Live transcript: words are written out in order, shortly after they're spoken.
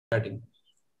Starting.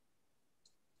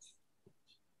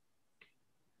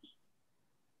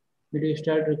 Did you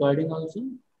start recording also?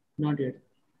 Not yet.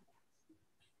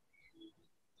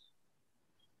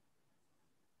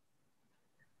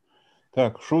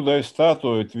 Так, should I start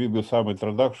or it will be some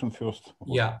introduction first?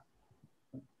 Yeah.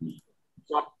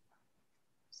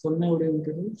 Someone would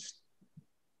introduce?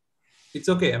 It's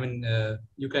okay. I mean,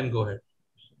 you can go ahead.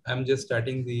 I'm just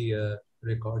starting the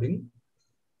recording.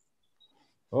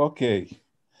 Okay.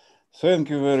 Thank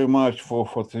you very much for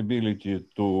possibility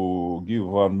to give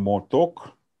one more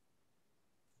talk.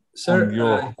 Sir,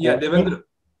 yeah, Devendra,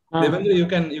 Devendra, you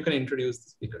can introduce the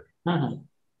speaker.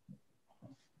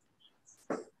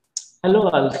 Hello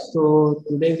all. So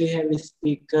today we have a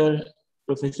speaker,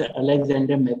 Professor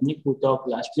Alexander Mednykh, who talked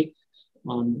last week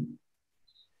on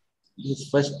his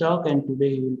first talk, and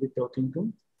today he will be talking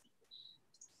to.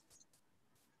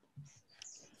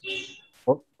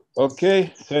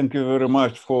 Okay, thank you very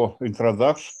much for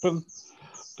introduction.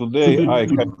 Today I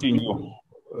continue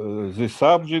the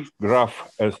subject,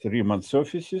 graph as Riemann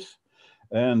surfaces.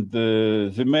 And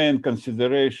the main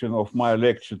consideration of my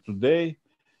lecture today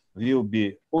will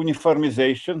be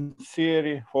uniformization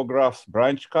theory for graphs,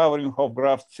 branch covering of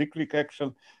graphs, cyclic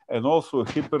action, and also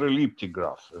hyperelliptic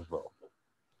graphs as well.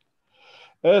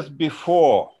 As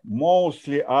before,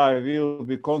 mostly I will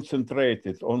be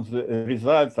concentrated on the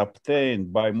results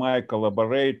obtained by my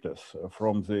collaborators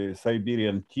from the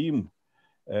Siberian team.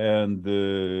 And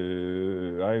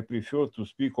I prefer to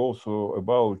speak also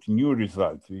about new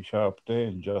results which I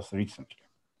obtained just recently.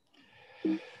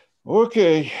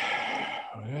 Okay,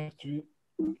 let me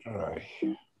try.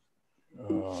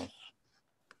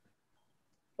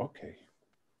 Okay.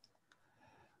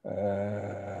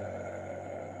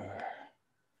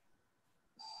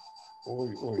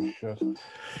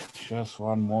 Just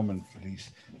one moment,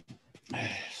 please.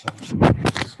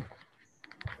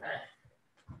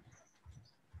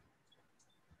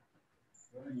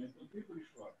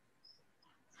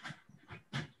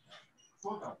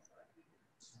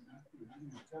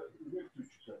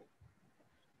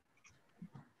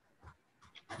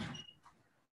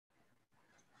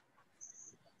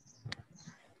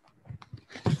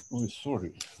 Oh,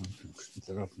 sorry,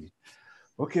 interrupt me.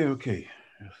 Okay.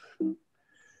 Yes.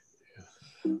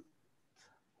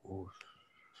 Oh.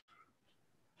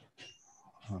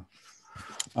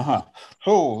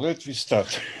 So let me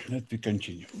start. Let me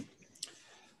continue.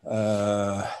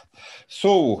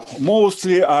 So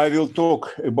mostly I will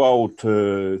talk about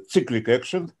cyclic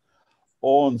action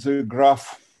on the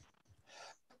graph.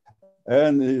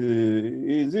 And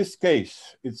in this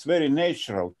case, it's very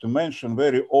natural to mention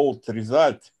very old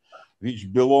result,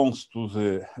 which belongs to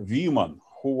the Riemann,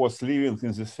 who was living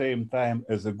in the same time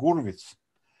as the Gurwitz.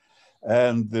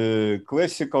 And the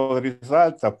classical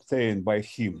result obtained by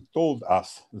him told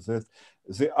us that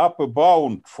the upper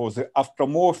bound for the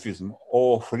automorphism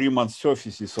of Riemann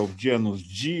surfaces of genus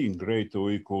G greater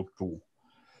or equal to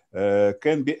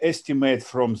can be estimated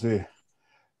from the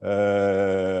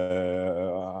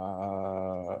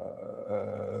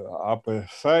upper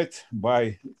side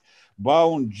by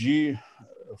bound G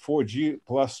for G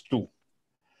plus 2.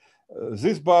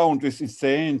 This bound is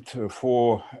assigned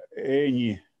for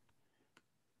any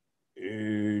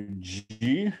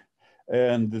G,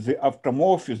 and the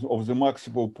automorphism of the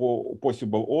maximal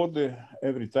possible order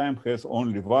every time has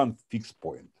only one fixed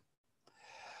point.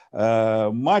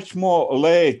 Much more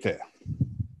later,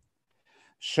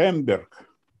 Schoenberg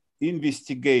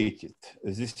investigated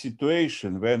the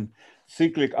situation when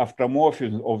cyclic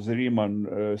automorphism of the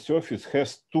Riemann surface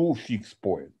has two fixed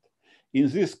points. In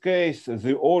this case,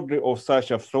 the order of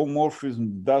such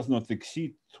automorphism does not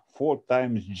exceed 4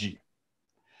 times G.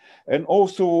 And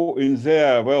also in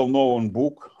their well-known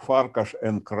book, Farkas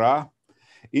and Kra,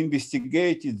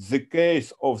 investigated the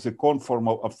case of the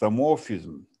conformal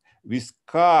automorphism with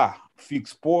K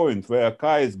fixed point where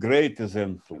K is greater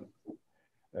than 2.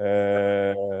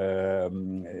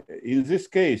 In this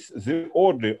case, the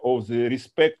order of the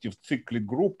respective cyclic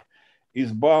group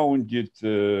is bounded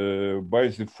by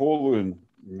the following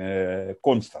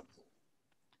constant.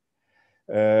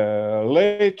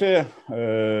 Later,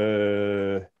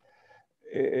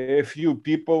 a few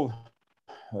people,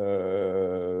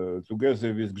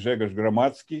 together with Grzegorz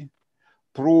Gromadski,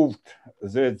 proved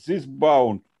that this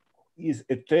bound is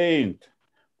attained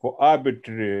for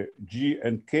arbitrary G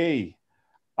and K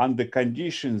on the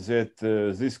condition that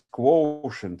this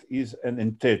quotient is an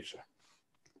integer.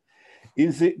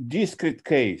 In the discrete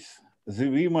case, the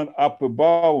Riemann upper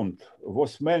bound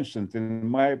was mentioned in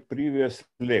my previous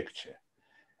lecture.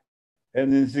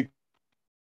 And in the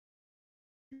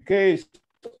case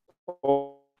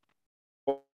of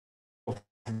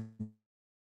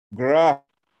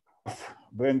graph,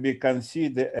 when we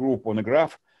consider a group on a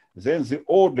graph, then the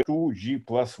order 2g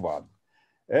plus 1.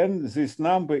 And this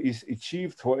number is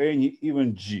achieved for any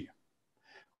even g.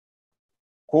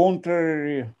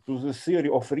 Contrary to the theory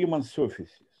of Riemann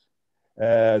surfaces,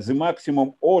 the maximum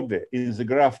order in the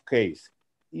graph case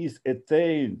is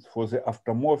attained for the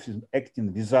automorphism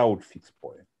acting without fixed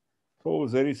point. So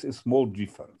there is a small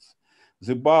difference.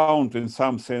 The bound in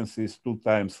some sense is 2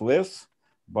 times less,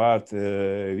 but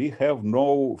we have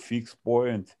no fixed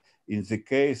point in the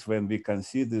case when we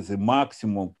consider the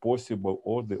maximum possible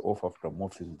order of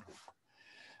automorphism group.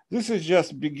 This is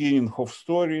just beginning of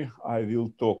story. I will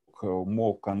talk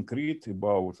more concrete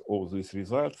about all these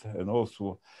results, and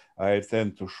also I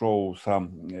intend to show some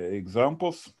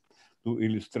examples to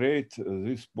illustrate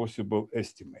these possible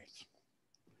estimates.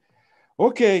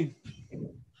 Okay,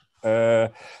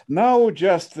 now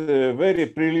just a very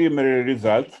preliminary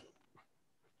result.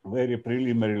 We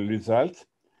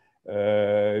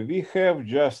have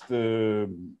just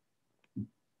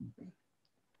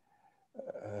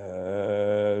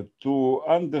to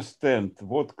understand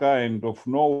what kind of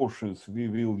notions we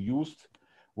will use,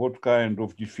 what kind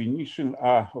of definition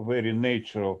are very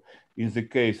natural in the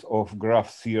case of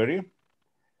graph theory.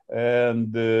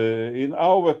 And in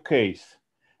our case,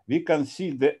 we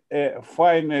consider a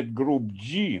finite group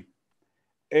G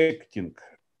acting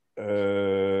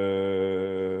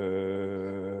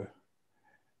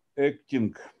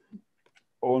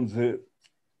on the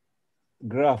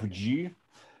graph G.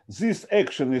 This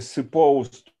action is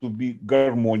supposed to be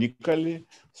harmonically,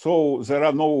 so there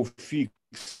are no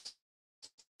fixed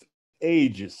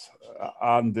edges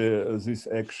under these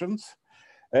actions.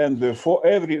 And for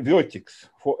every vertex,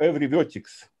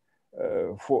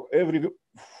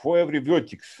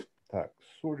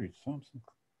 sorry, something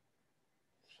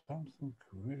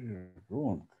very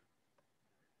wrong.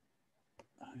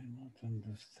 I don't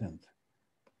understand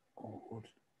what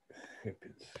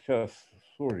happens. Just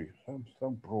sorry, some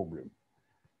problem,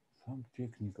 some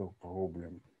technical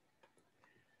problem.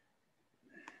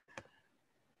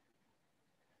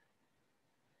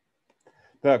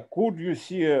 Could you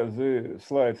see the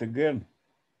slide again?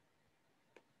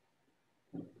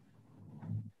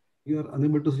 You are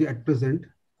unable to see at present,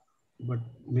 but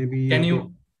maybe Can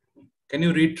you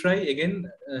retry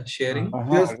again sharing?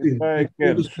 share screen. I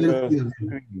Go to can share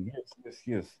screen.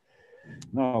 Yes.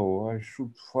 Now I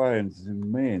should find the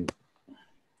main.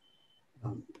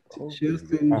 Share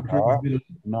screen.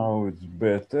 Now it's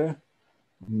better.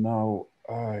 Now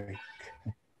I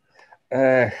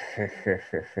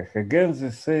again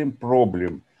the same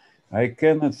problem. I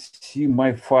cannot see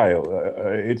my file.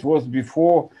 It was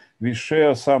before we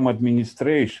share some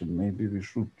administration. Maybe we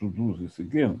should to do this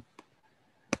again.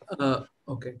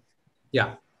 Okay.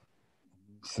 Yeah.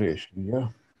 Administration, yeah.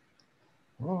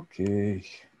 Okay.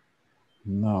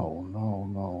 No.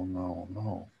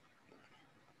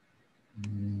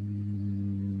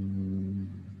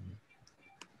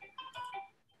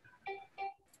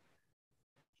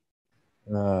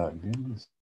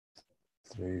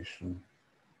 Administration.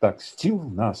 Still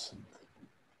nothing.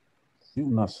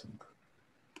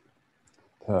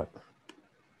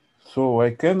 So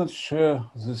I cannot share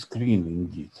the screen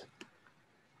indeed.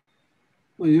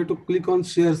 Oh, you have to click on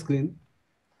share screen.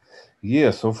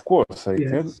 Yes, of course I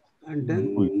can. And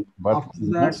then do it, but after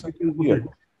that you can put it.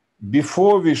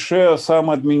 Before we share some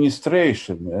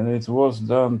administration, and it was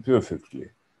done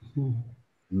perfectly.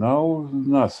 Now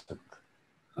nothing.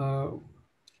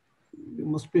 You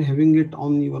must be having it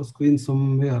on your screen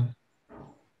somewhere.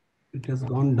 It has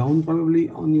gone down probably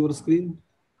on your screen.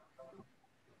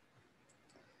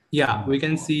 Yeah, we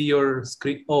can see your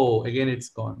screen. Oh, again, it's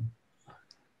gone.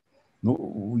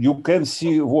 No, you can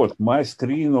see what? My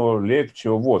screen or lecture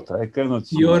or what? I cannot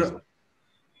see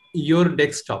your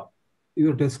desktop.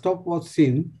 Your desktop was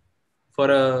seen.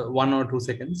 For 1 or 2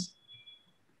 seconds.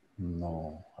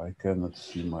 No, I cannot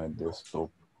see my desktop.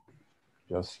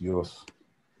 Just yours.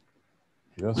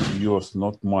 Just yours,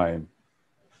 not mine.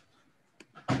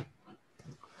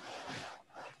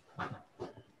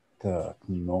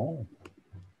 No.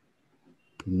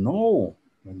 No,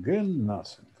 again,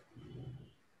 nothing.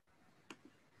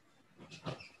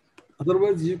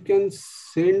 Otherwise, you can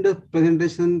send a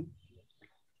presentation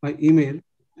by email,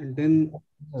 and then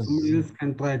somebody else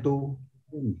can try to.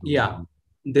 Yeah.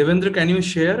 Devendra, can you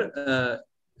share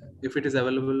if it is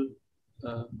available?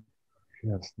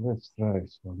 Yes, let's try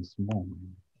it once more.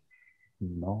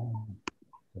 No.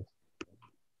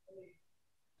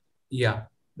 Yeah,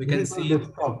 we can see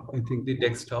desktop, I think. the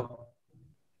desktop.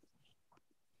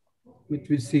 Which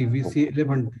we see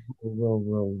 11.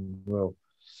 Well.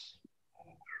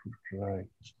 Should try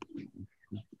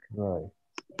try.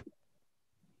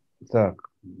 Так,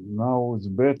 now it's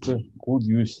better. Could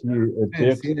you see a Yes,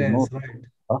 text? yes, Not, right.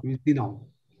 Huh? We see now.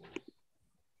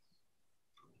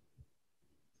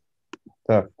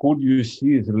 так, could you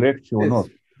see the lecture or Yes, not?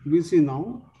 we see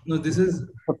now. No, this is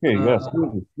Okay, yes,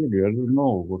 sorry, I don't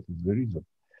know what is the reason.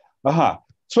 Aha,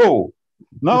 so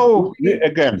now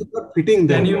again. It's not fitting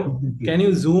there. can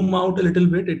you zoom out a little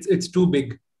bit? It's too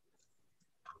big.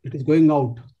 It is going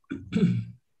out.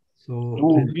 So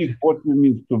Too big, what you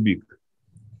mean too big?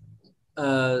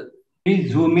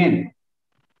 Please zoom in.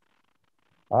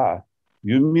 Ah,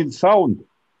 you mean sound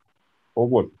or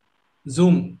what?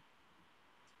 Zoom.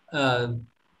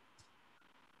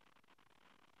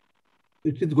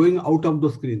 it is going out of the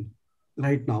screen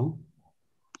right now.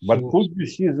 But So, could you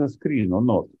see the screen or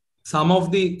not? Some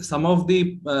of the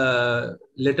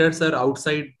letters are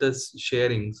outside this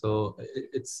sharing, so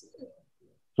it's.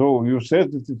 So you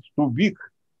said that it's too big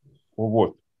or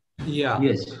what? Yeah.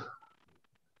 Yes.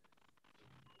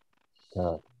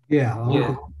 yeah.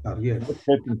 Yeah. Yes. What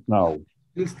happens now?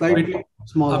 It's slightly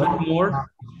smaller. A bit more.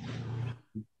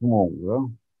 Small, yeah?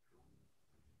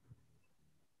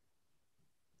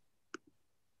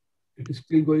 It is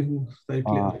still going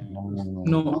slightly up.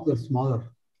 No. Smaller.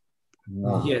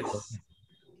 No. Yes.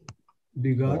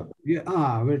 Bigger.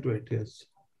 Yeah. Wait. Yes.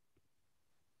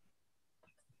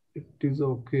 It is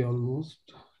okay almost.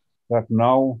 But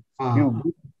now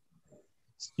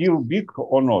still big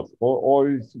or not? Or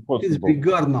is it possible? It is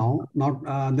bigger now, not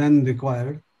than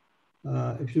required.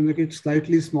 If you make it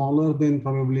slightly smaller, then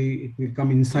probably it will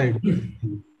come inside.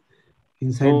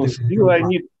 So still I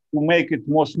need to make it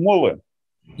more smaller.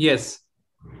 Yes.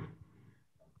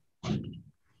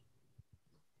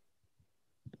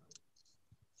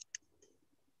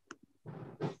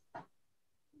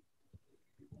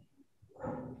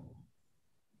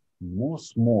 More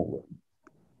smaller.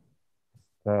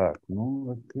 Так,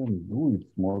 no, I can do it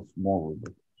more smaller,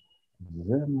 but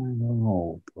then I don't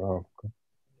know, правка.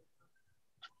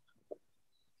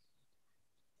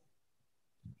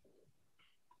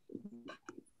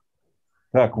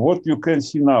 Так, what you can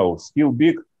see now? Still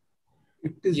big?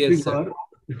 It is Yes, bigger. sir.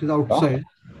 It is outside,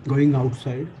 going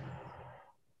outside.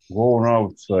 Going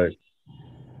outside.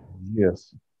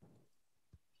 Yes.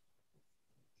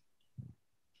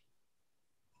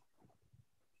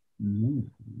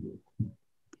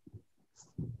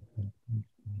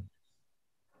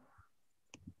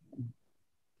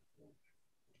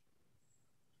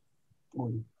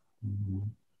 Ой.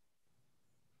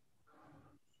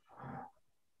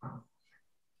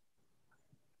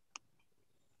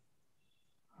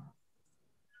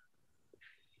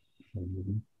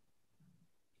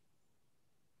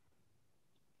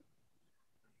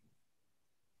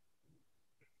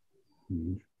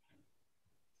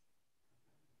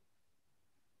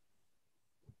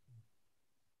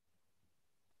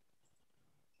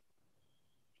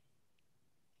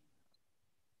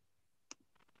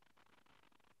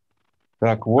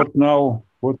 Так, what now?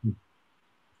 What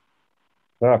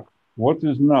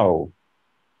is now?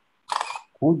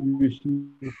 Could you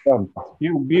see something?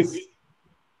 Still big?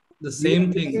 The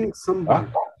same thing. Some part.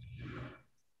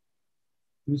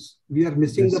 We are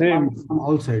missing the part from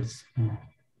all sides.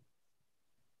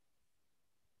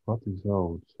 What is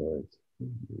outside?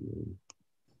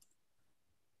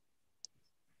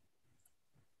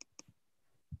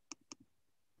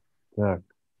 Так.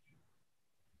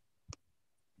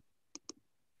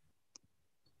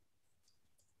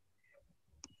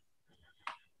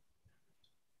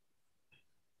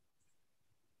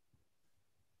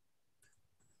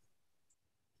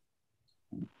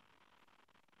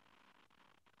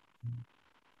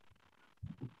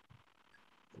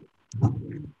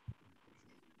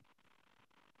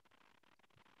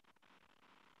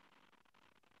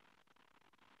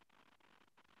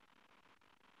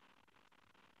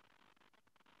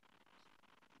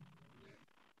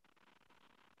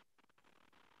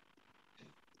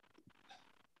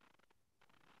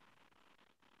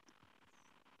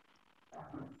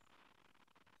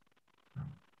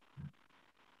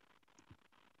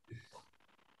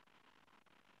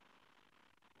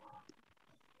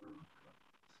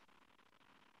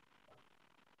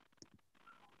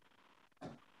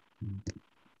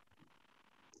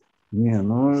 Не,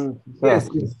 ну, Yes.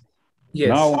 так. Yes.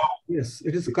 Now, Yes,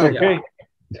 it is it's correct. okay.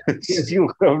 Yes. Still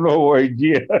have no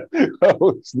idea how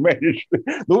it's managed.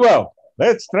 Well,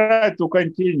 let's try to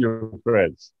continue,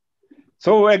 friends.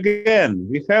 So again,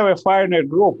 we have a finite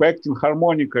group acting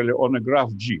harmonically on a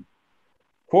graph G.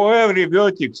 For every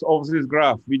vertex of this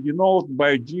graph, we denote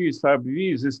by G sub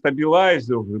V the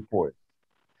stabilizer of the point.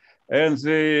 And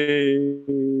the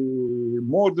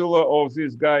modular of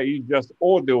this guy is just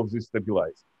order of the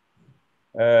stabilizer.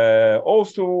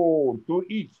 Also, to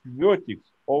each vertex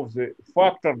of the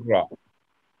factor graph,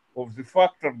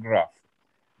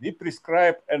 we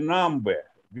prescribe a number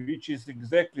which is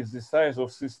exactly the size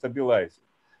of the stabilizer.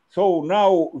 So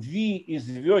now V is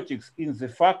the vertex in the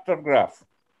factor graph.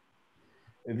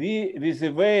 V with the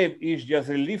wave is just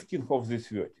a lifting of this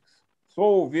vertex.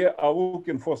 So we are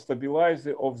looking for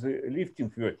stabilizer of the lifting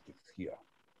vertex here.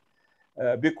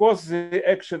 Because the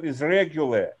action is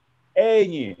regular,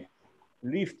 any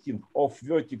lifting of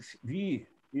vertex V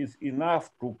is enough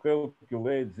to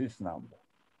calculate this number.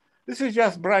 This is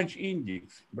just branch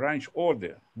index, branch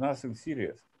order, nothing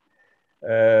serious.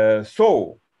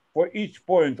 So for each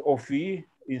point of V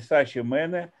in such a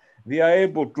manner, we are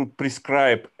able to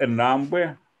prescribe a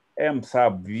number, M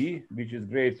sub V, which is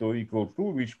greater or equal to,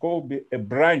 which could be a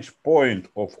branch point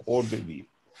of order V.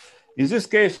 In this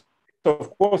case,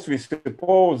 of course, we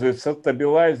suppose that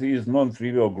stabilizer is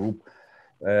non-trivial group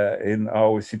in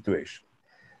our situation.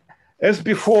 As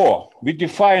before, we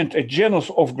defined a genus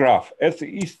of graph as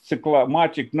the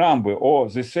isochromatic number or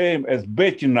the same as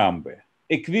Betti number.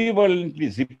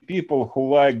 Equivalently, the people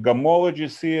who like homology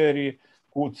theory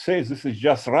could say this is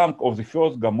just rank of the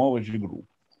first homology group.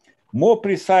 More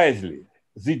precisely,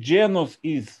 the genus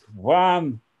is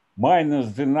 1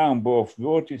 minus the number of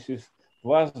vertices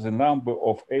plus the number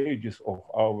of edges of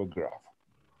our graph.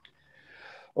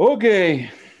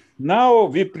 Okay, now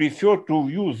we prefer to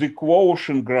use the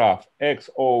quotient graph X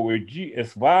over G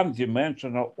as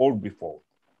one-dimensional orbifold.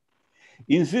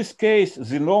 In this case,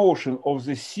 the notion of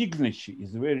the signature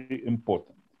is very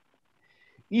important.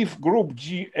 If group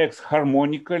G acts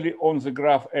harmonically on the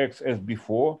graph X as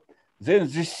before, then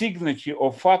the signature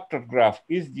of factor graph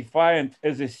is defined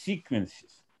as a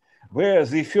sequences, where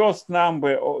the first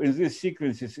number in these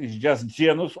sequences is just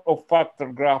genus of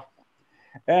factor graph,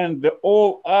 and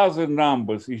all other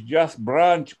numbers is just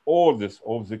branch orders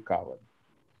of the column.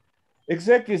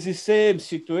 Exactly the same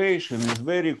situation is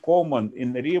very common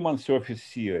in Riemann surface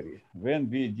theory when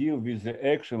we deal with the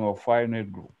action of finite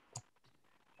group.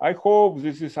 I hope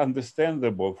this is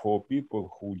understandable for people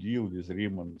who deal with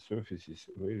Riemann surfaces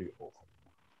very often.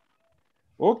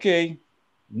 Okay,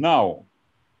 now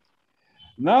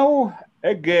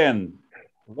again,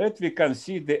 let me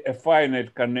consider a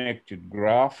finite connected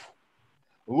graph.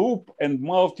 Loop and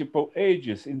multiple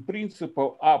edges in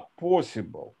principle are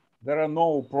possible. There are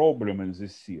no problem in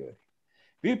this theory.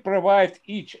 We provide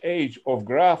each edge of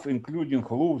graph, including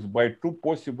loops, by two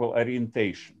possible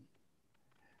orientation.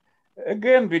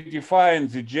 Again, we define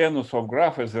the genus of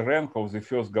graph as the rank of the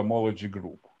first homology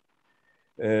group.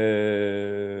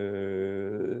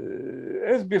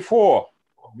 As before,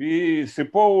 we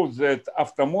suppose that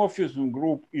automorphism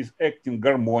group is acting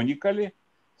harmonically.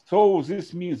 So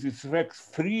this means it acts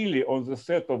freely on the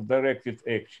set of directed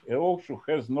edges. It also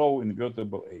has no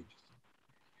invertible edges.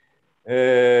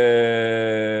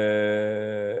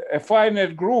 A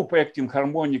finite group acting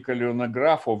harmonically on a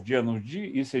graph of genus G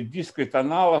is a discrete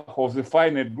analog of the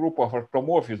finite group of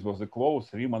automorphism of the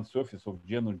closed Riemann surface of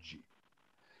genus G.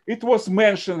 It was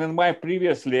mentioned in my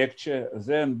previous lecture,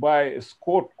 then by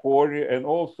Scott Corey and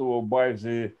also by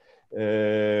the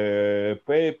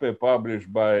paper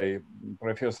published by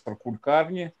Professor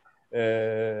Kulkarni,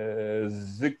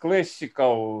 the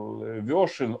classical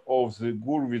version of the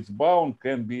Gurwitz bound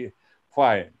can be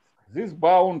found. This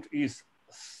bound is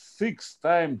 6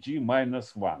 times G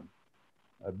minus 1.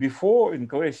 Before, in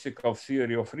classical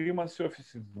theory of Riemann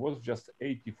surfaces, it was just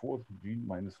 84 G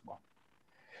minus 1.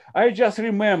 I just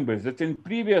remember that in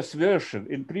previous lecture,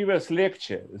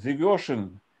 the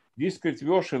discrete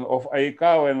version of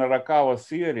Aikawa and Arakawa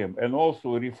theorem and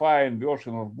also refined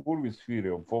version of Gurwitz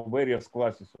theorem for various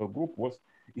classes of group was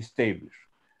established.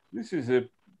 This is a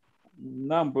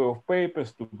number of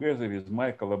papers together with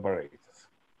my collaborators.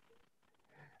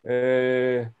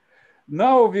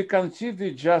 Now we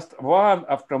consider just one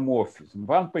automorphism,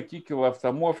 one particular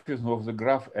automorphism of the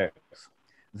graph X.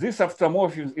 This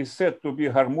automorphism is said to be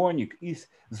harmonic if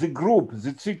the group,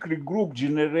 the cyclic group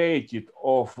generated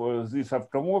of this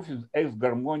automorphism acts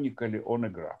harmonically on a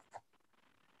graph.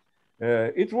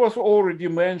 It was already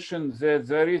mentioned that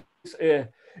there is a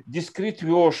discrete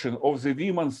version of the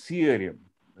Riemann theorem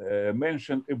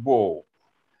mentioned above.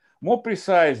 More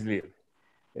precisely,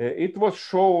 it was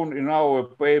shown in our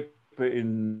paper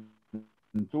in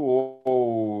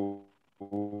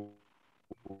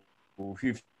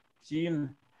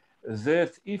 2015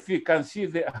 that if we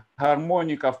consider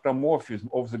harmonic automorphism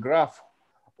of the graph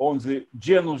on the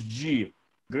genus G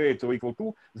greater or equal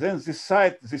to, then the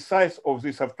size of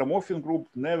this automorphism group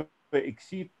never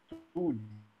exceeds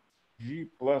G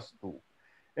plus 2.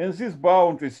 And this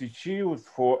bound is achieved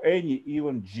for any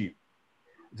even G.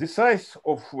 The size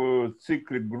of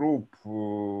cyclic group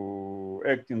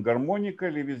acting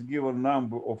harmonically with given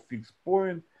number of fixed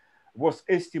points was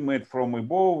estimated from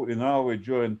above in our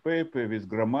joint paper with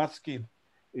Gramatsky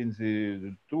in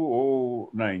the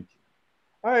 2019.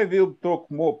 I will talk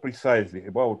more precisely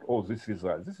about all these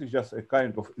results. This is just a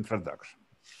kind of introduction.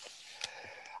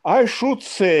 I should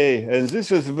say, and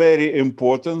this is very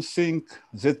important thing,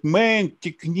 that main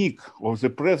technique of the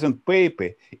present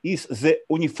paper is the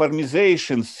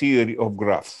uniformization theory of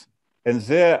graphs and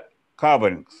their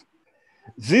coverings.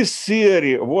 This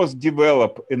theory was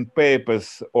developed in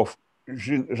papers of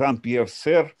Jean-Pierre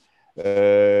Serre,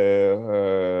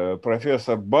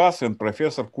 Professor Bass and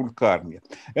Professor Kulkarni,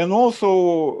 and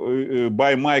also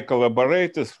by my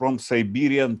collaborators from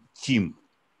Siberian team.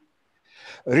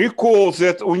 Recall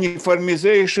that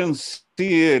uniformization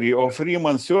theory of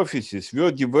Riemann surfaces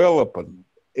were developed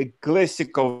in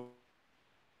classical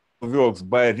works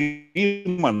by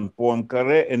Riemann,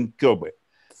 Poincaré, and Koebe.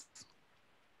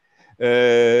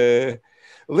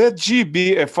 Let G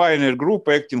be a finite group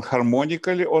acting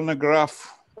harmonically on a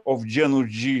graph of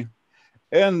genus G,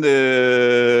 and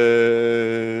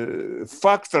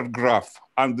factor graph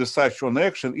under such an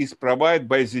action is provided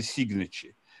by the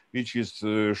signature, which is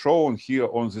shown here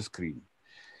on the screen.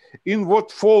 In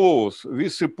what follows, we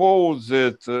suppose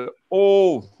that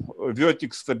all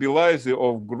vertex stabilizers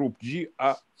of group G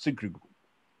are cyclic group.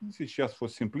 This is just for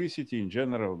simplicity. In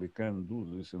general, we can do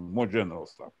this in more general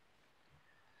stuff.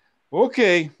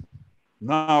 Okay,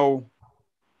 now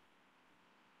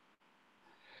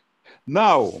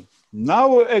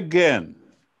again,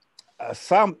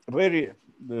 some very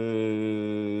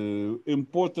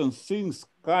important things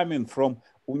coming from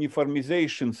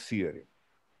uniformization theory.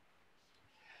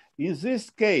 In this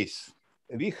case,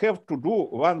 we have to do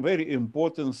one very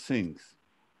important thing.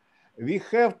 We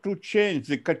have to change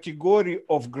the category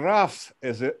of graphs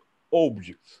as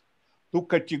objects to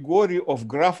category of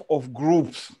graph of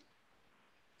groups.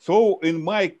 So in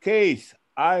my case,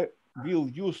 I will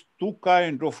use two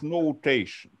kinds of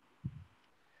notation.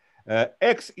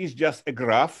 X is just a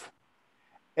graph.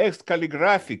 X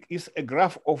calligraphic is a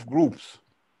graph of groups.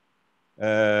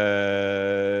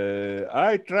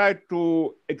 I try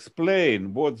to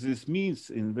explain what this means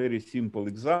in very simple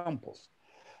examples.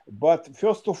 But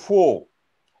first of all,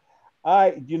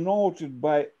 I denoted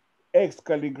by X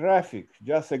calligraphic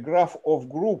just a graph of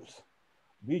groups,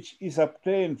 which is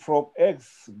obtained from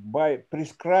X by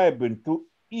prescribing to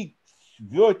each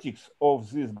vertex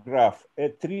of this graph a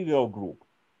trivial group,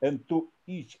 and to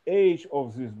each edge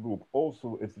of this group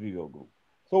also a trivial group.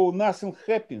 So nothing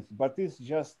happens, but it's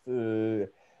just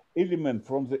element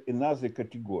from another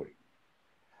category.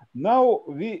 Now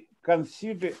we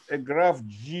consider a graph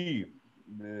G,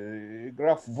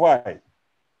 graph Y,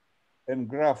 and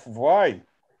graph Y,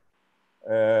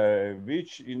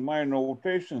 which in my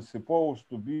notation is supposed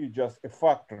to be just a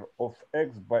factor of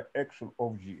X by action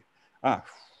of G.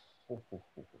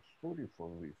 Sorry for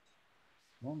this.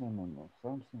 No,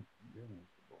 something.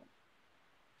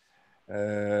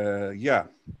 Yeah.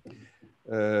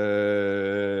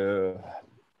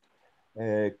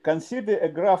 Consider a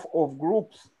graph of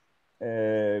groups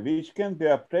which can be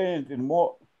obtained in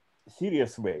more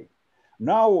serious way.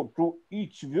 Now to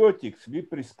each vertex we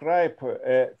prescribe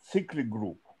a cyclic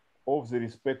group of the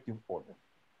respective order.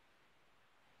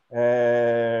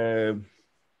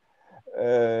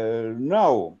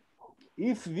 Now,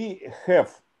 if we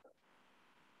have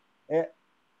a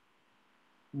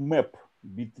map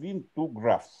between two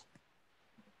graphs,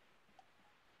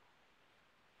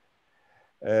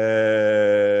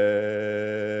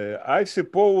 I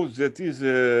suppose that is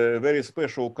a very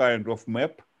special kind of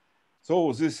map.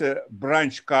 So this is a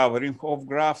branch covering of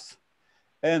graphs,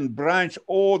 and branch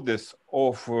orders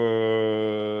of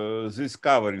this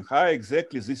covering are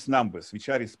exactly these numbers, which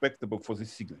are respectable for the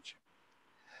signature.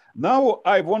 Now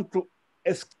I want to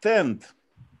extend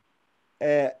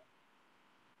a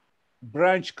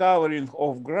branch covering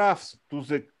of graphs to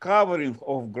the covering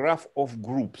of graph of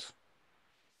groups.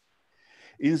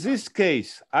 In this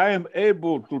case, I am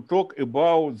able to talk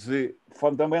about the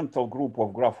fundamental group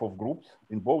of graph of groups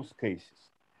in both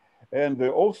cases. And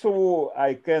also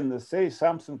I can say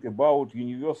something about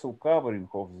universal covering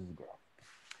of this graph.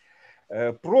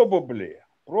 Probably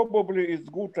it's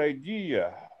a good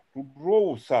idea to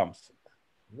draw something.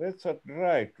 Let's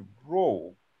try to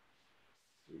draw,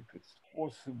 if it's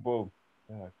possible.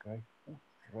 I could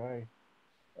try,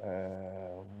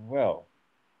 well.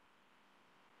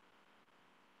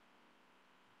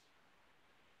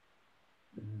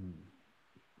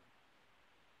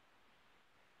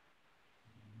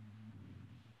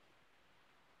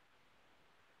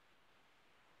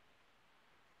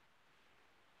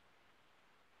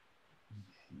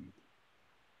 see.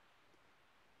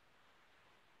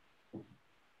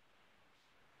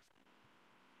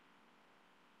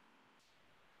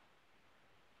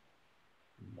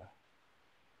 Yeah.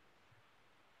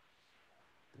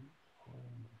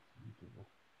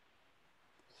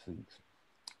 Things.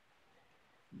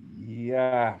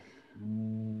 Yeah.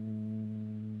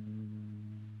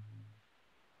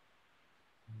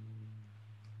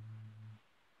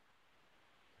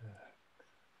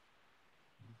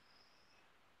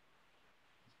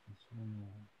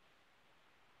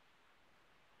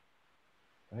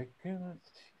 I cannot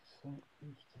see some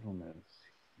instruments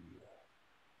here.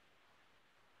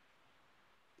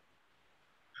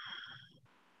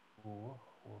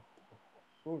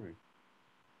 Sorry.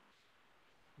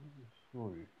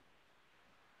 Sorry.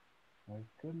 I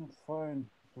cannot find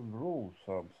to draw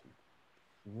something.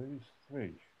 It's very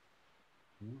strange.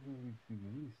 Usually it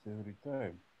exists every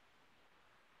time.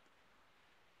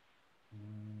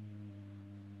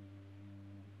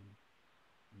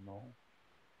 No.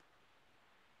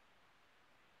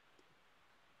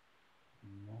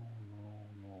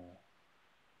 No.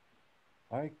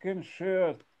 I can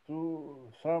share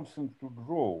something to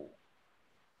draw.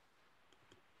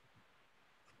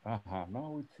 Aha,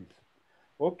 now it is.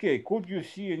 Okay, could you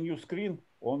see a new screen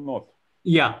or not?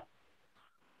 Yeah.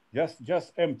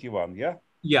 Just empty one, yeah?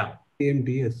 Yeah.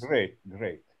 AMDS.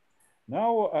 Great.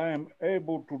 Now I am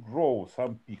able to draw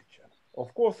some picture.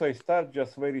 Of course, I start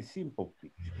just very simple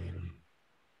picture.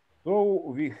 So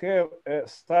we have a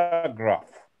star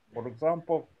graph. For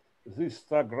example, this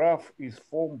star graph is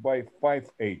formed by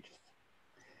 5 edges.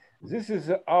 This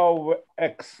is our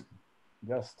X,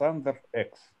 just standard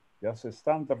X, just a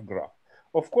standard graph.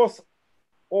 Of course,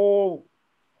 all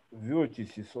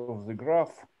vertices of the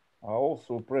graph are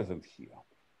also present here.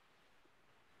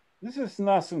 This is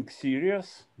nothing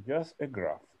serious, just a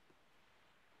graph.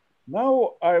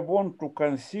 Now I want to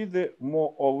consider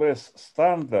more or less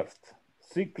standard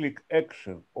cyclic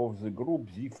action of the group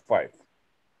Z5.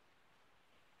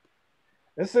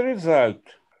 As a result,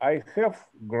 I have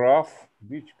graph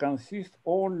which consists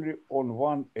only on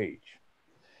one edge.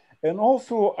 And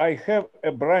also I have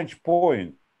a branch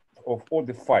point of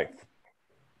order 5,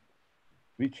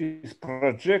 which is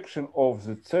projection of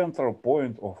the central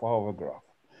point of our graph.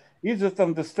 Is it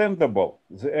understandable,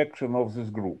 the action of this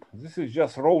group? This is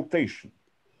just rotation.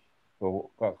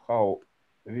 So how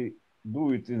we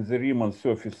do it in the Riemann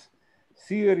surface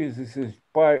theory, this is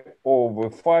pi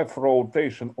over 5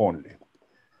 rotation only.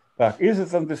 Is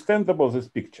it understandable, this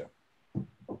picture?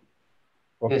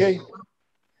 Okay. Yes.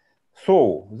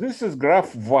 So this is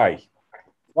graph Y,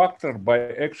 factored by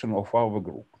action of our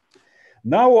group.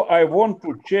 Now I want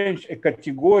to change a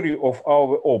category of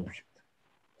our object.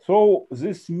 So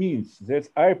this means that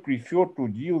I prefer to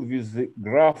deal with the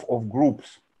graph of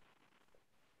groups.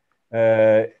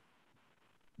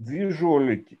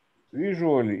 Visually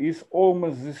is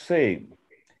almost the same,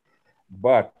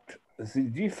 but the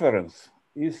difference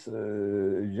is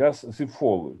just the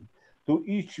following. To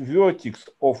each vertex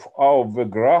of our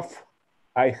graph,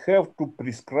 I have to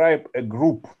prescribe a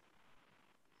group.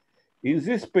 In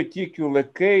this particular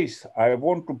case, I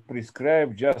want to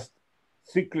prescribe just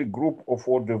cyclic group of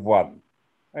order 1.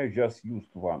 I just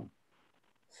used 1.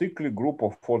 Cyclic group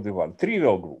of order 1.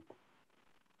 Trivial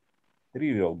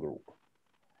group.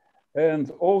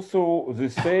 And also the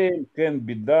same can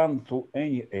be done to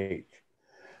any age.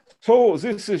 So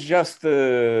this is just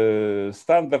a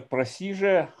standard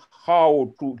procedure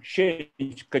how to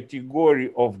change category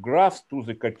of graphs to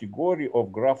the category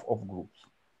of graph of groups.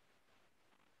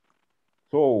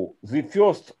 So the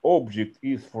first object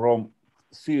is from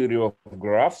theory of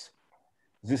graphs.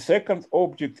 The second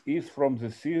object is from the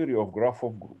theory of graph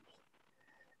of groups.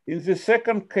 In the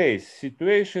second case,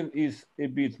 situation is a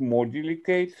bit more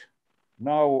delicate.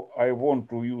 Now I want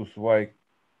to use Y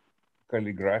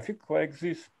calligraphic like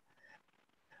this.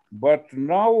 But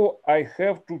now I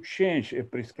have to change a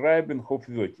prescribing of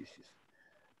vertices.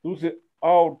 To the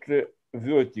outer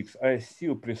vertex, I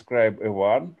still prescribe a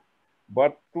 1,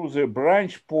 but to the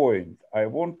branch point, I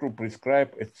want to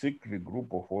prescribe a cyclic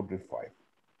group of order 5.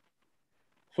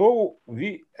 So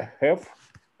we have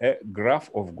a graph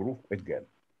of group again.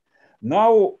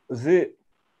 Now the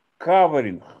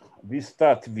covering, we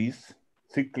start with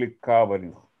cyclic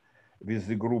covering with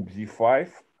the group Z5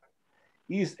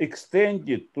 is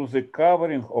extended to the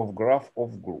covering of graph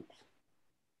of groups.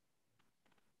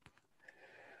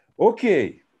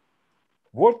 Okay,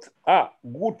 what are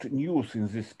good news in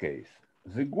this case?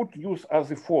 The good news are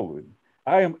the following.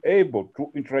 I am able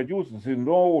to introduce the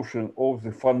notion of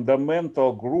the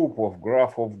fundamental group of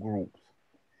graph of groups.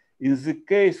 In the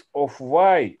case of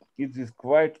Y, it is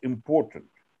quite important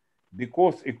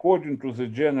because according to the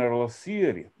general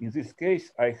theory, in this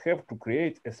case, I have to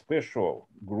create a special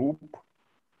group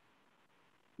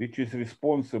which is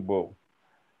responsible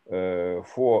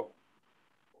for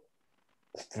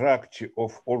structure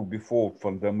of orbifold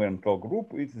fundamental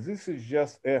group. This is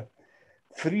just a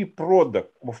free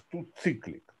product of two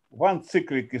cyclic. One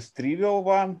cyclic is trivial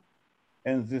one,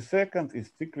 and the second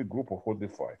is cyclic group of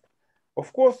OD5.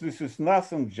 Of course, this is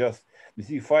nothing, just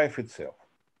Z5 itself.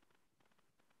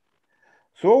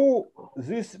 So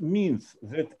this means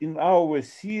that in our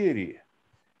theory,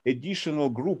 additional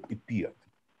group appeared,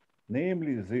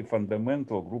 namely the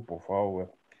fundamental group of our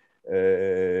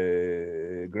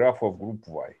graph of group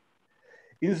Y.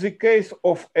 In the case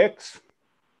of X,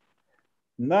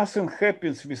 nothing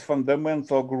happens with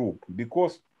fundamental group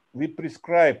because we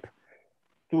prescribe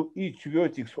to each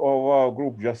vertex of our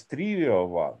group just trivial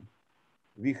one.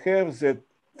 We have that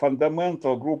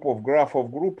fundamental group of graph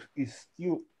of groups is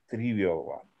still trivial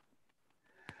one.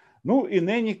 Now, in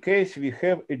any case, we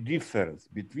have a difference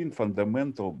between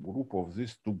fundamental group of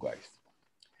these two guys.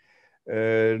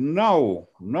 Now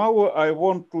I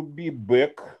want to be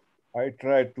back. I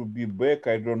try to be back.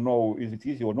 I don't know, is it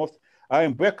easy or not? I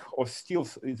am back or still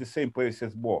in the same place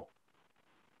as Bo?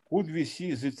 Could we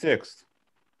see the text?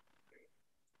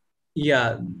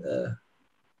 Yeah,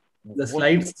 the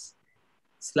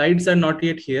slides are not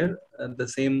yet here. The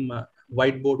same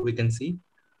whiteboard we can see.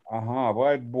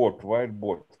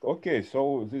 Whiteboard. Okay,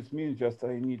 so this means just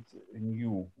I need a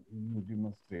new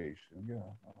demonstration.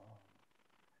 Yeah.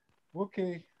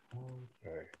 Okay.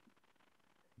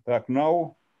 Так,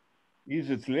 now is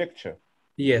it lecture?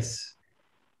 Yes.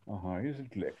 Is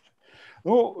it lecture?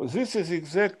 No, this is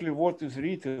exactly what is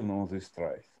written on this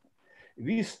slide.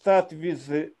 We start with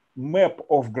the map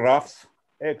of graphs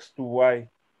X to Y,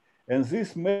 and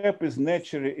this map is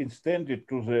naturally extended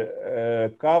to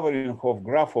the covering of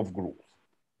graph of groups.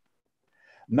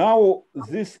 Now,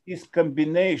 this is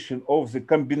combination of the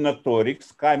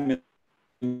combinatorics coming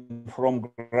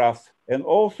from graphs and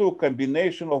also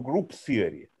combination of group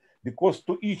theory, because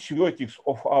to each vertex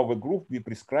of our group, we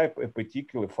prescribe a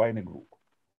particular finite group.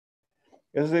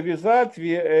 As a result,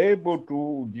 we are able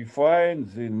to define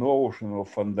the notion of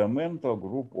fundamental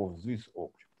group of this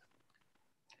object.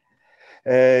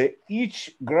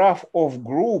 Each graph of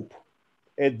group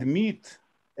admits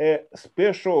a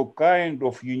special kind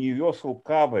of universal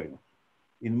covering.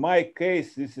 In my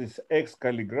case, this is X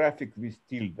calligraphic with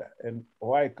tilde and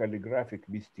Y calligraphic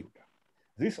with tilde.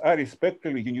 These are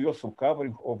respectively universal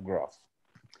covering of graphs.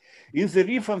 In the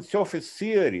Riemann surface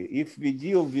theory, if we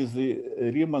deal with the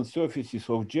Riemann surfaces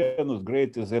of genus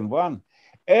greater than 1,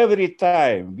 every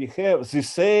time we have the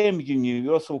same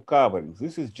universal covering.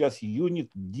 This is just unit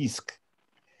disk.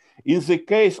 In the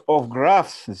case of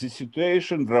graphs, the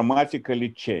situation dramatically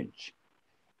changes.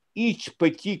 Each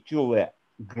particular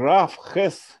graph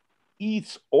has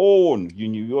its own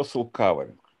universal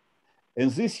covering,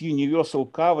 and this universal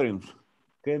covering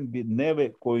can be never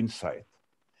coincide.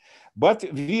 But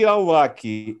we are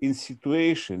lucky in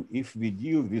situation if we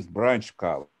deal with branch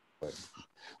covering.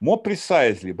 More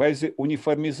precisely, by the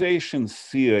uniformization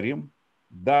theorem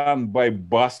done by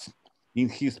Bass in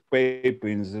his paper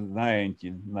in the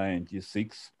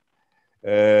 1996,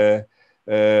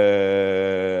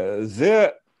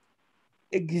 there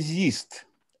exists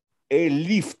a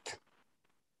lift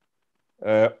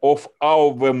of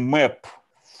our map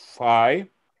phi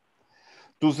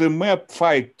to the map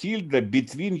phi tilde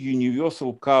between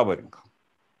universal covering.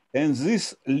 And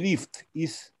this lift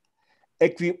is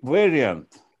equivariant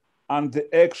under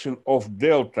action of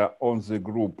delta on the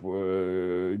group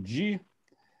G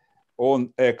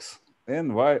on X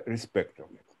and Y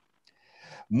respectively.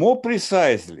 More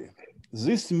precisely,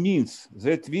 this means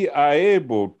that we are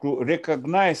able to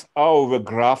recognize our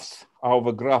graphs,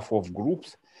 our graph of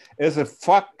groups, as a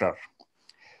factor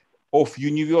of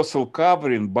universal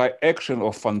covering by action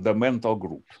of fundamental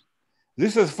group.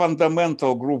 This is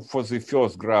fundamental group for the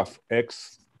first graph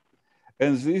X,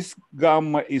 and this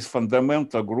gamma is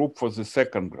fundamental group for the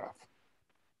second graph.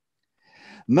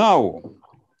 Now,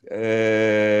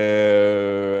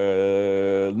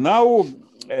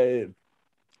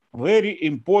 very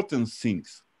important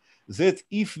things that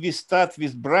if we start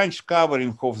with branch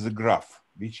covering of the graph,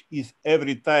 which is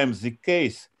every time the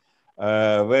case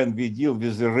when we deal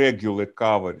with the regular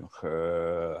covering,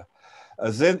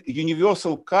 then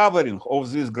universal covering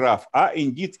of this graph are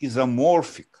indeed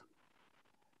isomorphic.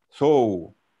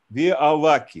 So we are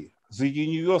lucky. The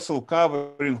universal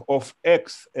covering of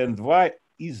X and Y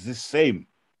is the same.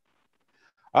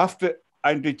 After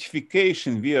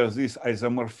identification via this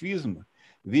isomorphism,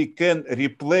 we can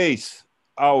replace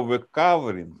our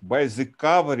covering by the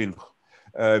covering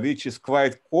which is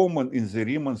quite common in the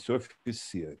Riemann surface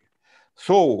theory.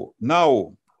 So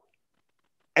now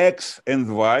X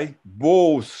and Y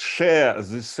both share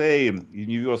the same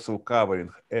universal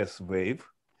covering S wave.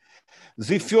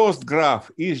 The first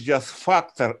graph is just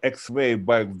factor X wave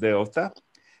by delta.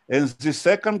 And the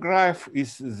second graph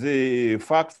is the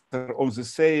factor on the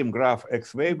same graph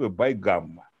X wave by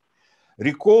gamma.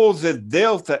 Recall that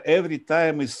delta every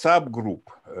time is subgroup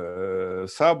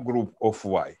of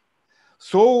Y.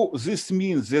 So this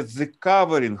means that the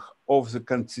covering of the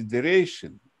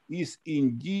consideration is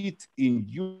indeed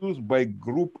induced by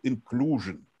group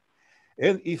inclusion.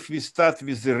 And if we start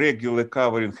with the regular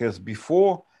covering as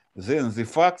before, then the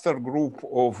factor group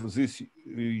of this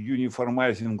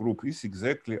uniformizing group is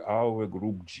exactly our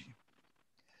group G.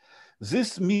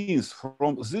 This means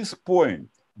from this point,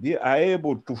 we are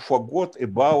able to forget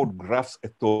about graphs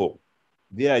at all.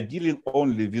 We are dealing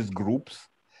only with groups,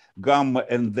 gamma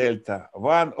and delta.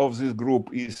 One of this group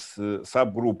is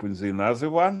subgroup in the another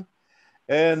one,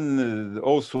 and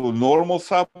also normal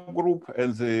subgroup,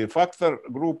 and the factor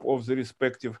group of the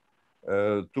respective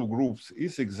two groups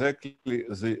is exactly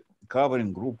the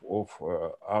covering group of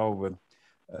our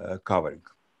covering.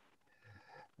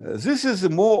 This is a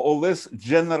more or less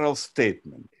general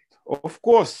statement. Of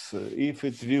course, if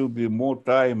it will be more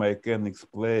time, I can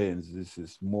explain this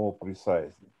is more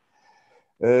precisely.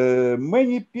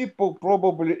 Many people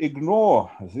probably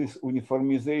ignore this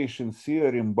uniformization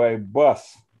theorem by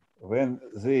Bass when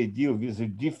they deal with the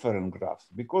different graphs,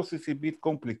 because it's a bit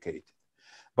complicated.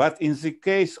 But in the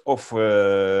case of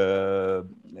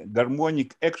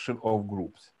harmonic action of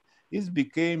groups, it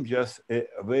became just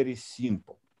very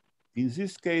simple. In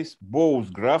this case,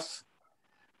 both graphs,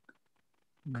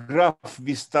 graph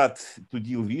we start to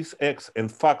deal with, X,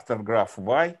 and factor graph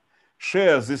Y,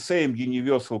 share the same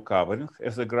universal covering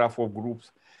as a graph of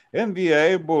groups, and we are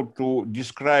able to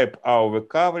describe our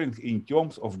covering in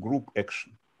terms of group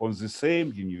action on the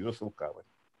same universal covering.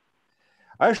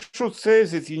 I should say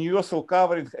that universal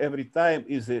covering every time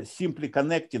is a simply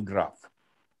connected graph,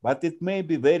 but it may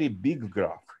be very big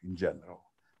graph in general.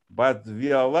 But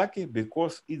we are lucky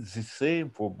because it's the same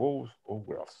for both of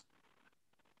graphs.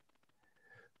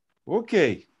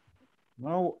 Okay,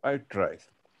 now I try.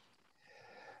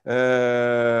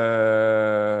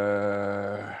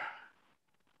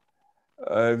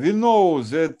 We know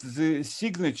that the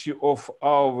signature of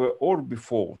our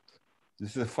orbifold,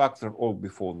 this is a factor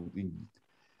orbifold indeed,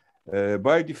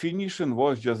 by definition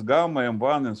was just gamma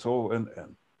M1 and so on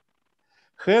N.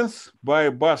 Hence, by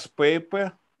Bass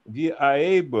paper, we are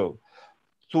able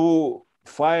to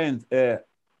find an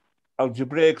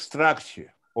algebraic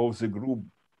structure of the group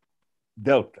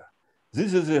delta.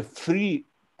 This is a free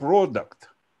product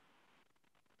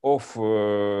of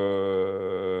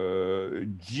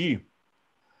G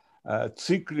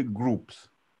cyclic groups.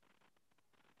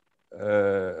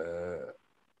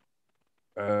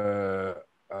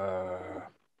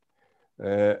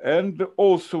 And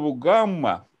also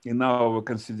gamma in our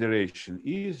consideration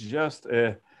is just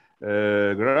a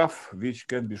graph which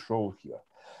can be shown here.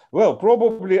 Well,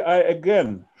 probably I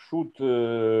again should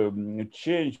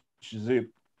change the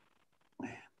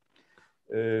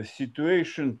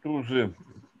situation to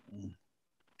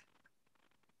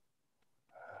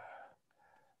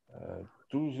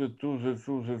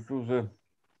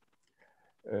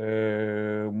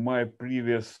my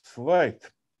previous slide,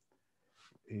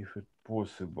 if it's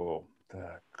possible.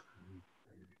 Так.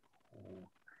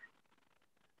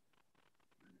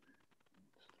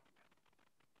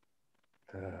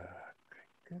 Так,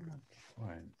 I cannot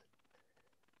find.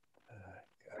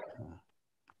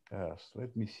 Yes,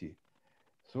 let me see.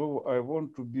 So I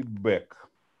want to be back.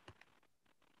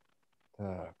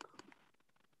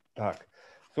 Так.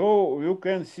 So you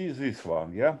can see this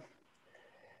one, yeah?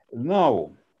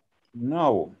 Now,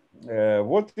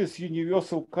 what is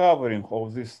universal covering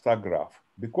of this star graph?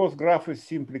 Because graph is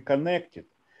simply connected,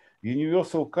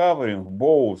 universal covering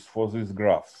both for these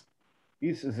graphs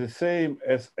is the same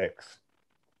as X.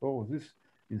 So this,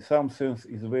 in some sense,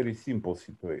 is a very simple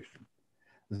situation.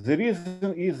 The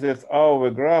reason is that our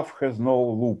graph has no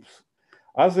loops.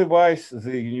 Otherwise,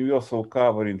 the universal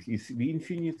covering is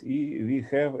infinite. We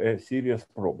have a serious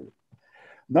problem.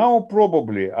 Now,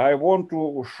 probably, I want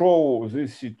to show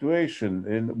this situation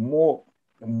in more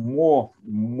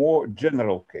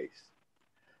general case.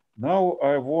 Now,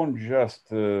 I want just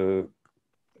to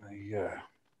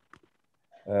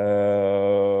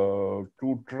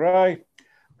try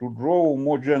to draw a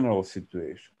more general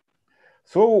situation.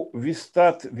 So we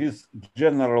start with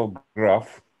general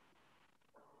graph.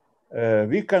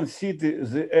 We consider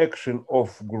the action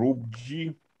of group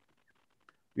G,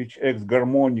 which acts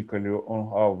harmonically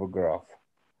on our graph.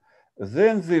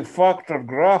 Then the factor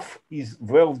graph is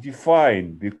well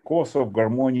defined because of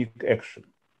harmonic action.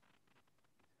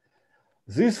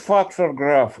 This factor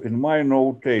graph in my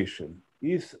notation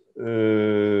is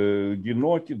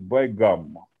denoted by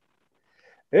gamma.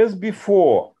 As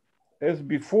before,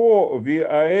 we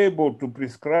are able to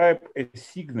prescribe a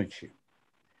signature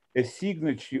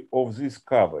of this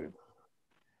covering.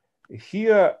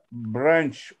 Here,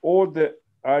 branch order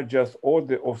are just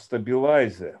order of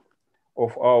stabilizer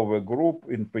of our group,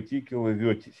 in particular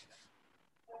vertices.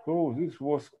 So this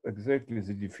was exactly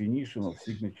the definition of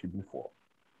signature before.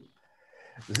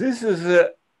 This is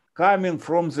coming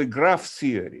from the graph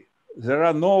theory. There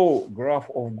are no graph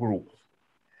of groups.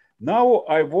 Now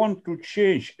I want to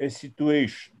change a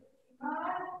situation.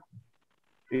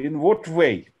 In what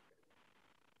way?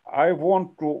 I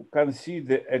want to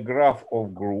consider a graph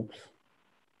of groups.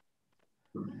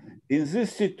 In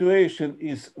this situation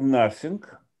is nothing.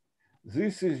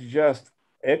 This is just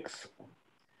X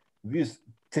with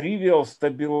trivial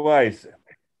stabilizer.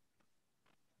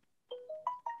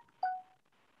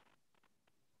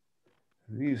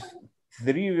 With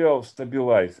trivial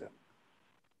stabilizer.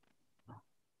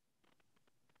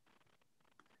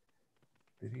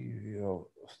 Trivial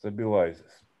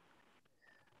stabilizers.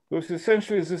 So it's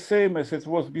essentially the same as it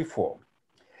was before.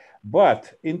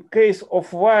 But in case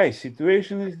of Y,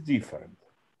 situation is different.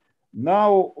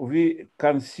 Now we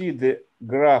consider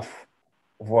graph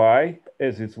Y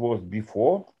as it was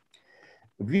before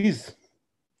with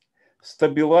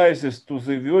stabilizers to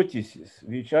the vertices,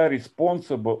 which are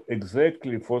responsible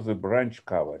exactly for the branch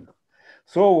covering.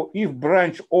 So if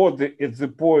branch order at the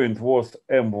point was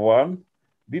M1,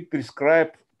 we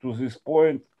prescribe to this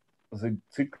point the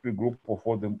cyclic group of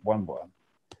order 1, 1.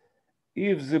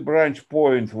 If the branch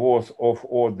point was of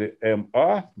order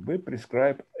MR, we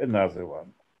prescribe another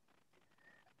one.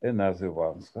 So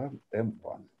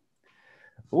M1.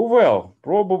 Well,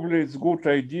 probably it's a good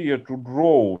idea to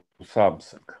draw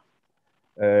something.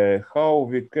 How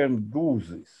we can do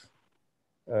this?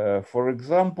 For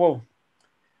example,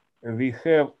 we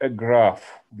have a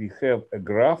graph.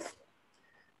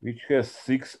 Which has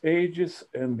 6 edges,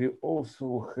 and we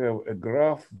also have a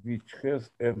graph which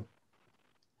has 3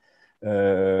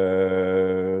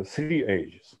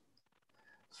 edges.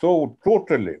 So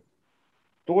totally,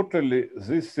 this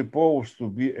is supposed to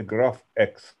be a graph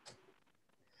X.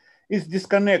 It's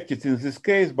disconnected in this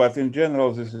case, but in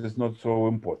general, this is not so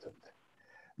important.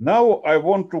 Now I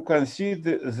want to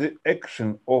consider the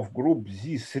action of group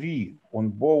Z3 on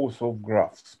both of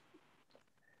graphs.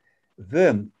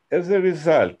 Then, as a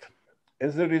result,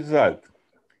 in the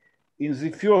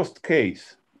first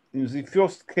case, of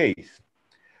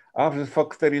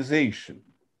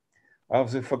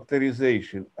the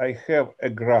factorization, I have a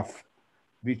graph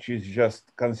which is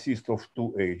just consists of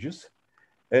 2 edges.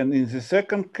 And in the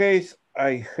second case,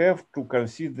 I have to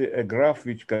consider a graph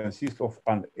which consists of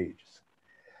n edges.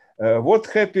 What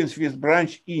happens with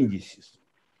branch indices?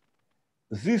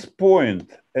 This point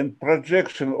and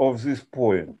projection of this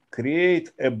point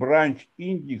create a branch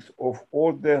index of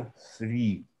order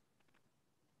 3.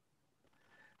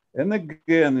 And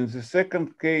again, in the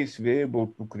second case, we're able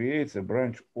to create a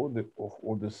branch order of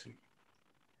order 3.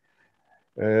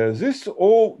 This is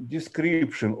all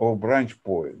description of branch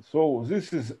points. So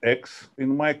this is X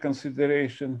in my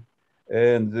consideration.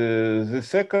 And the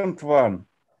second one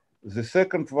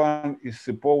is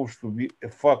supposed to be a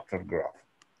factor graph.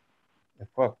 A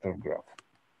factor graph.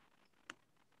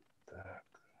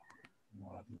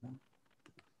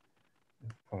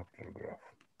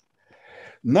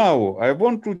 Now, I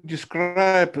want to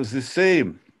describe the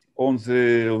same on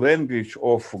the language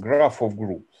of graph of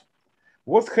groups.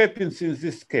 What happens in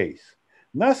this case?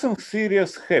 Nothing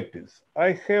serious happens.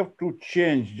 I have to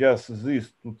change just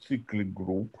this to cyclic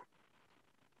group,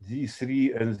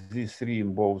 Z3 and Z3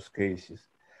 in both cases.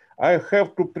 I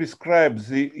have to prescribe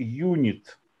the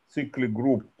unit cyclic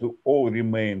group to all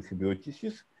remaining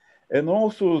vertices, and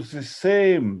also the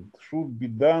same should be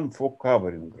done for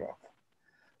covering graph.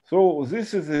 So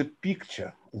this is a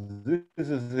picture. This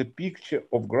is the picture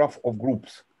of graph of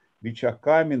groups, which are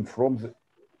coming from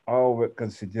our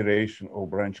consideration of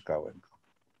branch covering.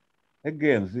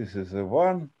 Again, this is a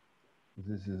 1,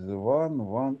 this is a 1,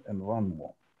 1, and 1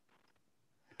 more.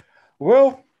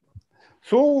 Well,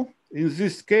 so in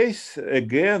this case,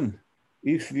 again,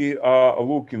 if we are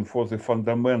looking for the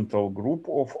fundamental group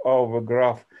of our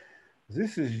graph,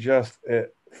 this is just a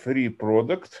free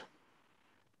product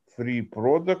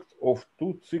of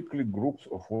 2 cyclic groups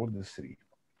of order 3.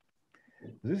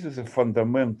 This is a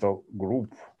fundamental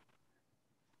group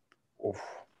of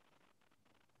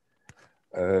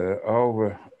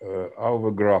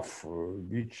our graph,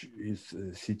 which is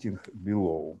sitting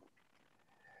below.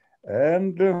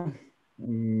 And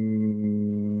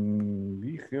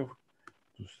we have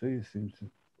to say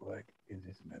something like in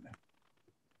this manner.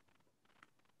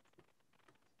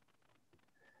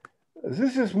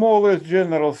 This is more or less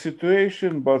general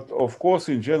situation, but of course,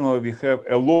 in general, we have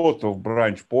a lot of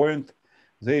branch points.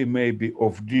 They may be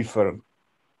of different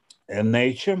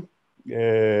nature,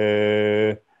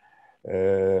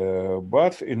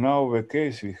 but in our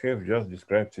case, we have just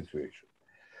described situation.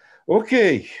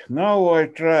 Okay, now I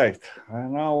tried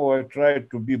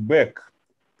to be back.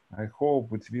 I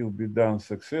hope it will be done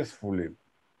successfully.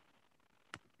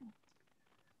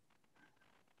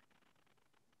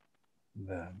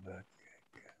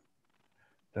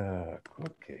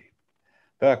 Okay.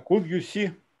 Could you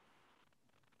see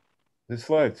the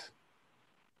slides?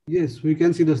 Yes, we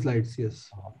can see the slides, yes.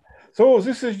 So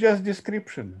this is just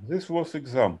description. This was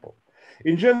example.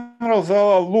 In general, there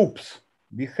are loops.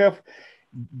 We have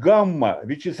gamma,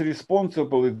 which is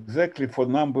responsible exactly for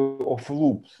number of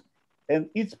loops. And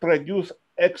it's produce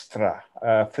extra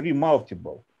free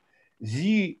multiple,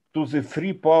 z to the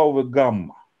free power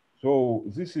gamma. So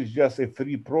this is just a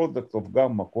free product of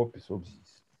gamma copies of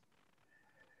this.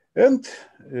 And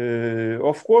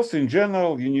of course, in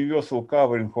general, universal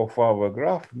covering of our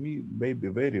graph may be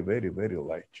very, very, very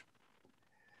large.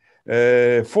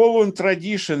 Following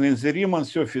tradition in the Riemann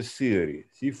surface theory,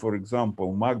 see, for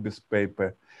example, Magbe's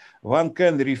paper, one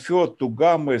can refer to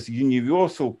gamma as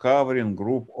universal covering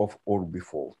group of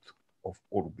orbifold.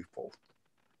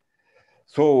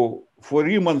 So for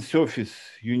Riemann surface,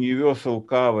 universal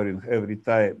covering every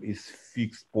time is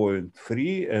fixed point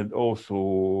free and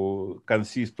also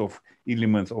consists of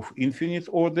elements of infinite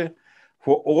order.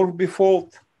 For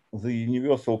orbifold, the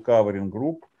universal covering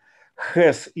group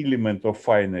has element of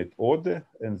finite order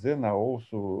and then are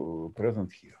also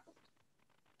present here.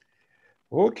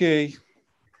 Okay,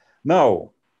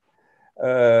 now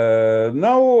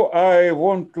I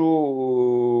want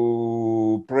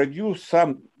to produce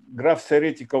some graph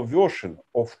theoretical version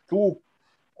of two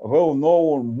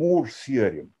well-known Moore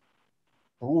theorem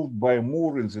proved by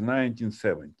Moore in the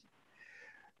 1970s.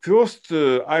 First,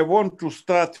 I want to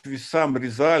start with some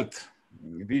result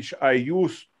which I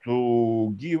used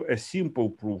to give a simple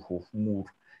proof of Moore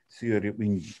theorem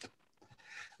indeed.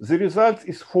 The result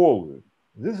is following.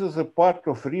 This is a part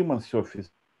of Riemann surface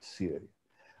theory.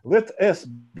 Let S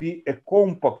be a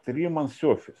compact Riemann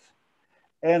surface,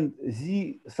 and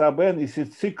Z sub n is a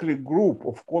cyclic group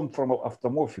of conformal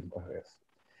automorphic S,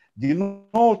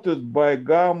 denoted by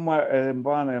gamma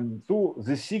M1, M2,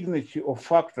 the signature of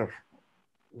factor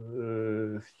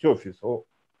surface, or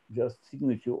just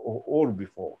signature of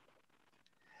orbifold.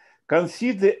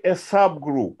 Consider a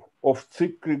subgroup of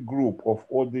cyclic group of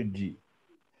order G.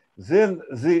 Then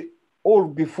the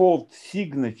orbifold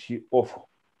signature of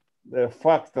the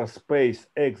factor space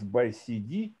X by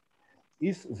CD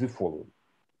is the following.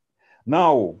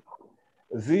 Now,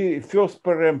 the first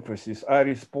parentheses are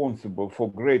responsible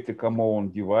for greater common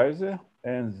divisor,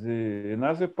 and the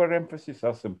another parentheses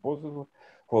are responsible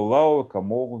for lower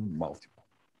common multiple.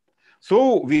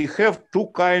 So we have two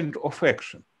kinds of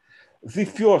action. The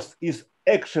first is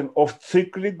action of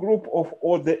cyclic group of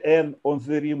order n on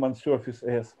the Riemann surface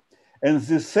S. And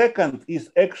the second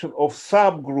is action of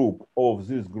subgroup of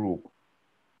this group,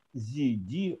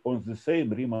 ZD, on the same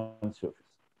Riemann surface.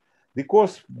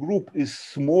 Because group is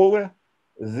smaller,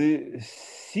 the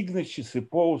signature is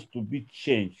supposed to be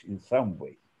changed in some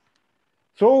way.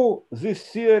 So this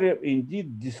theorem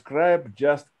indeed describes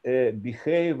just a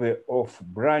behavior of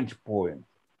branch point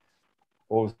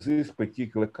of this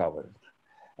particular covering.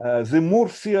 The Moore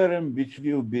theorem, which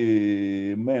will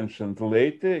be mentioned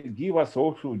later, gives us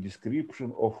also a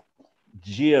description of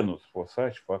genus for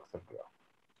such factor graph.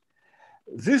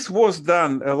 This was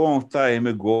done a long time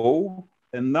ago,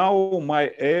 and now my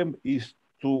aim is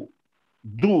to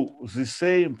do the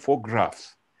same for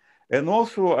graphs. And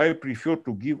also I prefer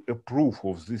to give a proof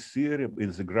of this theorem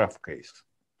in the graph case.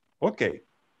 Okay,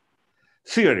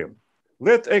 theorem.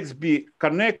 Let X be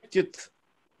connected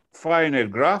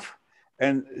finite graph,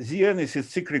 and Zn is a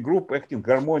cyclic group acting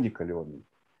harmonically on it.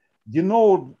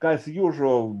 Denote, as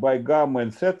usual, by gamma,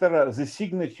 etc., the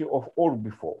signature of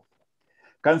orbifold.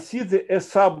 Consider a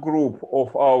subgroup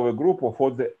of our group of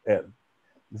order n.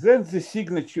 Then the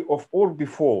signature of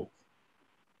orbifold,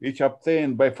 which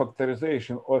obtained by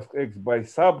factorization of X by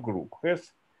subgroup,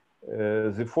 has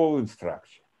the following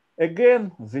structure.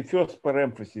 Again, the first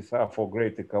parentheses are for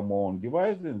greater common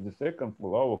divisor, and the second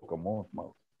for lower common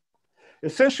multiple.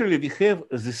 Essentially, we have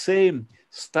the same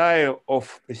style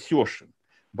of assertion,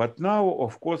 but now,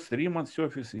 of course, the Riemann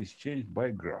surface is changed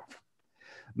by graph.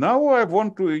 Now I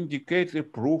want to indicate a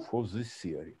proof of this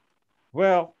theory.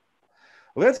 Well,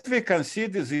 let's we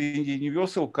consider the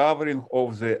universal covering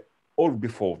of the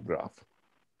orbifold graph.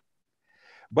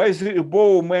 By the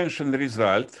above mentioned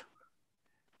result,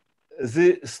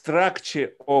 the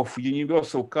structure of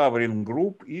universal covering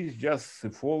group is just the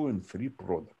following free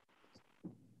product.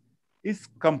 It's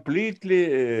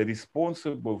completely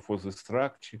responsible for the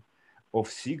structure of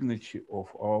signature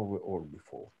of our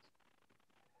orbifold.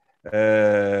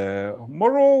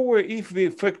 Moreover, if we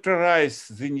factorize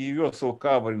the universal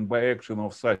covering by action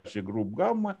of such a group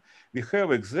gamma, we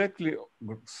have exactly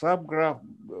subgraph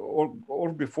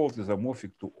orbifold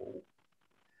isomorphic to O.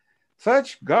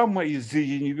 Such gamma is the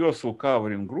universal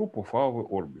covering group of our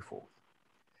orbifold.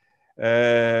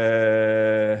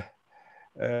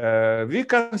 We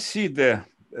consider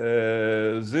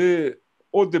the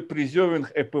order-preserving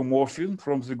epimorphism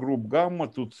from the group gamma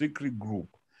to cyclic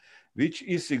group, which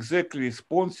is exactly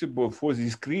responsible for the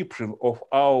description of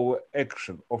our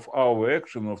action of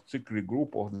cyclic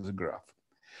group of the graph.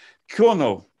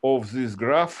 Kernel of this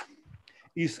graph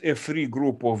is a free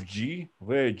group of G,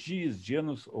 where G is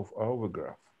genus of our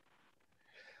graph.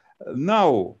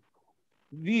 Now,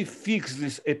 we fix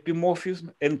this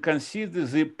epimorphism and consider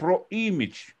the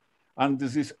pro-image under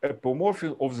this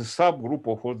epimorphism of the subgroup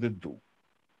of order 2.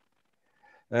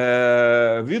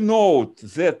 We note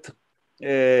that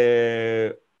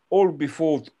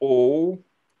orbifold O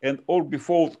and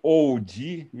orbifold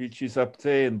OD, which is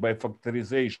obtained by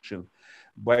factorization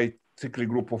by cyclic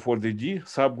group of order D,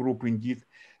 subgroup indeed,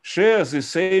 share the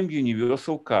same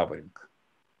universal covering.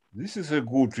 This is a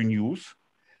good news.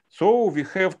 So we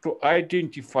have to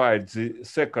identify the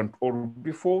second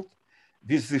orbifold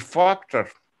with the factor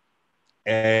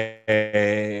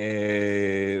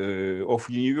of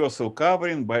universal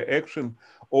covering by action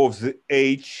of the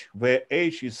H, where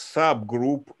H is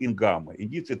subgroup in gamma.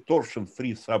 Indeed, a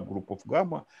torsion-free subgroup of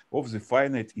gamma of the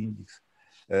finite index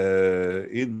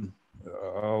in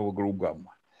our group gamma.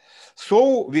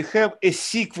 So we have a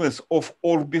sequence of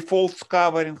orbifolds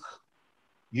covering,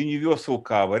 universal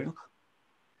covering,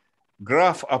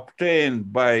 graph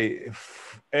obtained by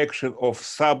action of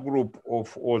subgroup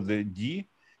of order D,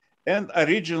 and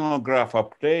original graph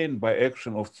obtained by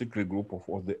action of cyclic group of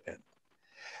order N.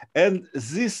 And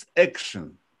this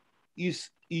action is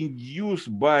induced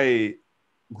by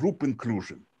group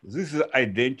inclusion. This is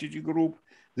identity group.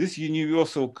 This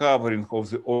universal covering of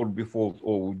the orbifold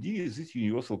OD is this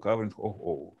universal covering of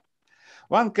O.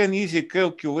 One can easily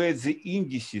calculate the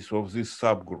indices of this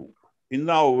subgroup. In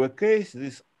our case,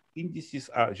 these indices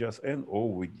are just N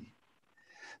over D.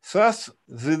 Thus,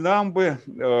 the number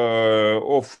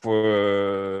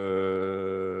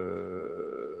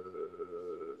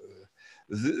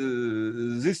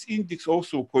this index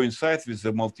also coincides with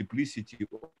the multiplicity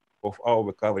of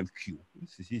our covering Q.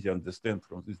 This is easy to understand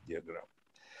from this diagram.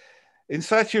 In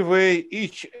such a way,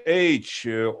 each H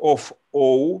of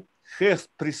O has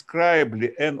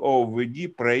prescribedly N over D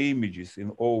preimages in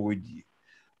O over D.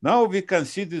 Now we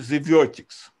consider the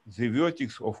vertex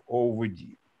of O over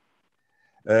D.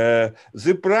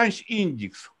 The branch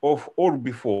index of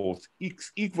orbifolds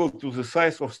is equal to the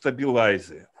size of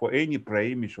stabilizer for any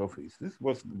preimage of this. This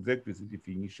was exactly the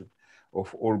definition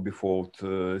of orbifold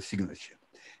signature.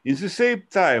 In the same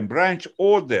time, branch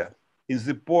order in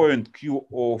the point Q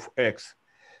of X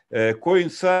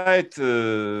coincide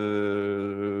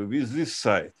with this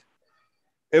side.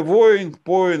 Avoiding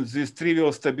points this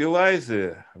trivial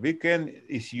stabilizer, we can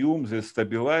assume the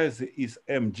stabilizer is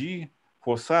mg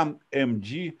for some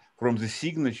mg from the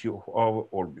signature of our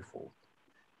orbifold.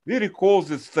 We recall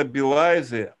the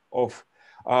stabilizer of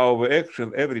our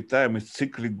action every time a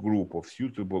cyclic group of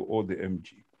suitable order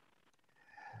mg.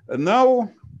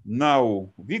 Now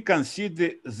we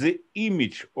consider the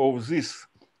image of this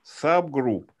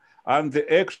subgroup and the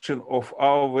action of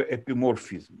our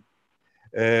epimorphism.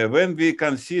 When we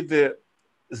consider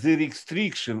the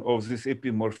restriction of this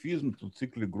epimorphism to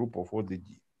cyclic group of order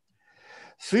D.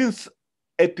 Since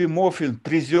epimorphism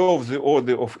preserves the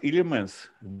order of elements,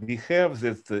 we have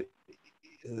that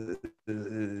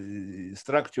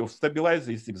structure of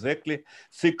stabilizer is exactly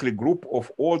cyclic group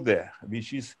of order,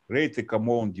 which is rate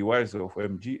common divisor of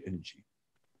mg and g.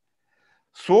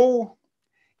 So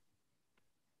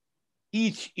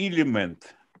each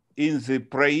element in the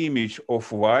preimage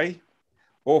of y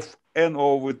of n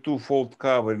over 2-fold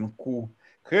covering Q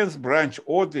has branch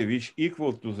order which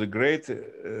equal to the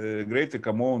greater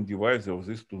common divisor of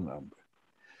these two numbers.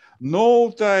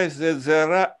 Notice that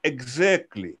there are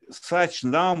exactly such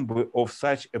number of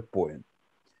such a point.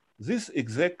 This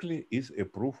exactly is a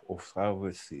proof of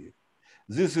our theory.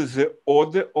 This is the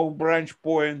order of branch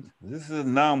point. This is the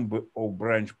number of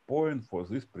branch point for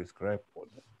this prescribed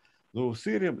order. The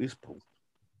theorem is proved.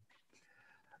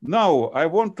 Now, I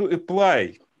want to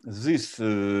apply this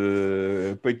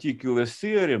particular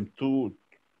theorem to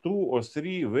 2 or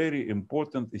 3 very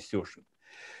important assertions.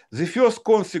 The first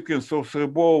consequence of the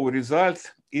above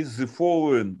result is the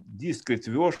following discrete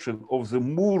version of the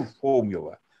Moore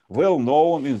formula, well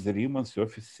known in the Riemann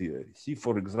surface theory. See,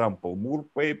 for example, Moore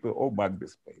paper or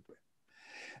Magbeth paper.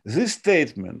 This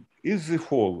statement is the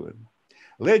following.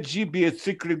 Let G be a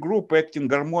cyclic group acting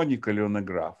harmonically on a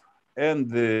graph,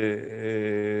 and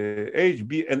H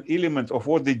be an element of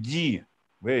order D,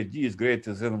 where D is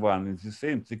greater than 1 in the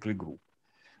same cyclic group.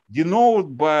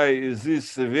 Denote by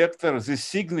this vector the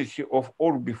signature of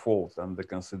orbifold under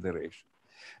consideration.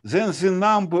 Then the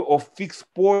number of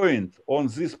fixed points on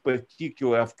this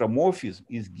particular automorphism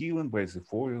is given by the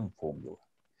following formula.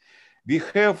 We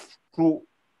have to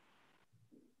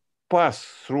pass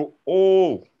through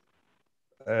all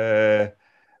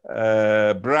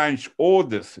branch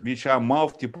orders which are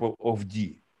multiple of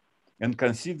D and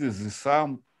consider the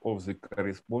sum of the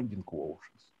corresponding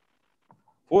quotients.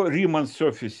 For Riemann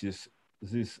surfaces,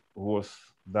 this was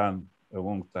done a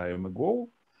long time ago,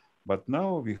 but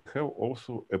now we have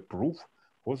also a proof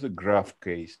for the graph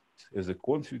case as a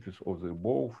consequence of the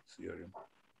above theorem.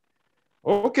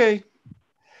 Okay,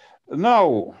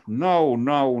 now.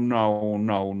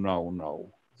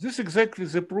 This is exactly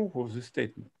the proof of the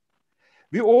statement.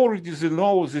 We already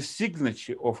know the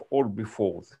signature of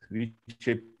orbifold, which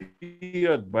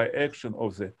appeared by action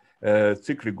of the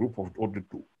cyclic group of order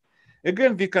 2.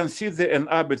 Again, we consider an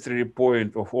arbitrary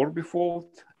point of orbifold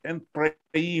and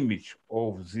preimage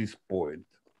of this point.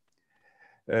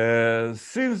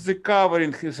 Since the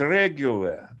covering is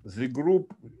regular, the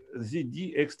group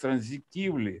ZD acts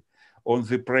transitively on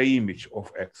the preimage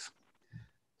of X.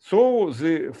 So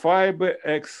the fiber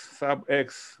X sub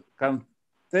X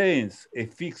contains a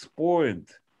fixed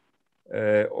point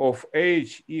of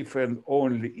H if and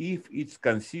only if it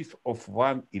consists of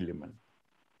one element.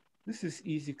 This is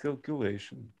easy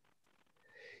calculation.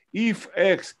 If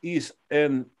X is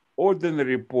an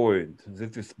ordinary point,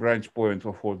 that is branch point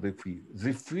of order phi,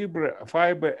 the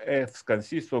fiber X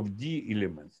consists of D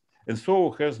elements, and so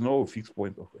has no fixed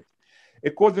point of X.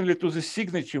 Accordingly to the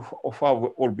signature of our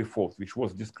orbifold, which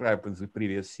was described in the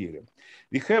previous theorem,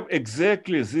 we have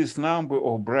exactly this number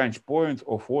of branch points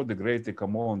of order greater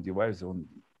common divisor on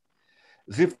D.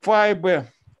 The fiber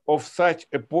of such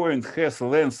a point has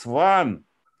length 1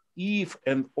 if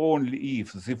and only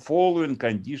if the following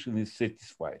condition is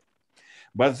satisfied.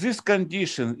 But this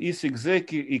condition is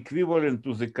exactly equivalent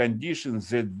to the condition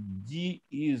that D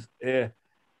is a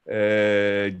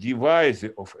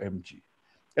divisor of MG.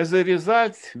 As a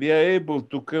result, we are able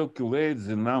to calculate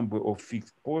the number of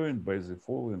fixed points by the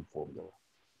following formula.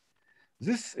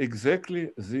 This is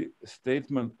exactly the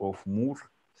statement of Moore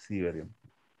theorem,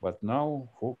 but now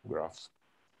for graphs.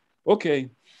 Okay.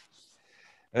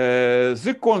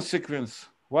 The consequence,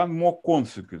 one more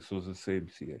consequence of the same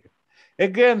theory.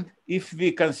 Again, if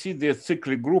we consider a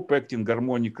cyclic group acting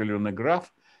harmonically on a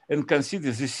graph and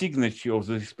consider the signature of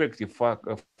the respective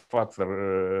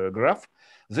factor graph,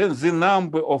 then the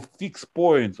number of fixed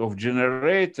points of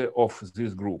generator of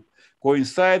this group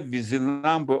coincide with the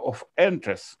number of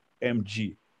enters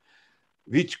MG,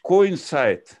 which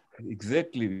coincide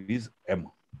exactly with M.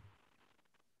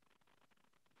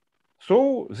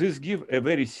 So this gives a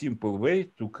very simple way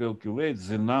to calculate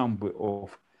the number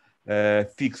of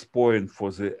fixed points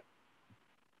for the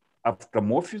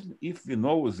automorphism if we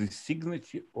know the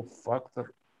signature of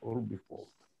factor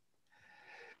orbifold.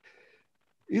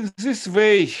 In this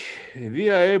way, we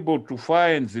are able to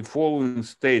find the following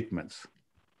statements.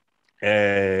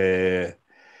 The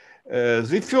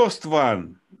first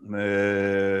one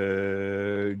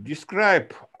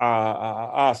describe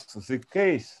us the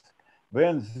case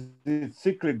when the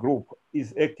cyclic group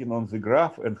is acting on the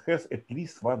graph and has at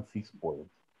least one fixed point.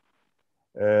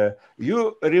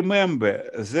 You remember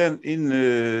then in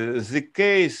the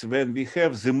case when we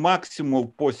have the maximal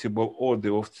possible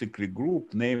order of cyclic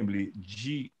group, namely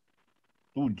G,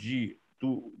 2G,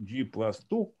 2G plus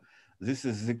 2, this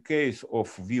is the case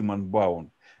of Riemann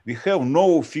bound, we have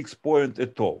no fixed point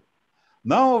at all.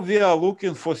 Now we are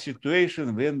looking for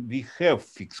situation when we have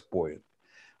fixed point.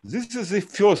 This is the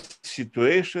first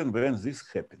situation when this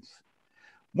happens.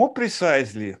 More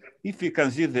precisely, if we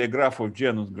consider a graph of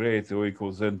genus greater or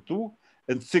equal than 2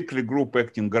 and cyclic group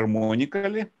acting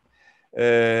harmonically,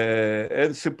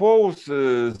 And suppose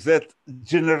that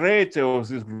generator of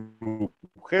this group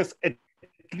has at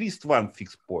least one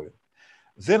fixed point.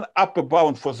 Then upper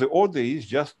bound for the order is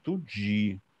just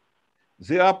 2G.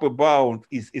 The upper bound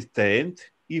is attained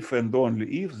if and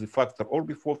only if the factor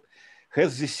orbifold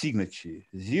has the signature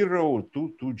 0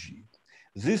 to 2G.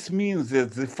 This means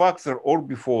that the factor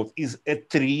orbifold is a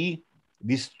tree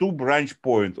with two branch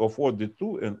points of order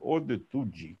 2 and order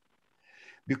 2G.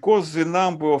 Because the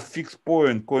number of fixed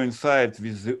points coincides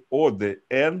with the order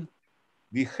n,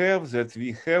 we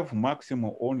have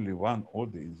maximum only one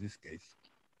order in this case.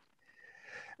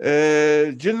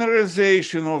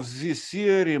 Generalization of this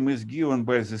theorem is given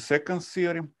by the second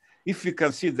theorem. If we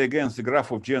consider again the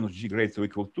graph of genus G greater or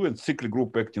equal to and cyclic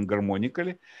group acting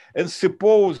harmonically, and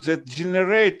suppose that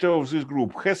generator of this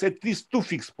group has at least two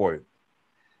fixed points,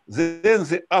 then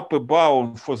the upper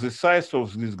bound for the size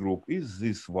of this group is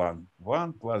this one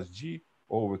plus G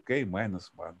over K minus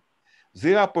 1.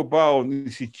 The upper bound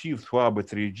is achieved for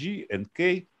arbitrary G and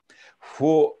K,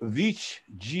 for which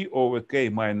G over K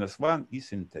minus 1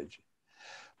 is integer.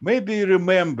 Maybe you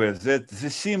remember that the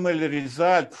similar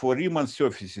result for Riemann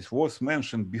surfaces was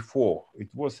mentioned before. It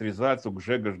was result of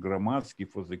Grzegorz-Gromadsky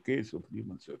for the case of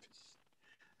Riemann surfaces.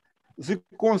 The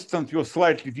constant was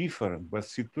slightly different, but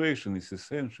situation is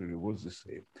essentially was the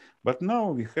same. But now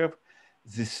we have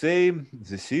the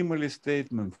similar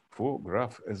statement for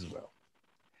graph as well.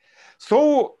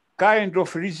 So kind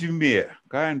of resume.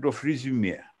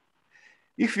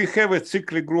 If we have a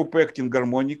cyclic group acting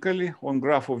harmonically on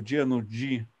graph of genus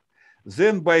G,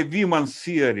 then by Wiemann's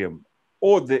theorem,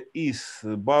 order is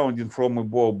bounding from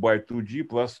above by 2G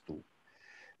plus 2.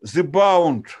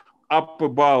 The upper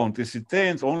bound is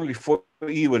attained only for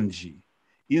even G.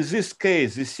 In this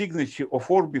case, the signature of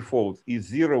orbifold is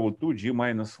 0 or 2G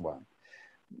minus 1.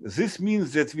 This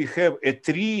means that we have a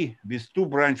tree with two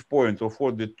branch points of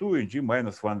order 2 and G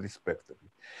minus 1 respectively.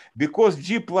 Because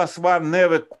G plus 1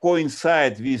 never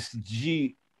coincides with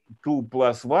G2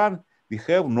 plus 1, we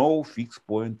have no fixed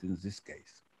point in this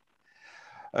case.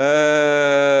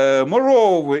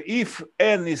 Moreover, if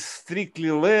n is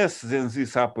strictly less than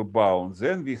this upper bound,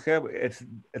 then we have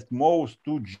at most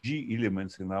 2G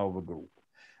elements in our group.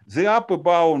 The upper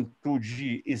bound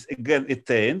 2G is again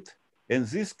attained. In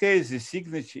this case, the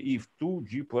signature is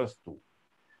 2G plus 2.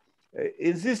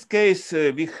 In this case,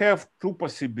 we have two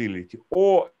possibilities.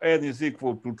 Or n is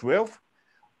equal to 12,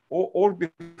 or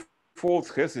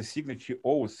orbifold has a signature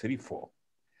over 3, 4.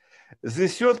 The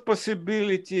third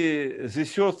possibility, the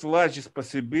third largest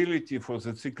possibility for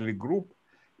the cyclic group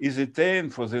is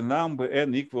attained for the number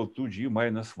n equal to G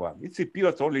minus 1. It's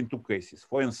appeared only in two cases.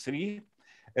 For n3,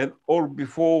 an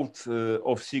orbifold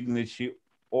of signature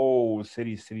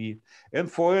 033,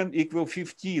 and for n equal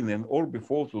 15, an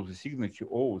orbifold of the signature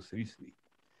 033.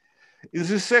 In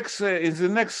the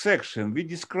next section, we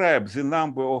describe the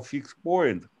number of fixed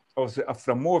points of the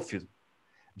automorphism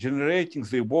generating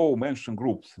the above-mentioned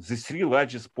groups, the three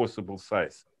largest possible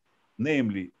size,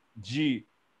 namely G,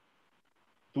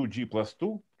 2G plus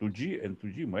 2, 2G, and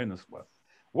 2G minus 1.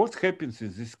 What happens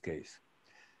in this case?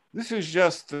 This is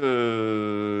just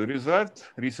a result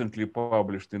recently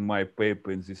published in my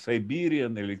paper in the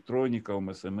Siberian Electronical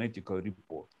Mathematical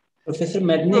Report. Professor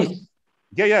Mednykh.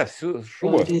 Yeah, sure.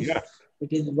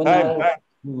 It is 1 hour,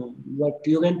 but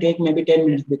you can take maybe 10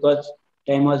 minutes because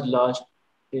time was lost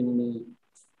in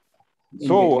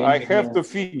so I have to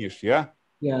finish, yeah?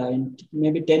 Yeah, in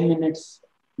maybe 10 minutes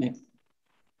next.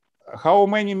 How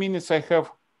many minutes I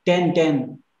have?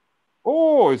 10.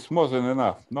 Oh, it's more than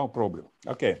enough. No problem.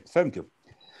 Okay, thank you.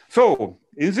 So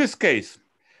in this case,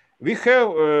 we have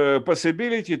a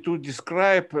possibility to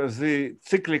describe the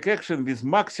cyclic action with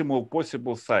maximal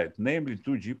possible site, namely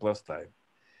 2G plus time.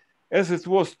 As it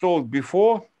was told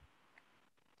before,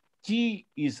 T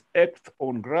is act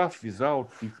on graph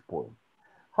without fixed point.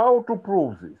 How to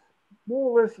prove this?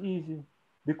 More or less easy,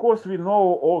 because we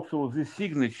know also the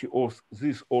signature of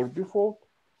this orbifold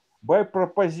by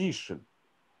proposition.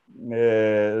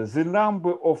 The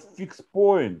number of fixed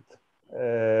points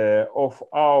of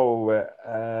our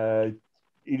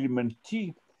element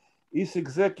T is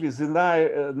exactly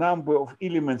the number of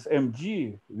elements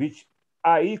mg which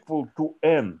are equal to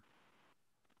n.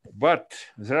 But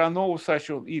there are no such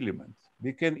elements.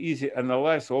 We can easily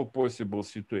analyze all possible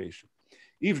situations.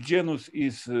 If genus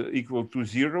is equal to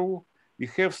 0, we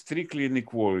have strictly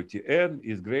inequality. N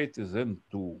is greater than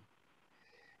 2.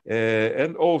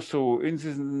 And also in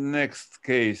the next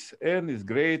case, n is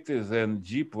greater than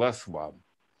G plus 1.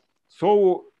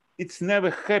 So it never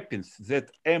happens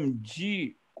that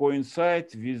mg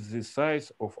coincides with the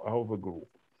size of our group.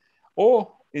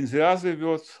 or in the other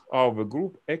words, our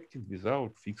group acting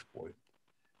without fixed point.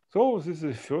 So this is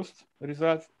the first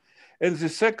result. And the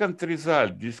second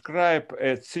result describe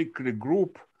a cyclic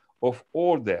group of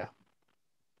order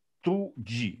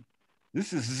 2G.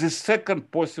 This is the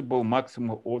second possible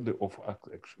maximum order of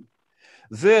action.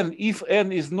 Then if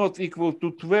n is not equal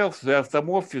to 12, the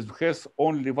automorphism has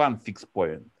only one fixed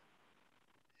point.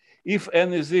 If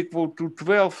n is equal to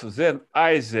 12, then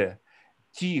either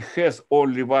t has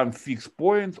only one fixed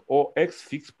point or x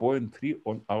fixed point 3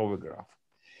 on our graph.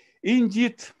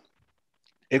 Indeed,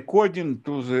 according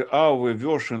to our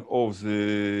version of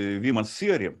the Wiemann's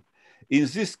theorem, in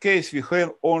this case, we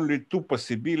have only two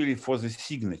possibilities for the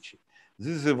signature.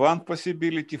 This is the one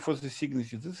possibility for the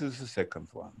signature. This is the second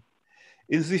one.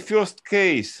 In the first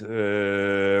case,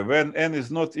 when n is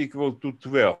not equal to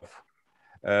 12,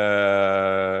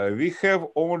 we have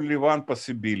only one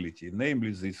possibility,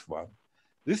 namely this one.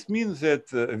 This means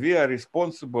that we are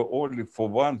responsible only for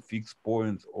one fixed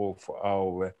point of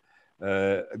our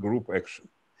group action.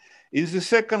 In the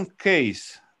second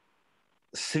case,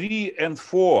 3 and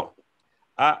 4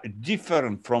 are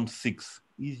different from 6,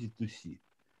 easy to see.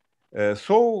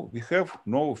 So we have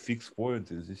no fixed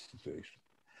point in this situation.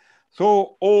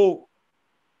 So all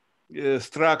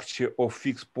structure of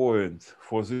fixed point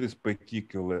for this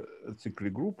particular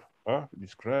cyclic group are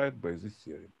described by this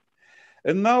theorem.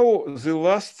 And now the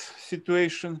last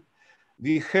situation,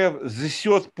 we have the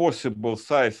third possible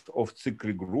size of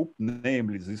cyclic group,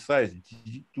 namely the size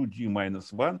 2G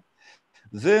minus 1.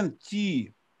 Then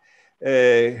T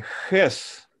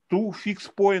has two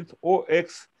fixed point or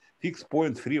X fixed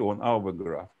point 3 on our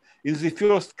graph. In the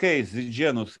first case, the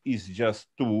genus is just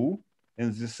 2,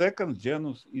 and the second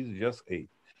genus is just 8.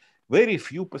 Very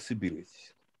few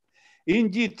possibilities.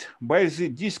 Indeed, by the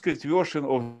discrete version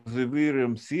of the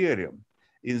Williams theorem,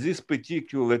 in this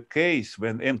particular case,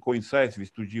 when n coincides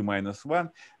with 2G minus 1,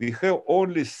 we have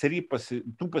only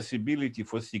two possibilities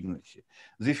for signature.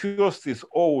 The first is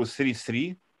always 3,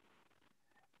 3.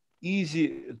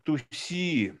 Easy to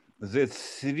see that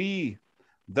 3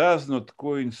 does not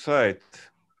coincide.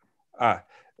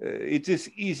 It is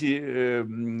easy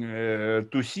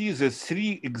to see that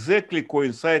 3 exactly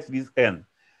coincides with n.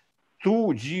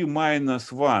 2G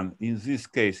minus 1 in this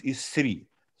case is 3.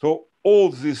 So all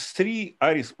these 3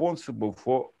 are responsible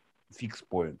for fixed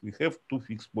point. We have two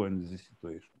fixed points in this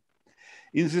situation.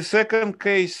 In the second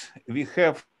case, we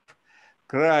have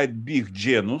quite big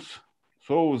genus.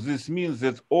 So this means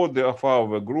that order of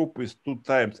our group is 2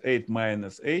 times 8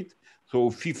 minus 8, so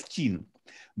 15.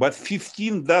 But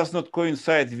 15 does not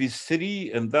coincide with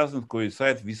 3 and doesn't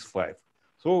coincide with 5.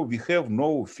 So we have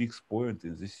no fixed point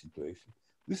in this situation.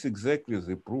 This is exactly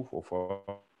the proof of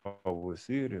our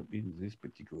theorem in this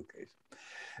particular case.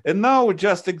 And now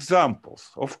just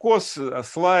examples. Of course,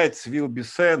 slides will be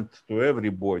sent to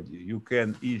everybody. You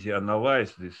can easily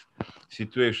analyze this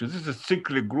situation. This is a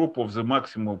cyclic group of the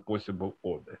maximum possible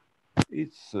order.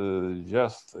 It's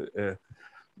just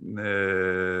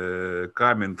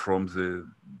coming from the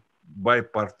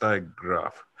bipartite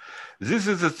graph. This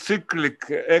is a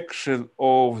cyclic action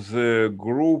of the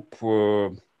group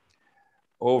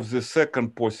of the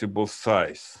second possible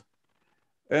size.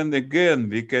 And again,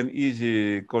 we can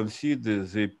easily consider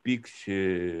the picture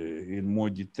in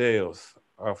more details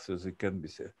after they can be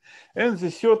said. And the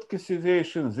third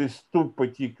consideration, these two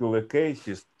particular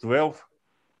cases, 12,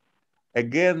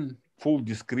 again, full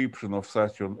description of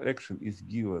such an action is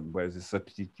given by the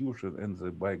substitution and the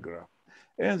by graph.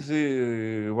 And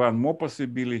the one more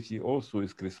possibility also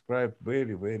is described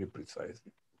very, very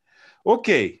precisely.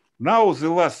 Okay, now the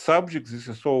last subject, this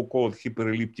is so-called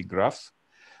hyperelliptic graphs.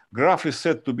 Graph is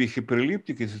said to be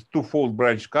hyperelliptic. It is twofold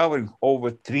branch covering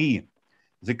over 3.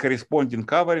 The corresponding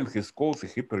covering is called the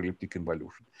hyperelliptic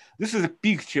involution. This is a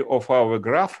picture of our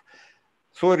graph.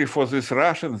 Sorry for this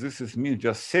Russian. This means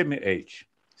just semi-H.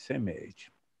 Semi-H.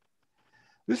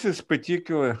 This is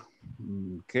particular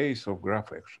case of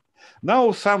graph action.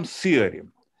 Now some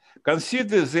theorem.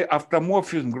 Consider the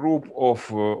automorphism group of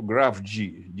graph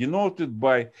G, denoted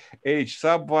by H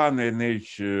sub 1 and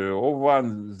H of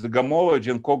 1, the homology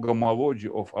and co-homology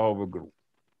of our group.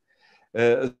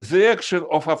 The action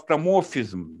of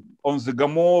automorphism on the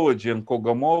homology and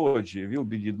co-homology will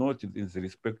be denoted in the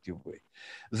respective way.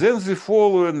 Then the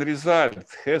following result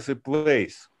has a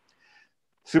place.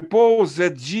 Suppose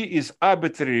that G is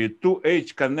arbitrary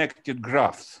 2H connected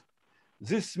graphs.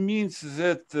 This means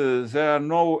that there are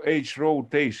no H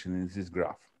rotation in this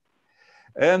graph.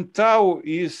 And tau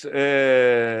is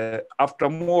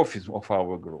automorphism of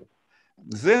our group.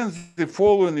 Then the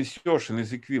following assertion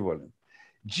is equivalent.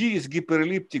 G is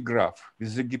hyperelliptic graph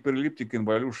with the hyperelliptic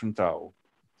involution tau.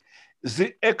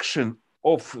 the action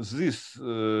of this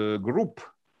group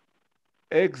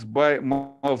acts by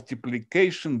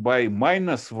multiplication by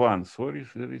 -1. Sorry,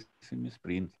 there is a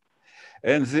misprint.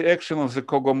 And the action of the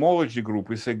cohomology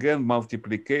group is again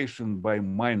multiplication by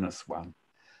 -1.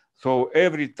 So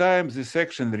every time this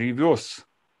action reverse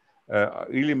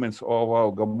elements of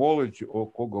our homology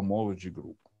or cohomology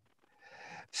group.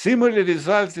 Similar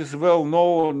result is well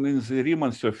known in the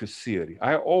Riemann surface theory.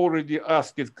 I already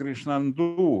asked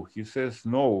Krishnandu. He says,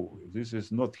 no, this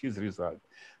is not his result.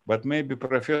 But maybe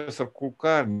Professor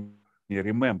Kulkarni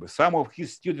remember. Some of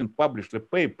his students published a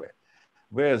paper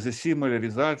where the similar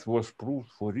result was proved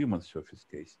for Riemann surface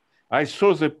case. I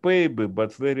saw the paper,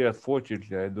 but very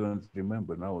unfortunately, I don't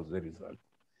remember now the result.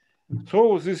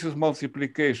 So this is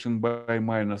multiplication by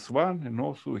 -1, and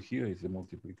also here is a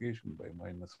multiplication by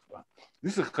 -1.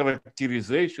 This is a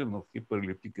characterization of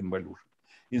hyperelliptic involution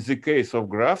in the case of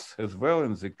graphs as well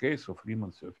in the case of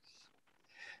Riemann surfaces.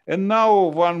 And now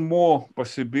one more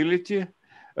possibility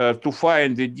to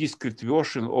find a discrete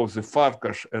version of the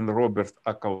Farkas and Robert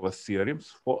Akalas theorems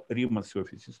for Riemann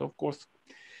surfaces, of course.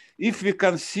 If we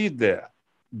consider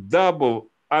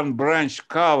double unbranched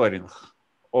covering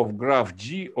of graph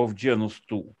G of genus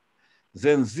 2,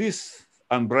 then this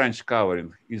unbranched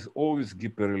covering is always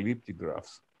hyperelliptic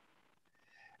graphs.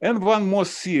 And one more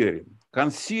theorem.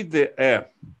 Consider a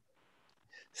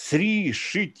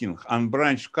three-sheeting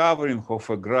unbranched covering of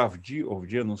a graph G of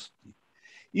genus T.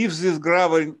 If this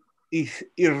covering is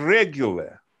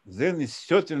irregular, then it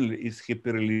certainly is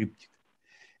hyperelliptic.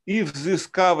 If this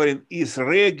covering is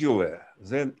regular,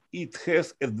 then it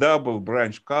has a double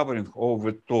branch covering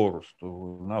over torus, to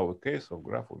now a case of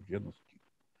graph of genus T.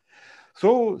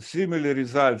 So similar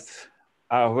results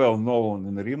are well known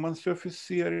in Riemann surface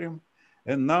theorem,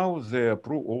 and now they are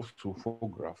proved also for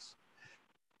graphs.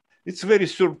 It's very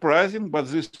surprising, but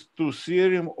these two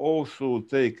theorems also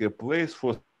take a place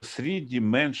for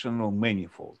three-dimensional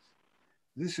manifolds.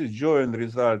 This is joint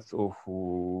result of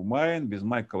mine with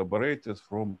my collaborators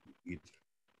from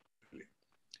Italy.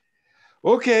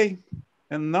 Okay,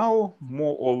 and now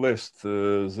more or less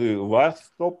the last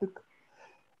topic.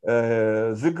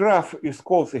 The graph is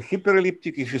called a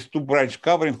hyperelliptic if it's two-branch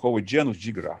covering of a genus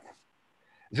G graph.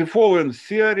 The following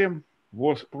theorem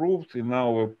was proved in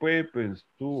our paper in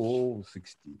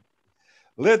 2016.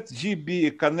 Let G be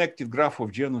a connected graph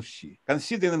of genus C.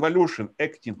 Consider involution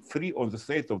acting free on the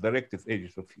set of directed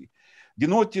edges of E,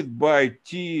 denoted by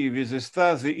T with a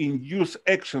star the induced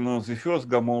action on the first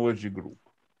homology group.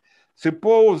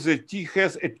 Suppose that T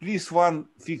has at least one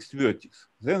fixed vertex,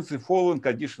 then the following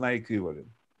conditions are equivalent.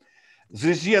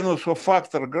 The genus of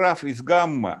factor graph is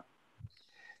gamma.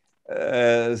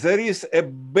 There is a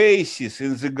basis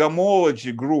in the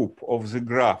homology group of the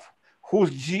graph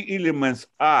whose G elements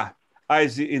are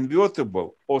either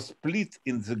invertible or split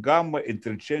in the gamma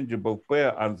interchangeable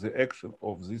pair on the action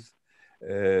of this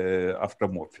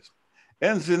automorphism.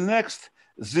 And the next,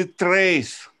 the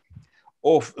trace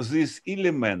of this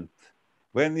element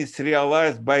when it's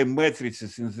realized by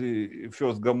matrices in the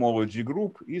first homology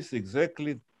group is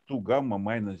exactly 2 gamma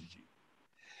minus G.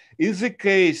 In the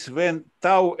case when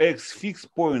tau x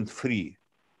fixed point free,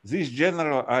 these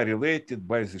generally are related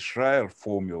by the Schreier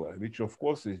formula, which of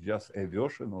course is just a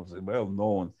version of the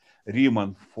well-known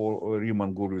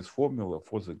Riemann-Gurewitz formula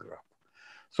for the graph.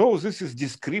 So this is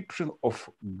description of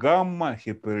gamma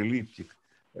hyperelliptic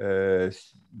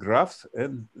graphs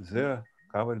and their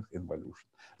covering involution.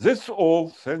 That's all.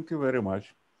 Thank you very much.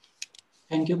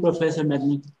 Thank you, Professor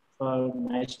Mednykh, for a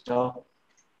nice talk.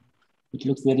 It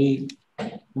looks very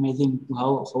amazing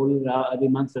how whole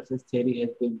Riemann surface theory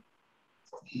has been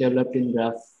developed in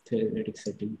graph theoretic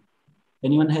setting.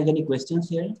 Anyone has any questions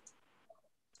here?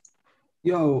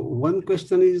 Yeah, one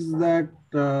question is that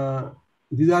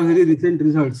these are very recent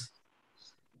results,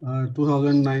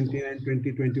 2019 and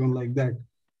 2021, like that.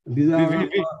 These are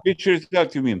which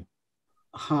result you mean?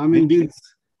 I mean these.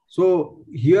 So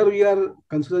here we are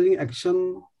considering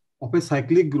action of a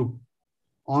cyclic group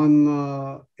on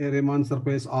a Riemann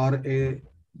surface or a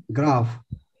graph,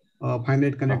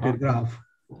 finite connected graph.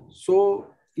 So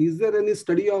is there any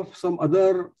study of some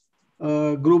other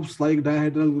groups like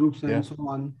dihedral groups and so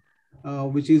on,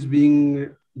 which is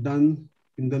being done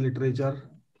in the literature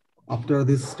after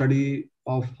this study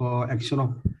of action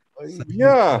of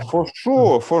yeah, for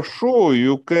sure.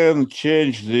 You can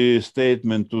change the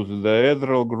statement to the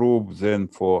dihedral group, then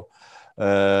for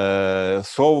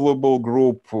solvable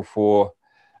group, for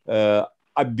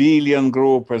abelian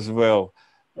group as well.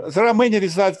 There are many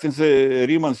results in the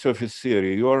Riemann surface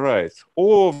theory. You are right.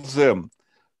 All of them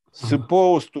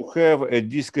supposed to have a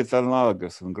discrete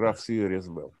analogous in graph theory as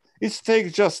well. It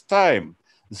takes just time.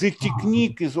 The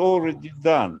technique is already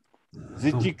done.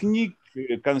 The technique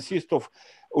consists of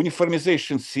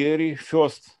uniformization theory,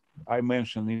 first I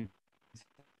mentioned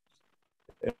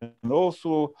it, and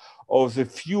also of the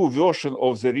few versions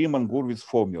of the Riemann-Gurwitz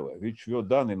formula, which were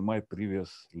done in my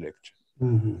previous lecture.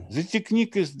 The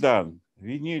technique is done.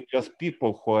 We need just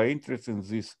people who are interested in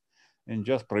this and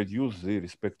just produce the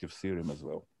respective theorem as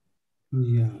well.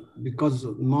 Yeah, because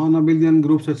non-abelian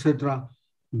groups, etc.,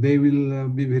 they will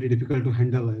be very difficult to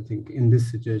handle, I think, in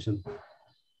this situation.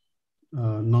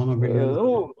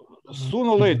 Non-abelian.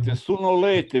 Sooner or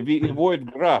later, we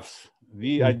avoid graphs.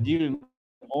 We are dealing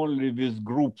only with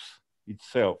groups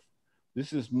itself.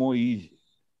 This is more easy.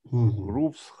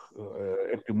 Groups,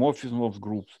 epimorphism of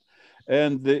groups.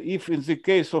 And if in the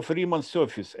case of Riemann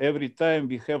surface, every time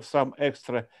we have some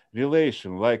extra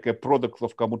relation, like a product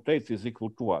of commutates is equal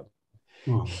to 1.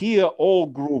 Here, all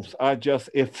groups are just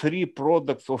a free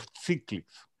product of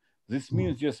cyclics. This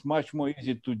means just much more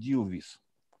easy to deal with.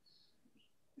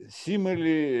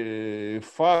 Similarly,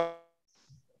 fact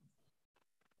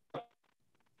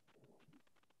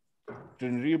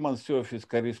in Riemann surface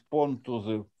correspond to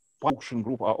the function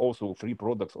group are also free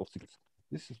products of cyclics.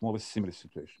 This is more or less similar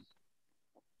situation.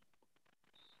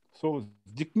 So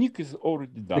the technique is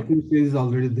already done. Technique is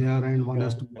already there, and one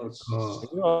has to work.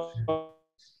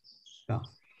 Yeah.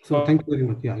 So thank you very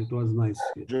much. Yeah, it was nice.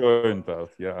 Joined us.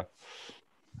 Yeah.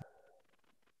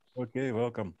 Okay,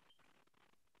 welcome.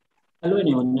 Hello,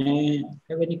 anyone.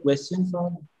 Have any questions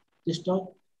on this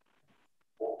talk?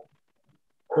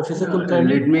 Professor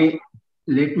Kulkarni?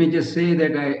 Let me just say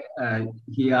that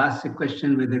he asked a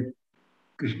question whether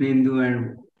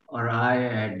Krishnendu or I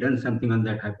had done something on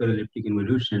that hyperelliptic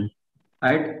involution.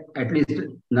 At least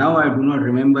now I do not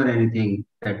remember anything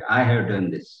that I have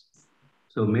done this.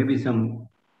 So maybe some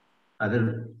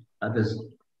others, a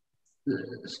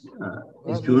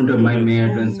student of mine may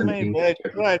have done something. Maybe I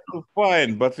tried to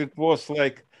find, but it was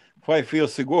like 5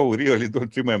 years ago. Really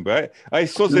don't remember. I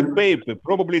saw the paper.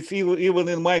 Probably it's even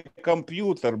in my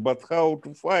computer, but how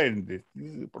to find it?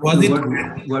 What is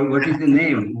the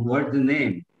name? What's the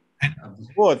name?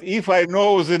 What if I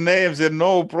know the names? Then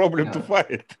no problem to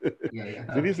find.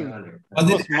 The reason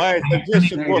was my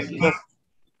suggestion was just.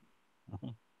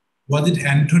 Was it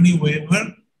Anthony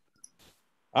Weber?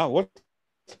 What?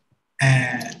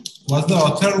 Was the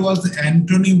author was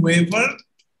Anthony Weber?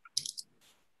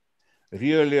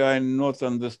 Really, I not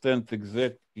understand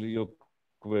exactly your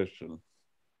question.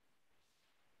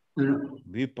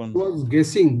 Weapon. Was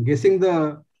guessing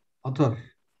the author.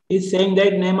 He's saying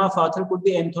that name of author could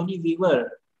be Anthony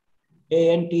Weaver,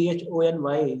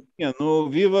 Anthony. Yeah, no,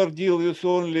 Weaver deal with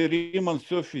only Riemann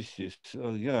surfaces.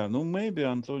 Yeah, no, maybe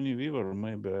Anthony Weaver,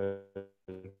 maybe I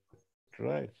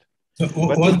tried. So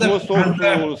but it was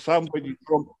also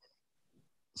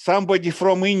somebody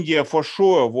from India for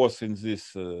sure was in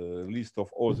this list of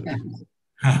authors.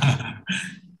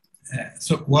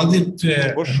 So was it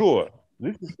for sure?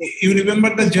 You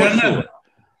remember the journal? Sure.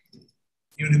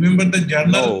 You remember the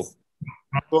journal?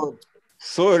 No.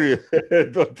 Sorry,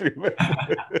 don't remember.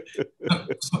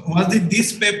 So was it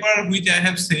this paper which I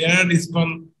have shared is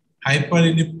called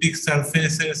Hyperelliptic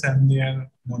Surfaces and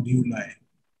their Moduli?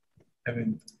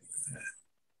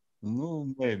 No,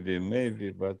 maybe,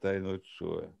 but I'm not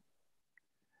sure.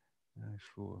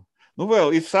 No, well,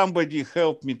 if somebody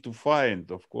helped me to find,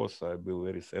 of course, I'll be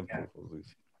very thankful for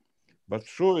this. But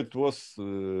sure, it was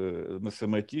a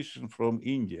mathematician from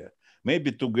India,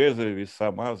 maybe together with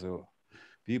some other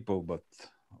people, but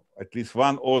at least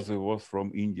one author was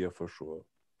from India for sure.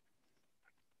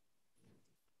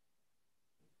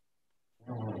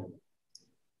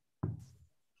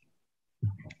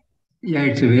 Yeah,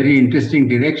 it's a very interesting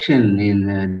direction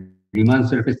in Riemann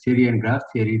surface theory and graph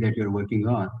theory that you're working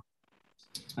on.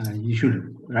 You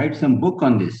should write some book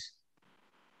on this.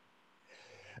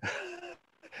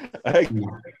 I agree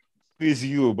with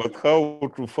you, but how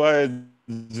to find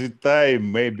the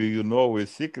time? Maybe you know a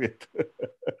secret.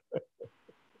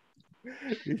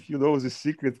 If you know the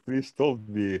secret, please tell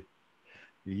me.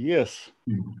 Yes.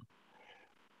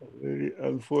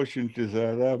 Unfortunately,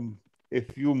 there are a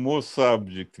few more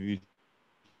subjects which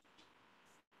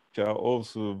are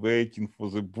also waiting for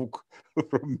the book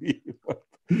from me. But,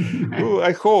 well,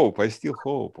 I still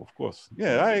hope, of course.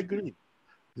 Yeah, I agree.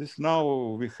 This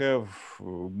now we have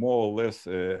more or less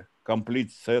a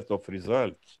complete set of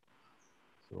results.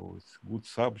 So it's a good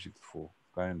subject for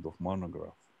kind of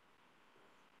monograph.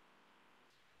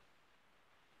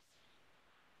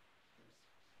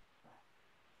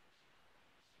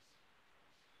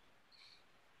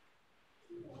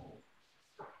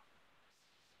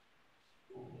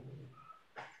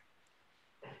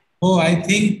 Oh, I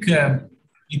think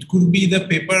It could be the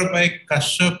paper by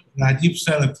Kashyap Rajiv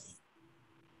Sarathi.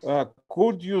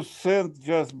 Could you send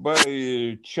just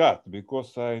by chat,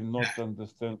 because I not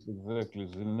understand exactly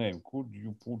the name. Could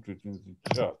you put it in the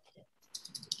chat?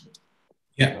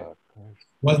 Yeah.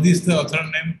 Was this the author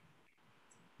name?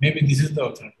 Maybe this is the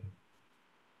author name.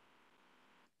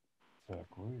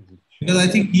 Because I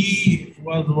think he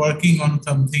was working on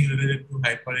something related to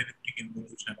hyperelliptic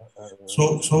involution.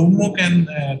 So Soumya can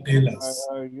tell us.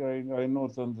 I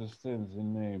not understand the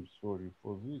name. Sorry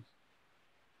for this.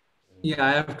 Yeah,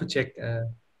 I have to check.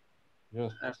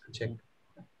 Yes. I have to check.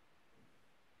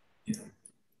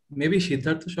 Maybe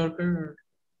Siddhartha Sarkar or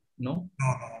no? No.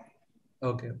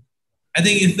 Okay. I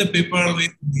think it's the paper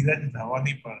with Neeraj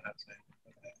Dhawani perhaps.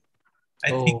 I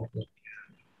think. Okay.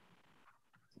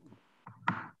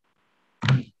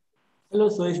 Hello,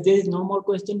 so if there is no more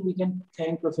question, we can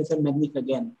thank Professor Mednykh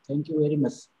again. Thank you very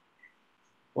much.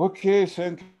 Okay,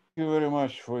 thank you very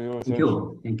much for your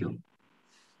attention. Thank you.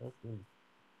 Okay.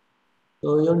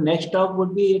 So your next talk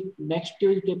would be next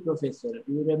Tuesday, Professor.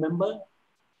 Do you remember?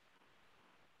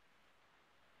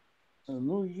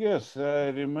 No, yes, I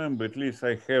remember. At least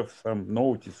I have some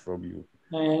notice from you.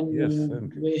 And yes,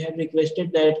 thank you. We had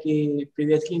requested that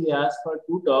previously we asked for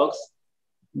 2 talks,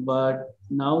 but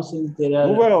now since there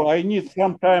are... Well, I need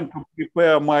some time to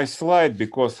prepare my slide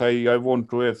because I want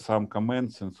to add some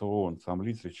comments and so on, some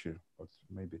literature. But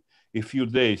maybe in a few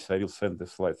days I will send the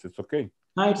slides. It's okay?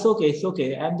 No, it's okay. It's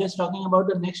okay. I'm just talking about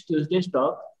the next Tuesday's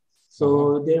talk.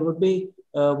 So there would be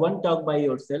 1 talk by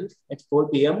yourself at 4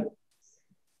 p.m.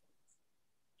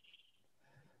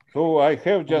 So I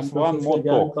have just one more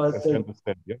talk, as I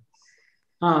understand, yeah?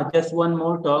 Just 1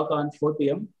 more talk on 4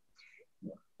 p.m.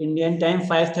 Indian time,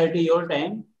 5:30 your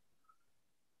time.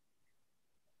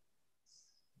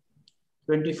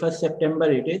 21st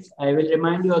September it is. I will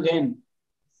remind you again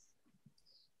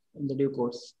in the due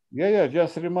course. Yeah,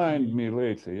 just remind me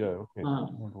later. Yeah, okay,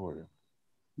 don't worry.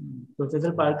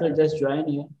 Professor Parker just joined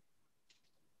here.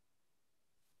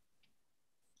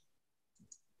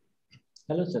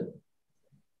 Hello, sir.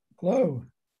 Hello.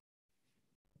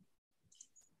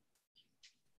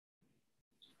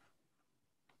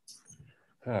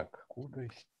 Так, куда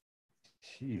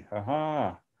see?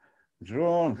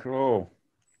 John, hello.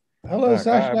 Hello,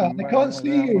 Sasha. I can't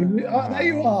see you. There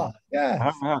you are.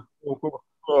 Yes.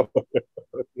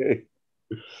 Okay.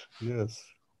 Yes.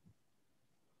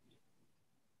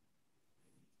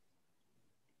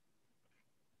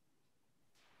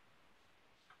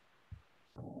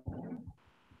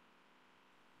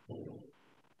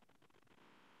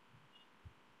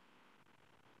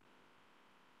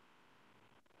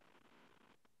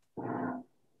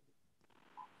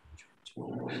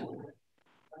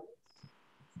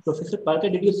 Professor Parker,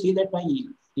 did you see that my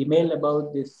email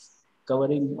about this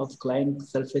covering of client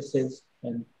surfaces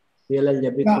and real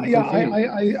algebraic functions?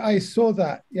 Yeah, I saw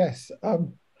that. Yes.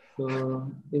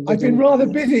 So I've been rather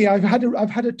busy. I've had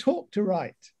a talk to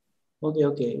write.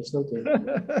 Okay, it's okay.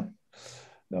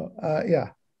 No, yeah.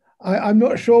 I'm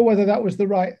not sure whether that was the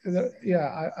right.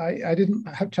 I didn't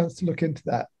have a chance to look into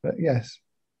that, but yes.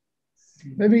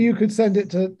 Maybe you could send it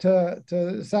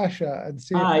to Sasha and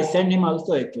see. I sent him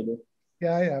also actually.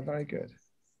 Yeah, very good.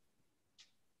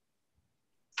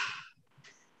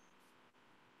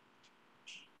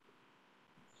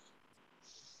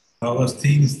 How are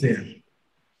things there?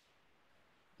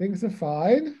 Things are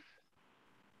fine.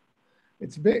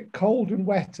 It's a bit cold and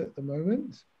wet at the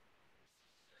moment.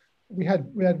 We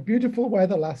had beautiful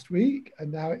weather last week,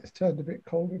 and now it's turned a bit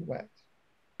cold and wet.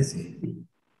 I see.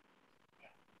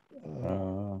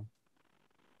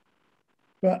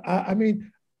 But I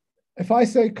mean, if I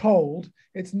say cold,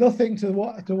 it's nothing to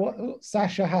what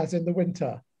Sasha has in the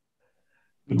winter.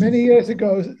 Many years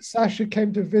ago, Sasha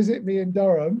came to visit me in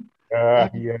Durham.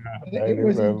 It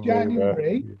was in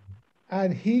January,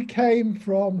 and he came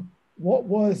from what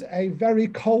was a very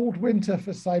cold winter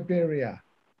for Siberia.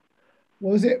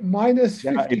 Was it minus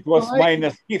 55? Yeah, it was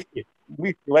minus 50,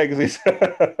 like this.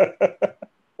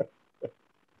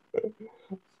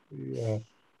 Yeah.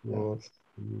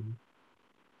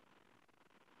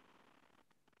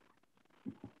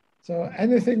 So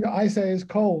anything that I say is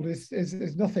cold is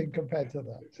nothing compared to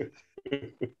that.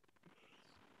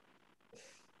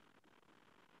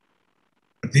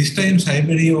 This time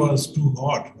Siberia was too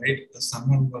hot, right? The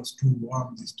summer was too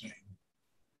warm this time.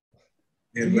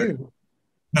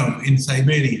 No, in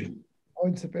Siberia. Oh,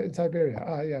 in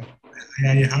Siberia. Yeah.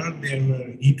 I heard there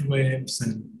were heat waves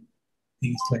and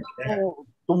things like that. Oh,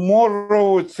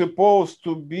 tomorrow it's supposed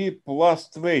to be plus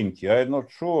 20. I'm not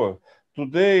sure.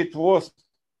 Today it was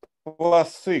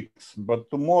plus 6, but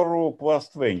tomorrow plus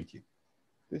 20.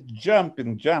 It's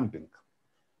jumping.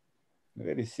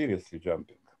 Very seriously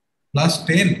jumping. Plus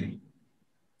 10.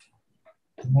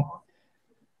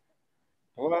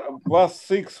 Plus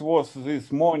 6 was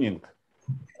this morning,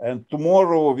 and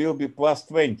tomorrow will be plus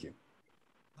 20.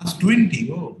 Plus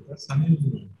 20, oh, that's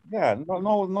unusual. Yeah,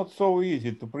 no, not so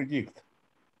easy to predict.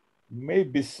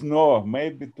 Maybe snow,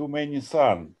 maybe too many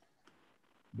sun.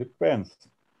 Depends.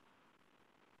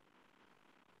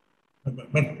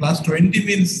 But plus 20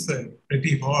 means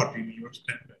pretty hot in your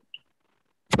standard.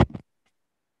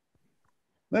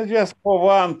 That's just for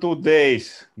 1-2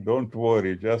 days. Don't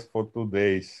worry, just for 2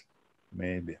 days,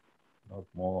 maybe, not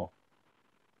more.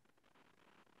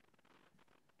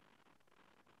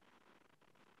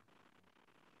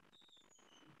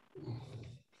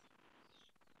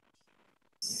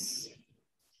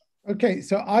 Okay,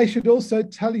 so I should also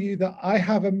tell you that I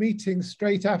have a meeting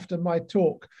straight after my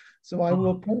talk, so I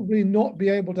will probably not be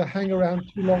able to hang around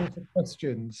too long for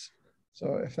questions.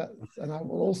 So if that, and I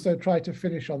will also try to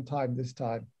finish on time this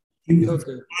time. You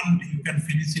can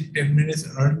finish it 10 minutes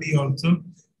early also,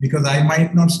 because I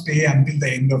might not stay until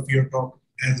the end of your talk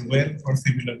as well for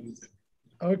similar reason.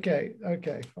 Okay,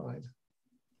 fine.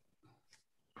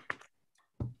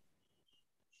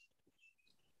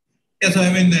 Yeah, so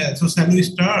I mean, so shall we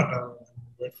start?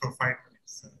 Wait for 5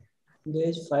 minutes.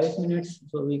 There's 5 minutes,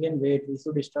 so we can wait. We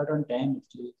should start on time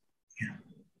actually. Yeah.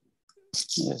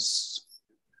 Yes.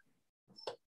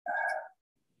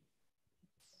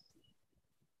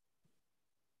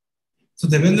 So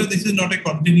Devendra, this is not a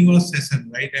continuous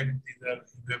session, right? I mean, these are,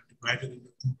 you have divided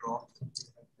into 2 talks,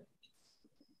 something like that.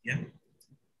 Yeah.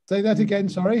 Say that again,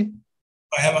 sorry.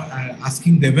 I am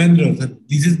asking Devendra that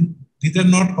these are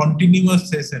not continuous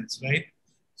sessions, right?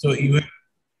 So you have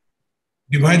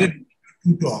divided into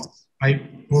 2 talks,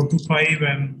 4 to 5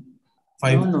 and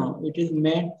 5. No, it is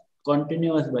made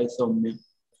continuous by Soumya.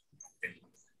 Okay.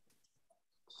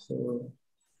 So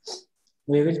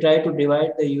we will try to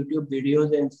divide the YouTube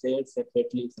videos and share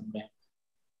separately sometime.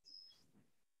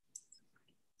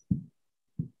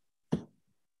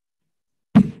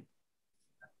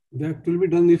 That will be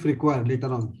done if required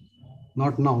later on,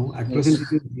 not now. At present,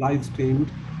 it is live streamed,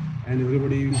 and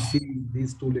everybody will see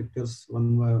these 2 lectures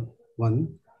one by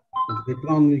one. But later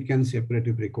on, we can separate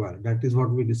if required. That is what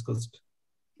we discussed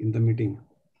in the meeting.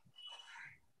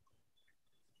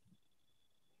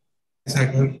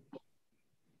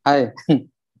 Hi.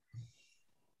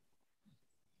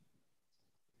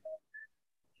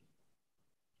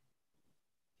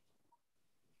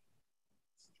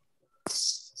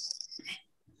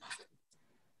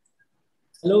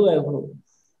 Hello, Vaibhav.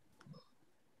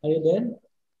 Are you there?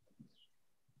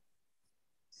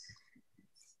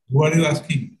 Who are you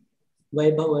asking?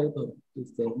 Vaibhav,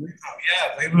 please tell me. Oh,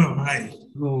 yeah, Vaibhav, hi.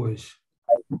 Oh,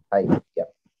 Hi. Yeah.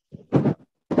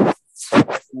 I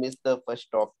missed the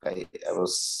first talk. I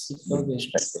was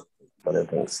distracted by other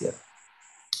things here.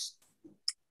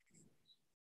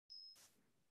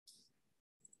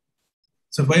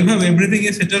 So Vaibhav, everything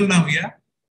is settled now, yeah?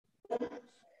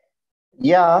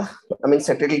 Yeah, I mean,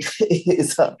 settled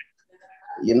is a,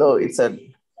 it's a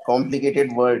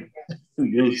complicated word to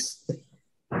use.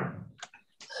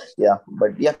 Yeah,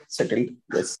 but yeah, settled,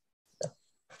 yes.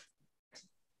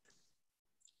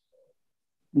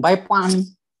 Bye, Pan.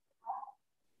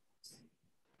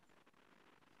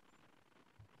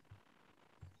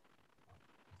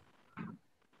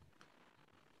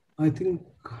 I think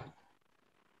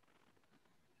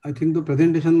the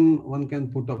presentation one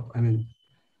can put up, I mean,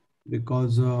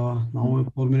 because now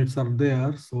 4 minutes are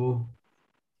there. So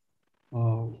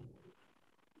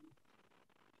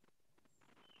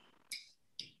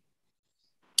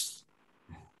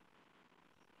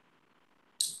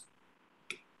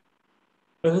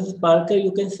Professor Parker,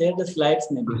 you can share the slides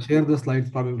maybe. share the slides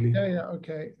probably. Yeah,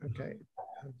 okay. I'm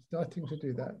starting to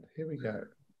do that. Here we go.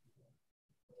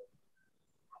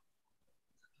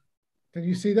 Can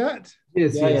you see that?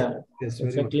 Yes, Yeah, yes,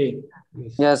 exactly.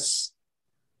 Yes.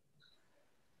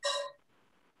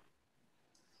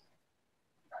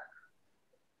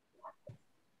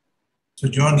 So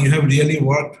John, you have really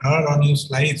worked hard on your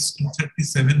slides,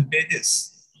 237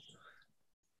 pages.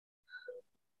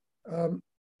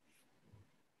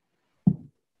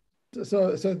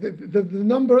 So the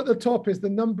number at the top is the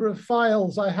number of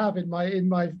files I have in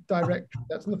my directory.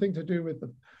 That's nothing to do with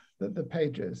the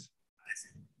pages.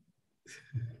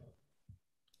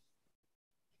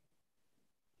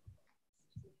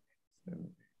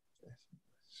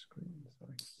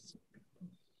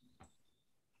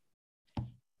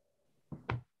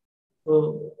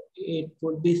 So it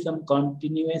would be some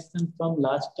continuation from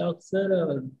last talk,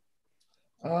 sir?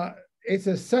 Or? It's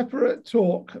a separate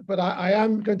talk, but I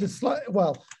am going to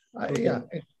yeah,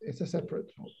 it's a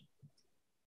separate talk.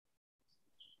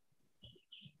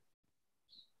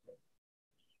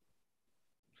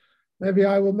 Maybe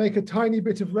I will make a tiny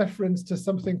bit of reference to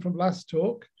something from last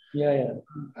talk. Yeah, yeah.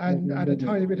 And a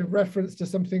tiny bit of reference to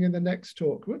something in the next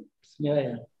talk. Whoops. Yeah,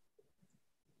 yeah.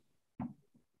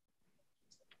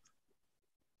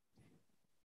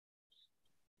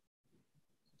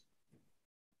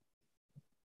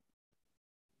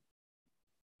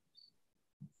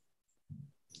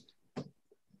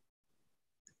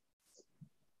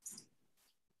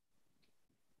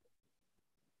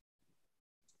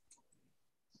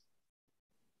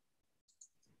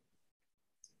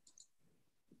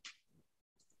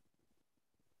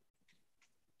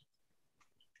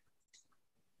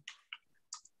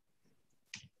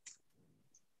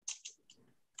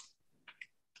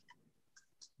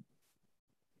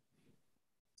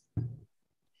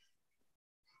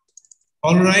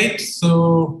 All right,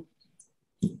 so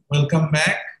welcome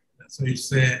back. So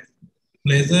it's a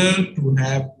pleasure to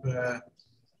have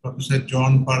Professor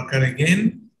John Parker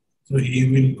again. So he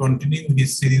will continue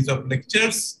his series of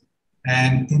lectures.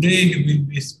 And today he will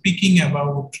be speaking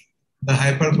about the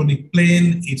hyperbolic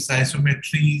plane, its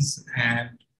isometries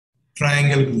and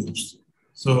triangle groups.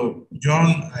 So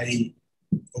John,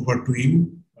 over to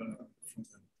you for the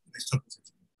rest of the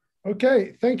session.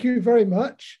 Okay, thank you very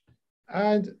much.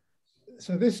 And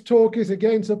so this talk is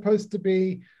again supposed to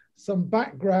be some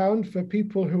background for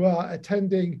people who are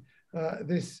attending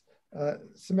this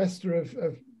semester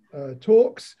of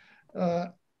talks.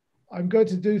 I'm going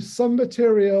to do some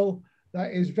material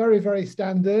that is very, very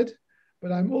standard,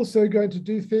 but I'm also going to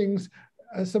do things,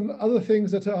 some other things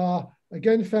that are,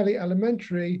 again, fairly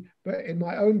elementary, but in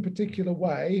my own particular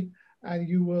way, and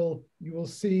you will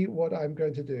see what I'm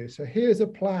going to do. So here's a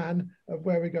plan of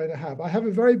where we're going to have. I have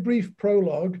a very brief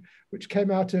prologue, which came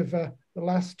out of the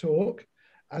last talk,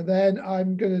 and then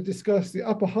I'm going to discuss the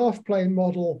upper half plane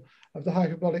model of the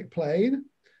hyperbolic plane.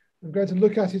 I'm going to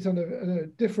look at it on a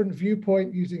different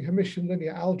viewpoint using Hermitian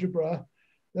linear algebra.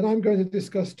 Then I'm going to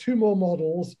discuss two more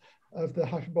models of the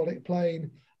hyperbolic plane.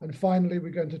 And finally,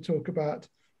 we're going to talk about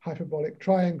hyperbolic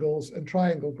triangles and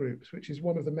triangle groups, which is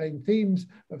one of the main themes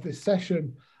of this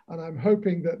session. And I'm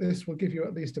hoping that this will give you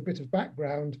at least a bit of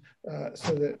background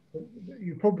so that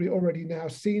you've probably already now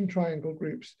seen triangle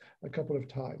groups a couple of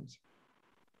times.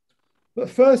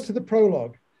 But first to the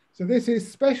prologue. So this is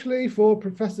specially for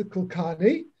Professor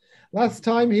Kulkarni. Last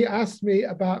time he asked me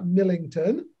about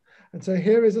Millington. And so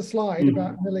here is a slide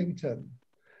about Millington.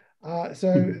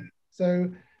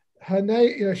 So her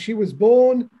name, she was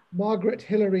born Margaret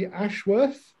Hilary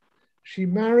Ashworth. She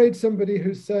married somebody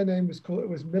whose surname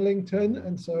was Millington,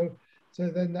 and so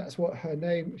then that's what her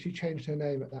name. She changed her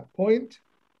name at that point.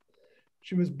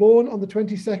 She was born on the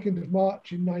 22nd of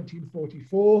March in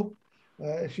 1944.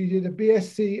 She did a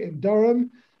BSc in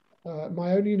Durham,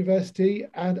 my own university,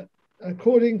 and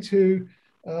according to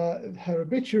her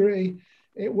obituary,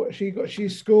 she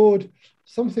scored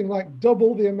something like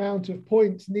double the amount of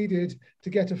points needed to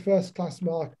get a first-class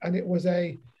mark, and it was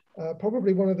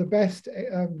probably one of the best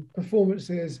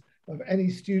performances of any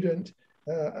student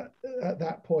at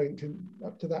that point,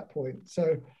 up to that point.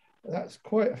 So that's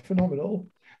quite phenomenal.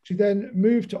 She then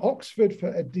moved to Oxford for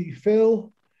a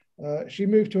DPhil.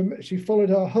 She followed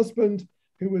her husband,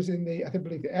 who was in I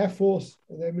believe the Air Force,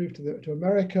 and they moved to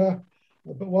America.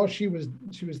 But while she was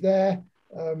there,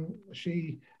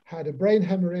 she had a brain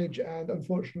hemorrhage and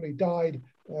unfortunately died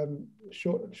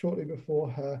shortly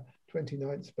before her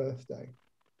 29th birthday.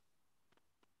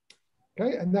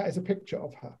 Okay, and that is a picture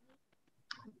of her.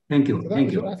 Thank you. So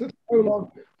Thank you. That's a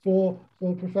prologue for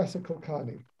Professor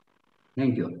Kulkarni.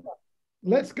 Thank you.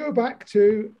 Let's go back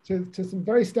to some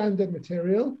very standard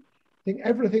material. I think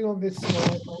everything on this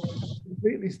slide is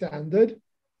completely standard,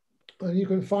 and you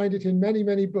can find it in many,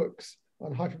 many books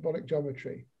on hyperbolic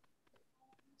geometry.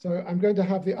 So I'm going to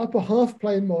have the upper half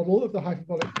plane model of the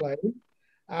hyperbolic plane,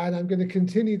 and I'm going to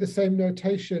continue the same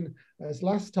notation as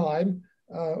last time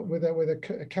with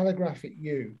a calligraphic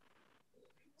U.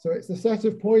 So it's the set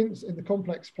of points in the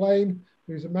complex plane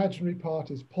whose imaginary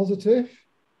part is positive,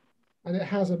 and it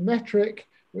has a metric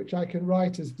which I can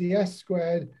write as ds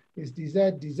squared is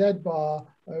dz bar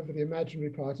over the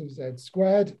imaginary part of z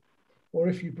squared, or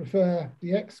if you prefer,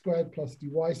 dx squared plus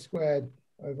dy squared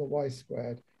over y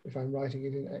squared, if I'm writing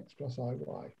it in x plus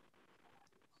iy.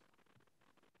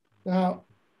 Now,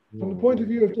 from the point of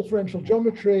view of differential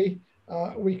geometry,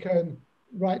 we can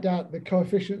write down the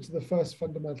coefficients of the first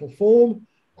fundamental form,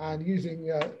 and using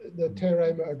the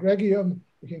Theorema egregium,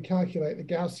 we can calculate the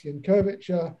Gaussian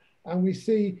curvature, and we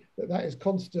see that that is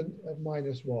constant of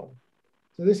 -1.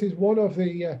 So this is one of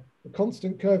the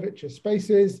constant curvature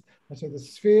spaces. And so the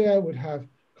sphere would have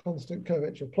constant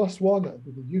curvature +1, that would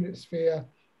be the unit sphere.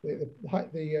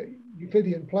 the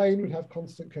Euclidean plane would have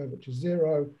constant curvature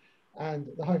 0, and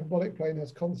the hyperbolic plane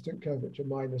has constant curvature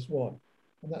 -1.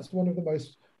 And that's one of the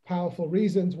most powerful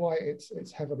reasons why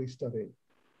it's heavily studied.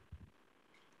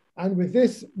 And with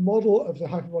this model of the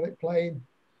hyperbolic plane,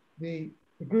 the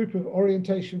group of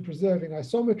orientation preserving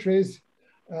isometries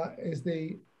is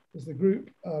the group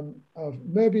of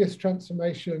Möbius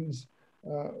transformations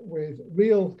with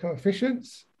real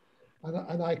coefficients,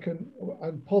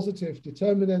 and positive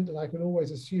determinant, and I can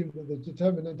always assume that the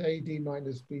determinant AD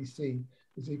minus BC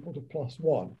is equal to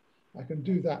 +1. I can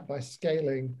do that by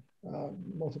scaling,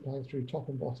 multiplying through top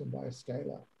and bottom by a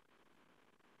scalar.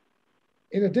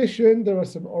 In addition, there are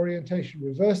some orientation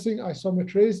reversing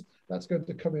isometries. That's going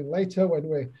to come in later when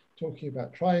we're talking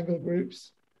about triangle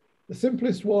groups. The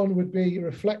simplest one would be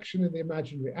reflection in the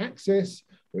imaginary axis,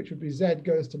 which would be Z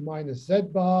goes to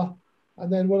 -Z bar.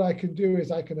 And then what I can do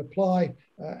is I can apply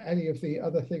any of the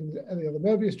other things, any other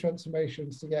Möbius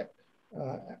transformations to get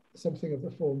something of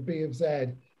the form B of Z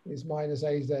is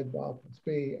 -AZ bar plus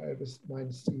B over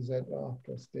 -CZ bar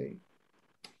plus D.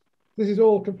 This is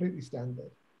all completely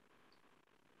standard.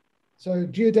 So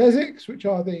geodesics, which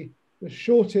are the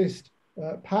shortest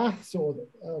paths, or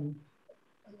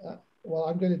well,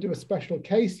 I'm going to do a special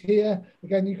case here.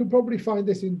 Again, you can probably find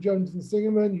this in Jones and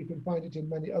Singerman. You can find it in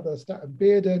many other,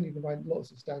 Bearden. You can find lots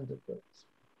of standard books.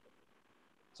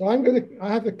 So I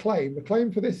have the claim. The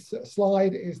claim for this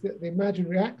slide is that the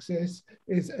imaginary axis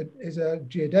is a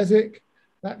geodesic.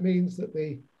 That means that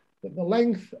the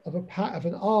length of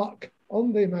an arc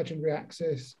on the imaginary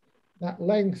axis, that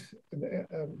length,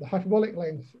 the hyperbolic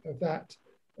length of that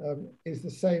is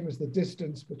the same as the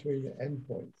distance between the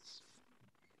endpoints.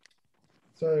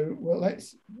 So well,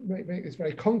 let's make this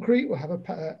very concrete. We'll have a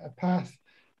path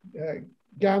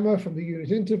gamma from the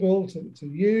unit interval to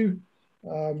U.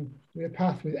 We have a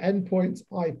path with endpoints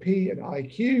IP and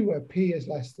IQ, where P is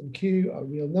less than Q are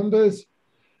real numbers.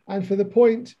 And for the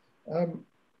point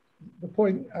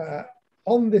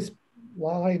on this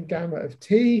line gamma of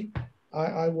T,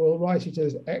 I will write it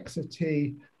as X of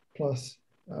T plus,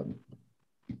 my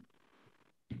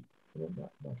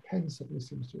pen suddenly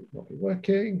seems to not be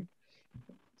working.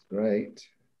 That's great.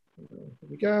 Here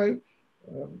we go.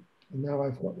 And now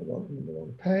I've got the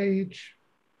wrong page.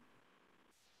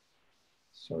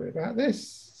 Sorry about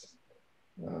this.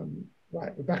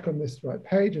 Right, we're back on this right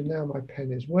page, and now my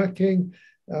pen is working.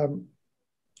 And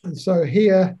so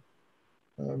here,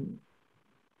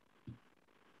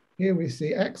 here we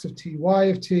see X of T, Y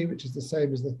of T, which is the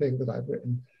same as the thing that I've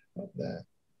written up there.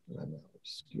 And I'm now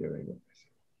obscuring it.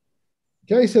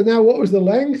 Okay, so now what was the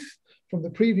length? From the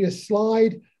previous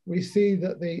slide, we see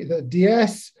that the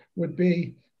ds would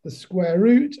be the square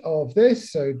root of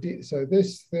this. So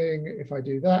this thing, if I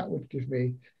do that, would give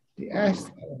me ds,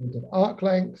 element of arc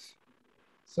length.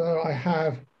 So I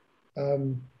have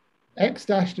x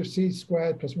dashed of t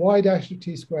squared plus y dashed of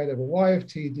t squared over y of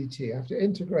t dt. I have to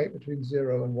integrate between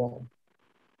 0 and 1.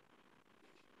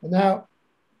 And now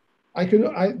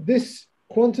this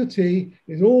quantity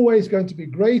is always going to be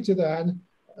greater than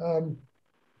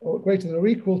or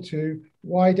equal to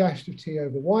y dashed of t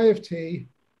over y of t,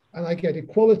 and I get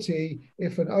equality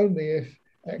if and only if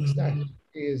x dash of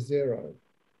t is 0.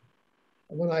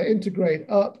 And when I integrate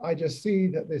up, I just see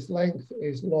that this length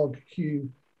is log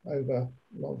q over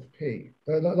log p,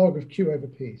 log of q over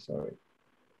p, sorry.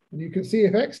 And you can see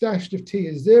if x dashed of t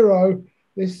is 0,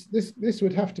 this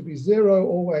would have to be 0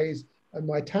 always, and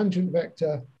my tangent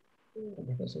vector,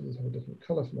 let's have a different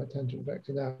color for my tangent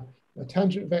vector now. My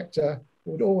tangent vector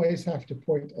would always have to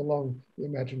point along the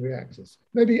imaginary axis,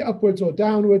 maybe upwards or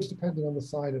downwards, depending on the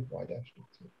side of y dash of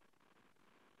t.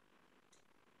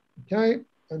 Okay,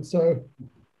 and so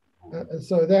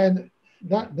then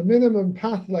the minimum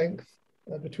path length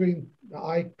between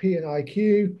IP and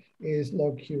IQ is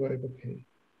log Q over P.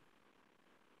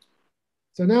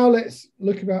 So now let's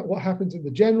look about what happens in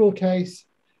the general case.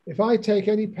 If I take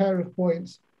any pair of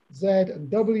points Z and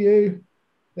W,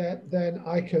 then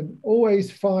I can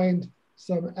always find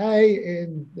some A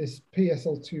in this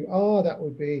PSL2R. That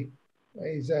would be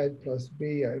AZ plus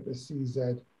B over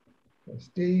CZ plus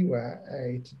D, where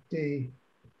A to D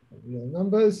are real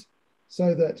numbers,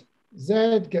 so that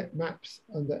Z get maps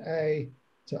under A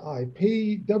to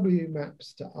IP, W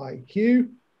maps to IQ.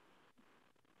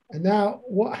 And now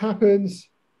what happens,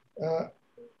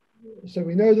 so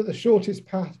we know that the shortest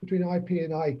path between IP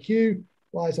and IQ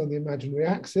lies on the imaginary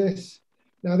axis.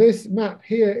 Now this map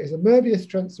here is a Möbius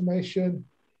transformation,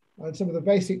 and some of the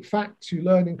basic facts you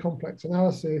learn in complex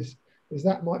analysis is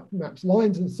that maps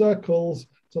lines and circles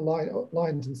to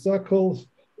lines and circles.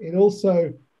 It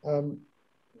also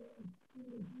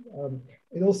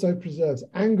It also preserves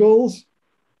angles.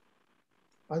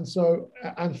 And so,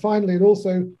 and finally, it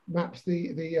also maps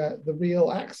the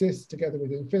real axis together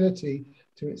with infinity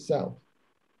to itself.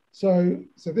 So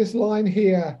this line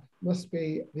here must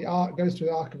be the arc, goes to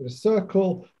the arc of a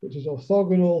circle, which is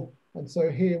orthogonal. And so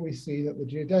here we see that the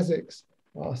geodesics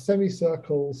are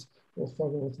semicircles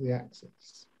orthogonal to the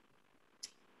axis.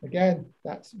 Again,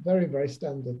 that's very, very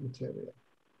standard material.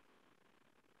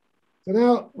 So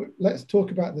now let's talk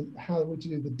about how we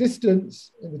do the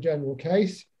distance in the general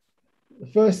case. The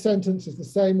first sentence is the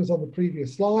same as on the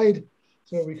previous slide.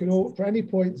 So we can all, for any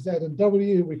point Z and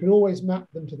W, we can always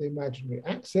map them to the imaginary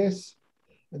axis.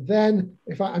 And then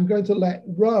if I'm going to let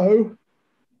rho,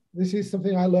 this is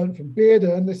something I learned from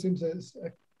Bearden. This is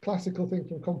a classical thing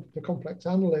for complex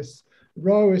analysts.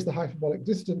 Rho is the hyperbolic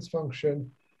distance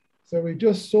function. So we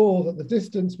just saw that the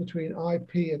distance between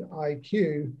IP and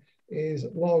IQ is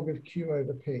log of Q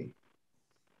over P.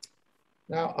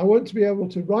 Now, I want to be able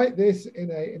to write this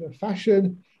in a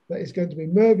fashion that is going to be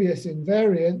Möbius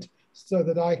invariant so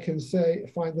that I can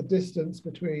find the distance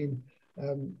between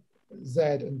Z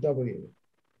and W.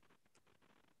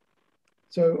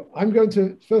 So I'm going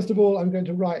to, first of all, I'm going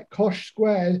to write cosh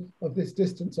squared of this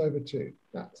distance over 2.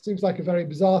 That seems like a very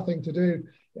bizarre thing to do.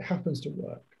 It happens to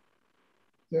work.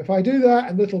 So if I do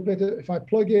that a little bit, if I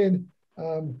plug in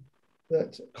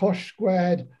that cosh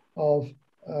squared of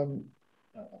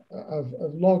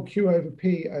log Q over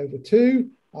P over 2,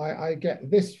 I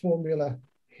get this formula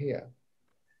here.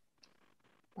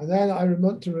 And then I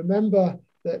want to remember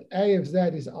that A of Z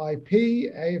is IP,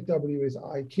 A of W is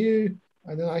IQ,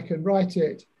 and then I can write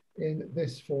it in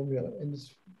this formula, in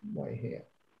this way here.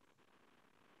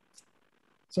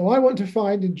 So I want to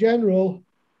find in general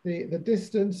the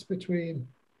distance between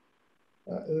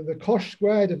the cosh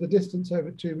squared of the distance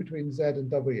over 2 between Z and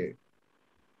W.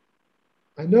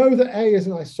 I know that A is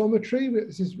an isometry.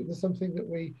 This is something that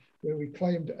we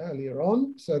claimed earlier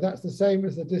on. So that's the same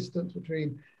as the distance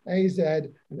between AZ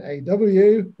and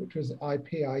AW, which was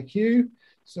IPIQ.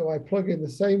 So I plug in the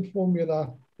same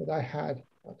formula that I had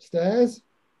upstairs.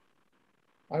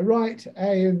 I write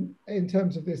A in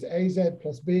terms of this AZ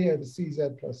plus B over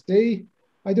CZ plus D.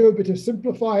 I do a bit of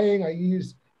simplifying. I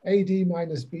use AD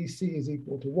minus BC is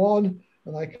equal to 1.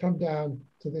 And I come down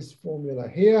to this formula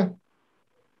here,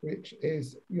 which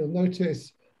is, you'll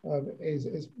notice,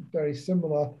 is very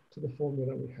similar to the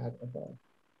formula we had above.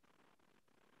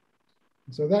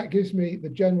 So that gives me the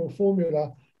general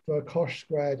formula for a cosh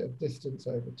squared of distance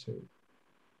over 2.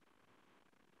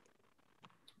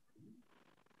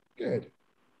 Good.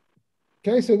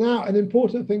 Okay, so now an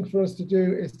important thing for us to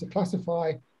do is to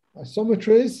classify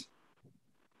isometries.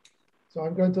 So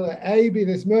I'm going to let A be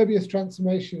this Möbius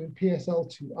transformation in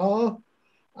PSL2R,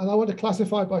 and I want to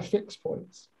classify by fixed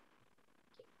points.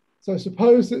 So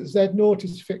suppose that Z0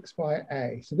 is fixed by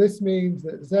A. So this means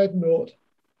that Z0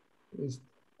 is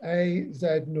A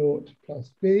Z0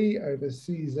 plus B over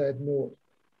C Z0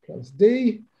 plus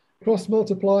D. Cross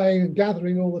multiplying and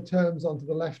gathering all the terms onto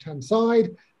the left-hand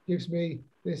side gives me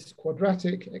this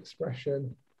quadratic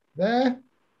expression there.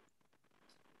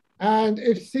 And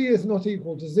if C is not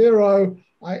equal to 0,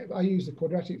 I use the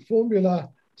quadratic formula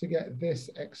to get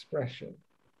this expression.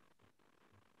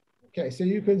 Okay, so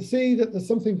you can see that there's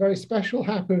something very special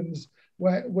happens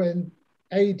when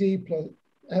A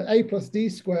plus D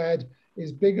squared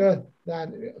is bigger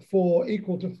than 4,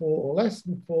 equal to 4, or less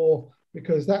than 4,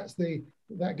 because that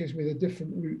gives me the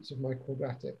different roots of my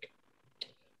quadratic.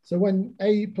 So when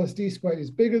A plus D squared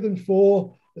is bigger than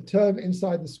 4, the term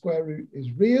inside the square root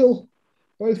is real.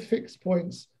 Both fixed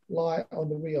points lie on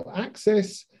the real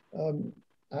axis, and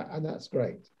that's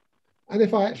great. And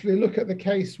if I actually look at the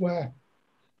case where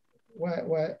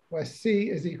C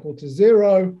is equal to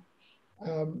 0,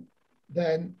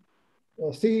 then,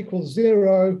 well, C equals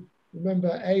 0. Remember,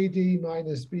 AD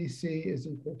minus BC is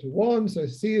equal to 1, so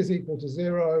C is equal to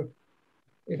 0.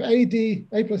 If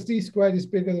A plus D squared is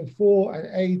bigger than 4 and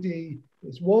AD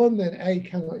is 1, then A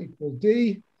cannot equal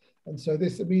D. And so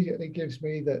this immediately gives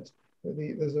me that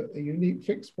there's a unique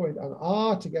fixed point on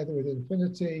R together with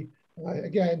infinity. And I,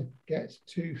 again, get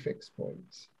 2 fixed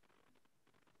points.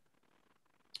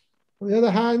 On the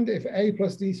other hand, if A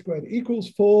plus D squared equals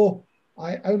 4,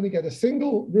 I only get a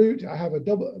single root. I have a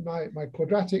double, my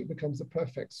quadratic becomes a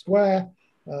perfect square.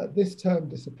 This term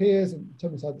disappears and the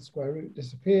term inside the square root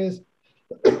disappears.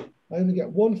 I only get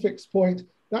 1 fixed point.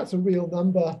 That's a real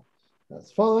number.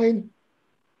 That's fine.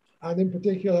 And in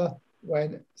particular,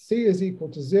 when C is equal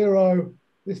to 0,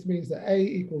 this means that A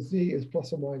equals D is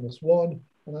plus or minus 1.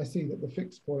 And I see that the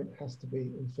fixed point has to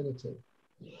be infinity.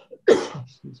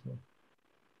 Excuse me.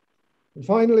 And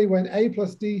finally, when a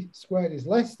plus d squared is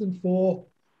less than 4,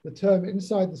 the term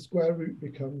inside the square root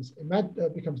becomes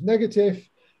negative.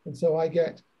 And so I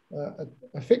get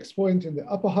a fixed point in the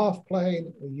upper half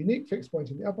plane, a unique fixed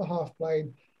point in the upper half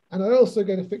plane, and I also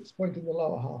get a fixed point in the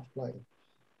lower half plane.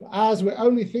 But as we're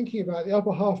only thinking about the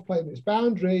upper half plane, its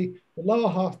boundary, the lower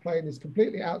half plane is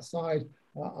completely outside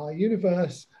our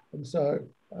universe, and so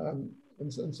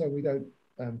we don't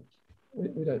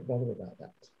bother about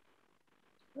that.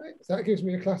 Right? So that gives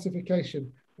me a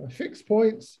classification of fixed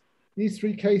points. These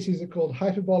three cases are called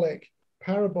hyperbolic,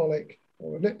 parabolic,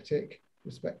 or elliptic,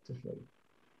 respectively.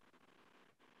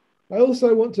 I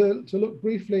also want to look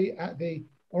briefly at the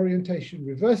orientation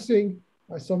reversing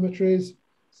isometries.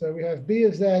 So we have b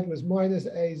of z was minus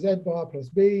a z bar plus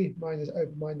b minus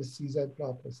over minus cz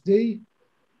bar plus d.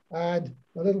 And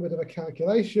a little bit of a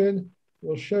calculation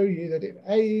will show you that if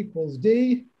a equals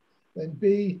d, then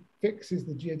b fixes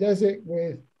the geodesic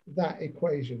with that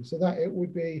equation. So that it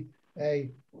would be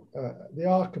the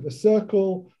arc of a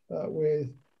circle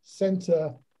with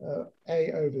center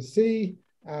a over c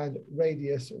and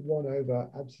radius 1 over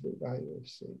absolute value of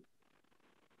c.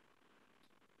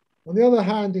 On the other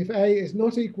hand, if a is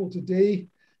not equal to d,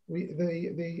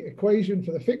 the equation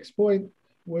for the fixed point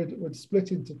would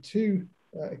split into two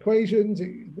equations.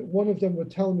 One of them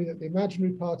would tell me that the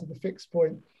imaginary part of the fixed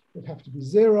point would have to be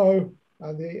 0,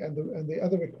 and the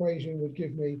other equation would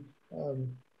give me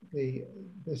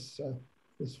this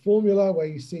formula where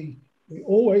you see we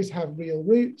always have real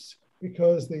roots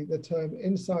because the term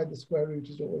inside the square root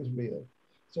is always real.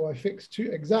 So I fix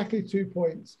exactly 2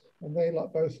 points, and they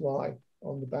both lie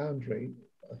on the boundary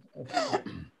of the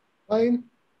plane,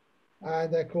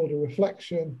 and they're called a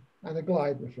reflection and a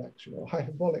glide reflection, or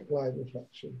hyperbolic glide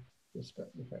reflection,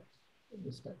 respectively.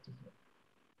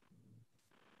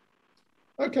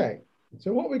 Okay,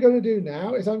 so what we're going to do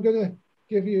now is I'm going to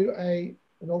give you an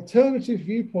alternative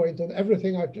viewpoint on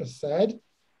everything I've just said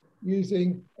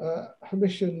using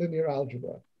Hermitian linear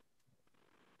algebra.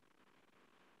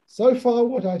 So far,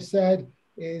 what I've said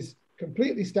is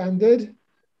completely standard,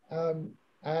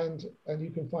 and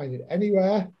you can find it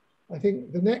anywhere. I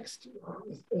think the next,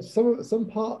 some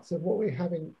parts of what we're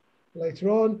having later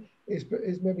on is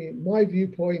maybe my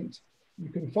viewpoint. You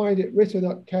can find it written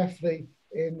up carefully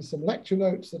in some lecture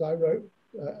notes that I wrote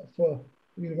for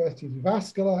the University of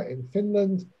Jyväskylä in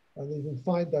Finland, and you can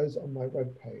find those on my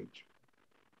webpage.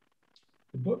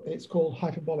 The book, it's called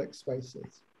Hyperbolic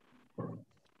Spaces.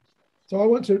 So I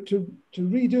want to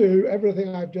redo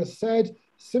everything I've just said,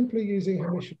 simply using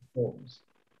Hermitian forms.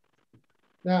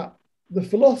 Now, the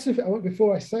philosophy,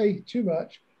 before I say too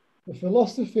much, the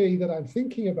philosophy that I'm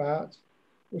thinking about,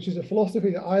 which is a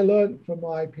philosophy that I learned from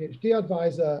my PhD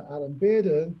advisor, Alan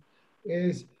Bearden,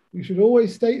 is you should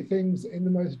always state things in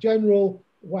the most general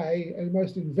way and the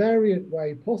most invariant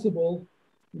way possible.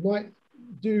 You might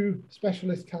do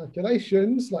specialist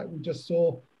calculations like we just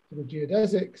saw for the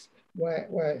geodesics, where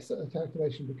a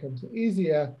calculation becomes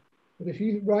easier. But if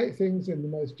you write things in the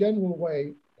most general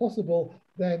way possible,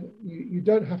 then you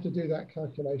don't have to do that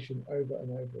calculation over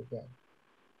and over again.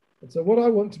 And so what I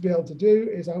want to be able to do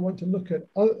is I want to look at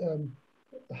the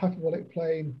hyperbolic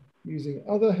plane using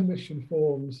other Hermitian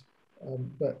forms,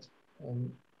 and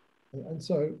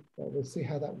so we'll see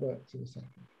how that works in a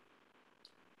second.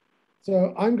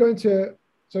 So I'm going to,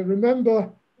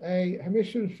 remember a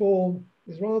Hermitian form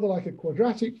is rather like a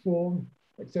quadratic form,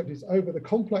 except it's over the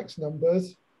complex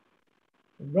numbers.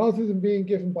 And rather than being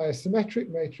given by a symmetric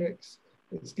matrix,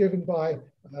 it's given by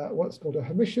what's called a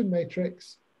Hermitian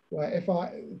matrix, where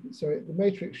the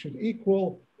matrix should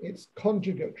equal its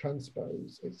conjugate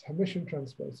transpose, its Hermitian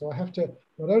transpose. So I have to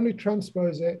not only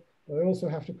transpose it, but I also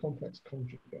have to complex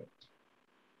conjugate.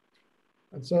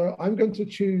 And so I'm going to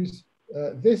choose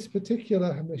this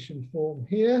particular Hermitian form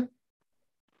here.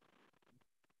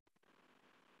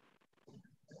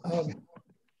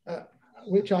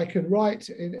 Which I can write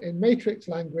in matrix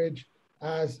language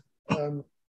as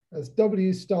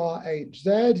W star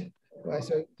HZ. Right,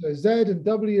 so Z and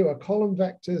W are column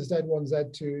vectors, Z1,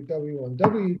 Z2, W1,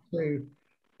 W2.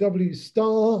 W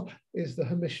star is the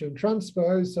Hermitian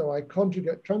transpose, so I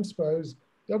conjugate transpose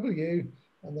W,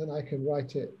 and then I can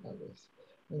write it like this.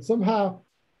 And somehow,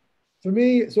 for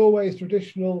me, it's always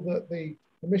traditional that the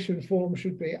Hermitian form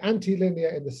should be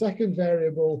antilinear in the second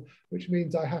variable, which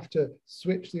means I have to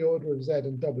switch the order of Z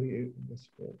and W in this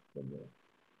form.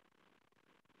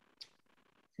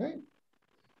 Okay.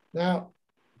 Now,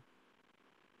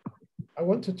 I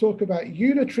want to talk about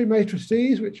unitary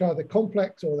matrices, which are the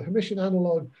complex or the Hermitian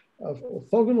analog of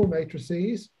orthogonal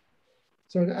matrices.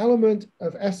 So an element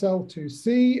of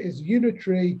SL2C is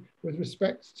unitary with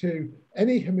respect to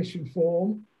any Hermitian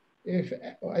form. if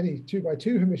any 2 by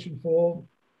 2 Hermitian form,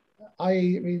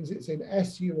 i.e. it means it's in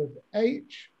SU of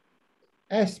H,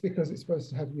 S because it's supposed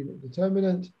to have unit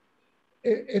determinant,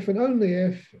 if and only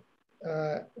if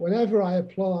whenever I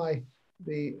apply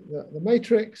the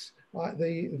matrix,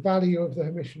 the value of the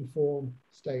Hermitian form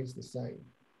stays the same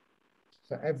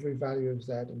for every value of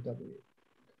Z and W.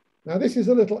 Now this is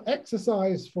a little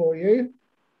exercise for you.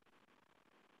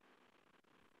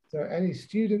 So any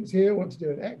students here want to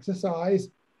do an exercise,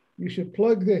 you should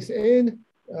plug this in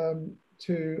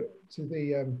to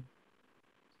this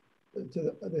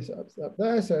up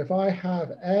there. So if I have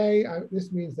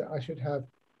this means that I should have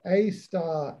A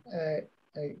star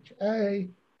HA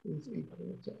is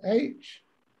equal to H.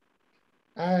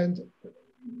 And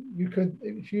you can,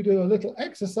 if you do a little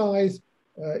exercise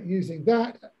using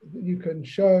that, you can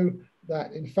show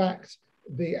that in fact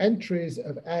the entries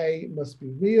of A must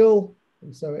be real,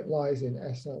 and so it lies in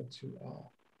SL2R.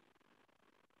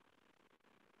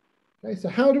 Okay, so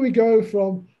how do we go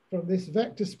from this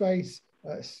vector space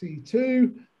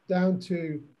C2 down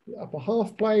to the upper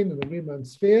half plane and the Riemann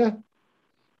sphere?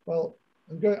 Well,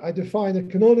 I define a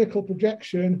canonical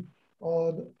projection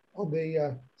on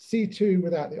the C2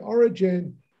 without the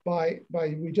origin by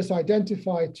we just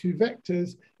identify two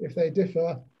vectors if they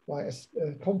differ by a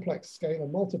complex scalar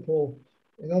multiple.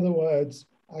 In other words,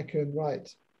 I can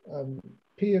write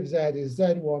P of Z is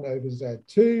Z1 over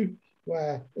Z2,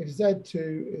 where if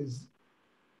Z2 is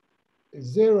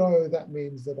 0, that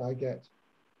means that I get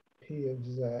P of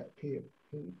Z, P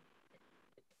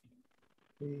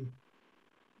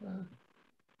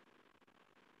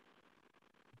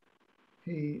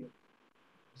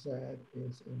Z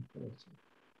is infinity.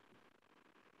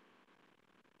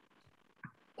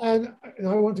 And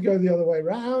I want to go the other way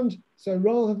around. So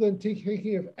rather than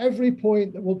thinking of every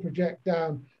point that will project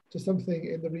down to something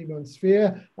in the Riemann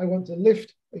sphere, I want to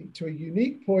lift to a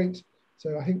unique point.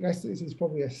 So I think this is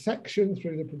probably a section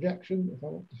through the projection, if I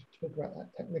want to talk about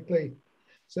that technically.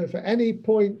 So for any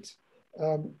point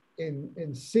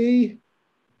in C,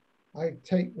 I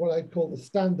take what I call the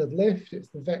standard lift. It's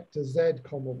the vector Z,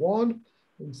 1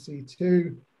 in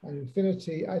C2, and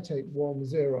infinity, I take 1,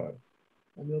 0.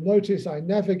 And you'll notice I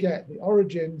never get the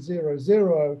origin 0,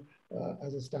 0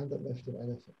 as a standard lift of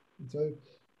anything.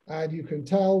 And you can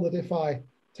tell that if I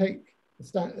take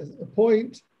a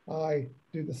point, I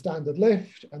do the standard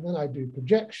lift, and then I do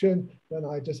projection, then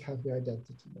I just have the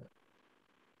identity map.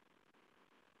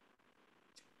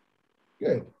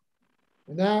 Good.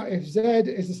 And now if Z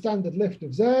is the standard lift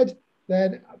of Z,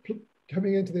 then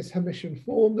coming into this Hermitian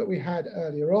form that we had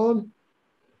earlier on,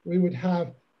 we would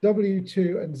have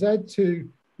W2 and Z2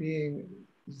 being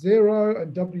 0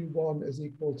 and W1 is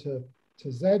equal to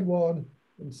Z1.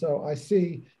 And so I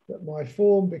see that my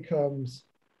form becomes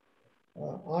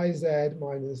IZ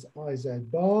minus IZ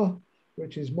bar,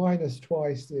 which is minus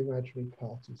twice the imaginary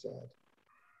part of Z.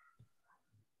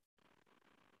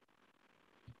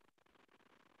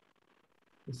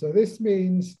 And so this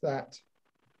means that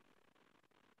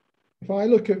if I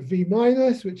look at V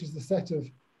minus, which is the set of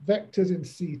vectors in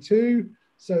C2,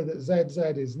 so that ZZ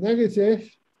is negative,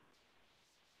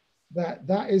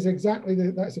 that is exactly,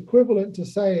 that's equivalent to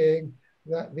saying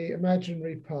that the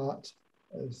imaginary part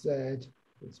of Z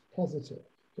is positive,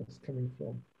 just coming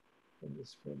from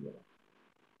this formula.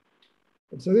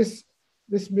 And so this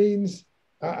means,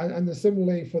 and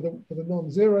similarly for the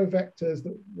non-zero vectors,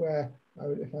 that where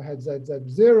if I had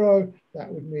ZZ0,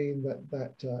 that would mean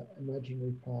that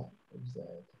imaginary part of Z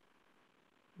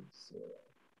is 0.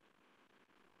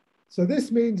 So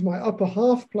this means my upper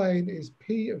half plane is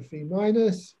P of V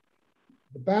minus,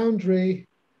 the boundary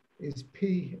is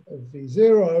P of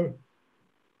V0,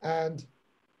 and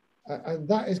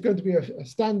that is going to be a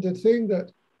standard thing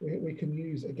that we can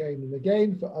use again and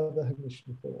again for other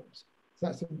Hermitian forms. So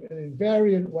that's an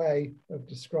invariant way of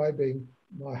describing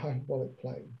my hyperbolic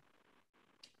plane.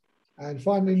 And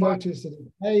finally, notice that if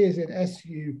A is in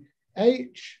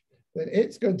SUH, then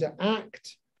it's going to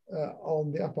act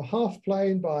on the upper half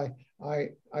plane by, I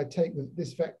take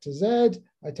this vector Z,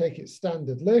 I take its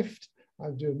standard lift, I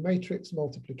do a matrix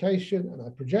multiplication, and I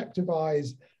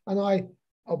projectivize, and I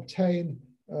obtain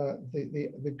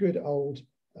the good old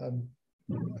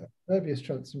Möbius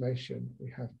transformation we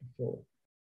had before.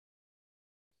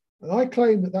 And I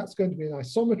claim that that's going to be an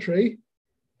isometry.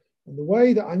 And the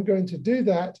way that I'm going to do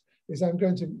that is I'm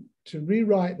going to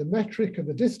rewrite the metric and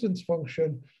the distance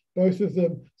function, both of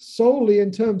them solely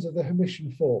in terms of the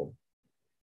Hermitian form.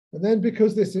 And then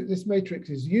because this matrix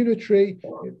is unitary,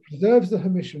 it preserves the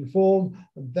Hermitian form,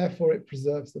 and therefore it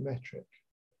preserves the metric.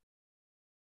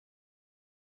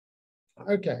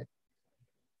 Okay.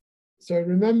 So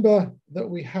remember that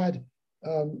we had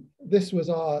this was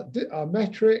our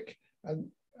metric,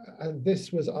 and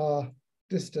this was our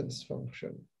distance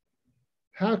function.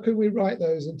 How can we write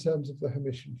those in terms of the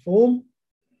Hermitian form?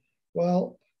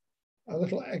 Well,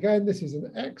 again, this is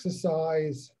an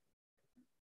exercise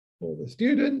for the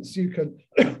students. You can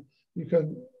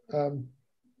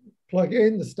plug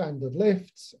in the standard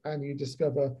lifts, and you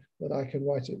discover that I can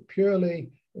write it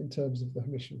purely in terms of the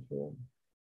Hermitian form.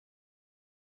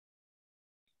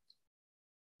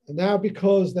 And now,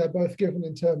 because they're both given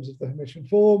in terms of the Hermitian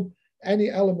form, any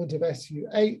element of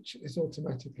SUH is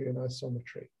automatically an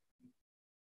isometry.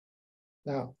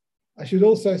 Now, I should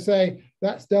also say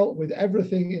that's dealt with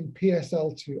everything in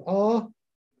PSL2R.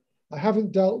 I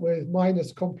haven't dealt with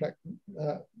minus complex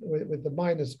with the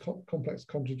minus complex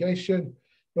conjugation,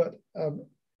 but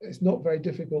it's not very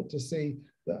difficult to see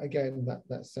that again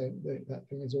that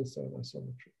thing is also an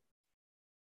isometry.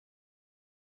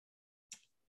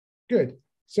 Good.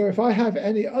 So if I have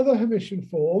any other Hermitian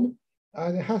form,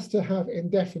 and it has to have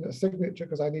indefinite signature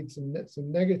because I need some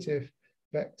negative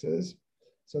vectors.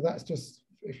 So that's just,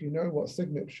 if you know what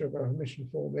signature of a Hermitian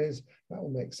form is, that will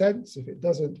make sense. If it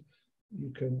doesn't,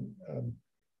 you can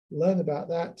learn about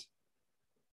that.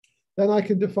 Then I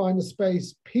can define a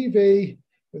space PV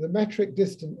with a metric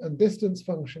distance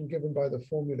function given by the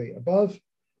formulae above.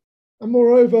 And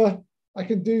moreover, I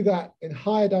can do that in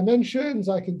higher dimensions.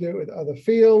 I can do it with other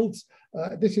fields.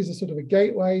 This is a sort of a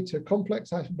gateway to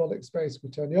complex hyperbolic space,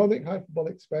 quaternionic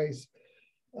hyperbolic space.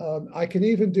 I can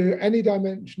even do any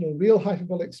dimensional real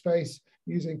hyperbolic space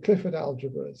using Clifford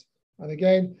algebras. And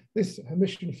again, this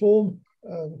Hermitian form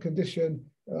condition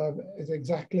is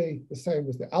exactly the same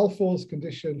as the Alfors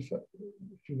condition,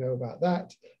 if you know about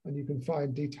that. And you can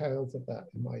find details of that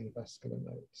in my vascular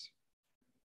notes.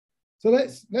 So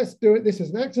let's do it. This is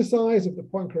an exercise of the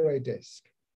Poincaré disk.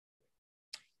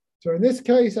 So in this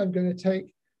case, I'm going to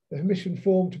take the Hermitian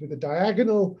form to be the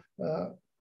diagonal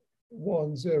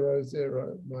 1, 0,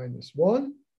 0, minus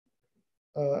 1.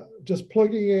 Just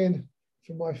plugging in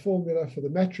for my formula for the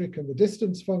metric and the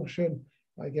distance function,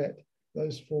 I get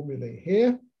those formulae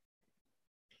here,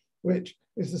 which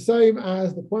is the same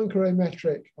as the Poincaré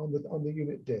metric on the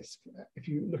unit disk. If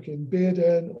you look in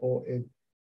Bearden or in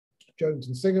Jones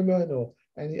and Singerman or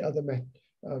any other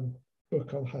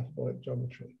book on hyperbolic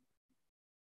geometry.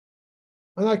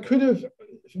 And I could have,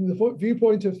 from the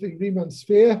viewpoint of the Riemann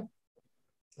sphere,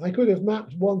 I could have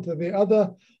mapped one to the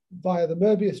other via the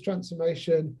Möbius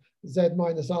transformation, z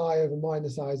minus I over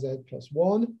minus iz plus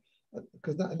 1,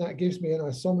 because that gives me an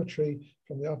isometry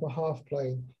from the upper half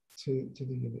plane to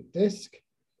the unit disk.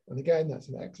 And again, that's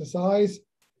an exercise.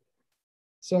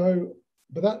 So,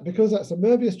 because that's a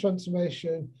Möbius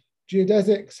transformation,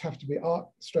 geodesics have to be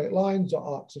straight lines or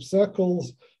arcs of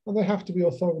circles, and they have to be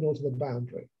orthogonal to the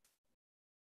boundary.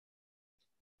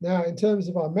 Now, in terms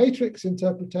of our matrix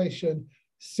interpretation,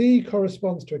 C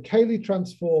corresponds to a Cayley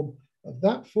transform of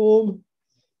that form,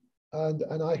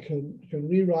 and I can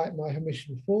rewrite my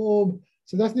Hermitian form.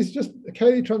 So this is just, a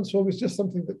Cayley transform is just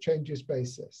something that changes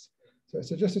basis. So it's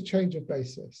just a change of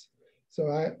basis. So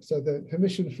the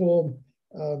Hermitian form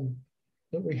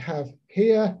that we have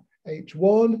here,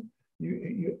 H1,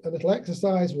 a little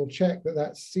exercise will check that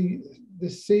that's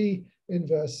this C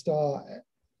inverse star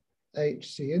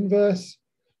H C inverse.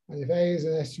 And if A is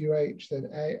an SUH, then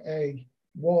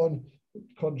A1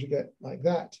 conjugate like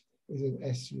that is an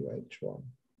SUH1.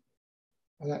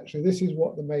 And actually, this is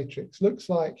what the matrix looks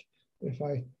like if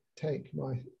I take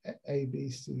my A, B,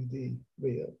 C, D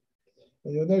real.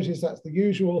 And you'll notice that's the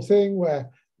usual thing where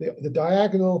the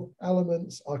diagonal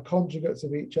elements are conjugates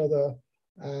of each other,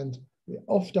 and the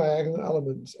off-diagonal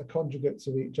elements are conjugates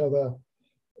of each other.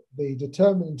 The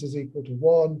determinant is equal to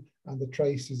 1, and the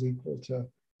trace is equal to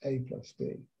A plus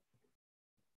D.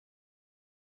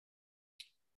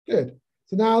 Good.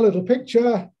 So now a little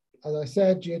picture. As I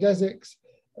said, geodesics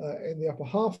in the upper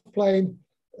half plane,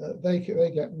 they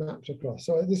get mapped across.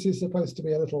 So this is supposed to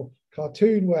be a little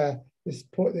cartoon where this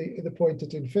point, the point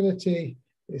at infinity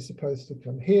is supposed to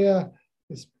come here.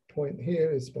 This point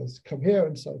here is supposed to come here,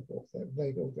 and so forth.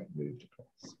 They all get moved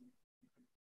across.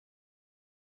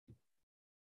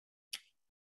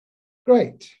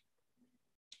 Great.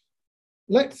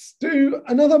 Let's do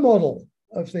another model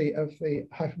of the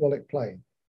hyperbolic plane.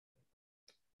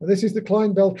 And this is the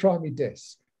Klein-Beltrami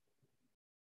disk.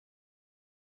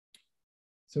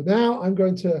 So now I'm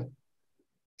going to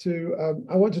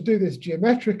I want to do this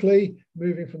geometrically,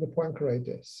 moving from the Poincaré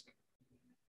disk.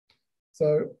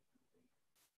 So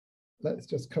let's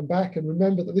just come back and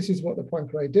remember that this is what the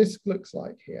Poincaré disk looks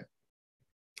like here,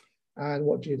 and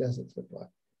what geodesics look like.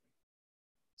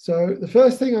 So the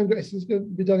first thing this is going to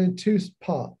be done in two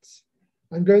parts.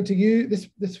 I'm going to use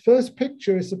this first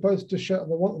picture is supposed to show,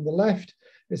 the one on the left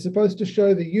is supposed to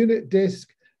show the unit disk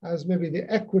as maybe the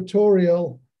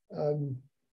equatorial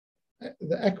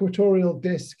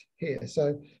disk here.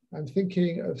 So I'm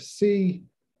thinking of C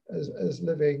as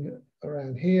living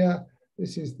around here.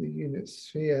 This is the unit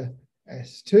sphere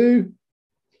S2.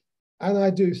 And I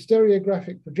do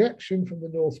stereographic projection from the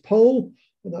North Pole.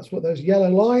 And that's what those yellow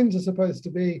lines are supposed to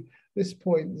be. This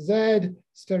point Z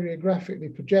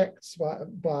stereographically projects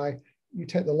by you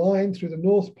take the line through the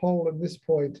North Pole, and this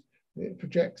point, it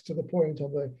projects to the point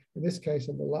on the, in this case,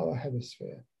 on the lower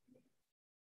hemisphere.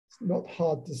 It's not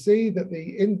hard to see that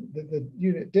the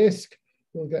unit disk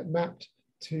will get mapped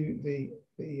to the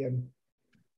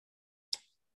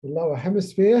lower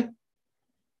hemisphere,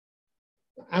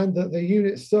 and that the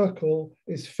unit circle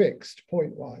is fixed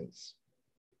pointwise.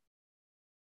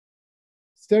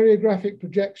 Stereographic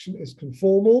projection is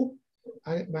conformal,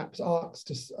 and it maps arcs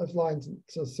to lines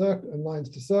to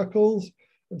circles.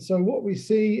 And so what we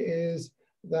see is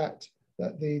that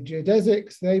the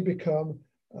geodesics, they become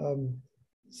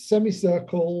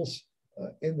semicircles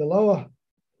in the lower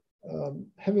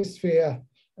hemisphere,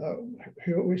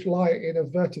 which lie in a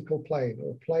vertical plane,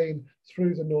 or a plane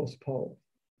through the North Pole.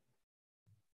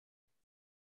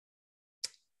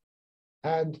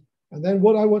 And then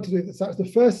what I want to do, that was the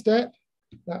first step.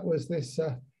 That was this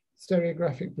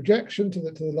stereographic projection to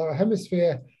the lower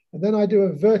hemisphere. And then I do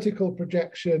a vertical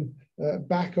projection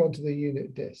back onto the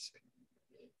unit disk.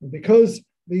 And because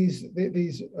these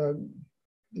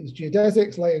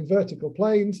geodesics lay in vertical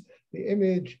planes, the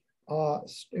images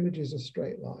are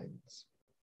straight lines.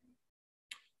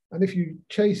 And if you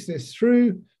chase this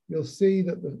through, you'll see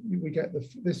that we get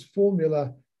this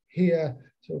formula here.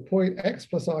 So point x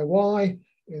plus iy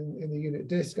in the unit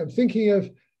disk. I'm thinking of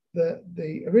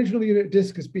the original unit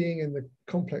disk as being in the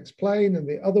complex plane, and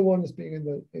the other one as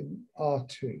being in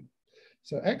R2.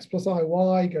 So x plus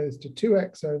iy goes to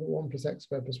 2x over 1 plus x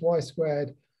squared plus y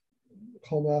squared,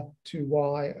 comma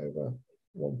 2y over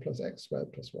 1 plus x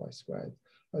squared plus y squared.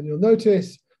 And you'll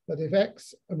notice that if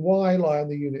x and y lie on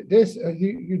the unit disk,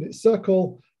 unit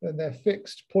circle, then they're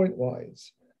fixed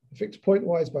pointwise. They're fixed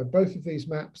pointwise by both of these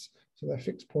maps, so they're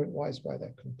fixed pointwise by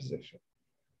their composition.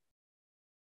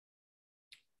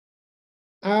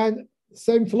 And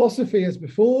same philosophy as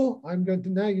before, I'm going to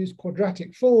now use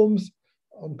quadratic forms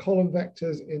on column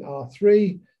vectors in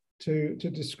R3 to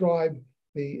describe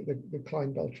the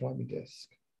Klein-Beltrami disk.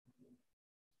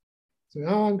 So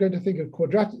now I'm going to think of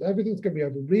quadratic, everything's going to be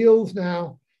over reals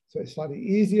now, so it's slightly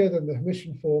easier than the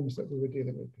Hermitian forms that we were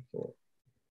dealing with before.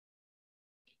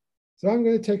 So I'm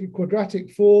going to take a quadratic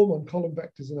form on column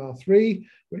vectors in R3,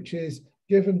 which is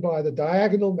given by the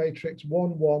diagonal matrix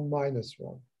 1, 1, minus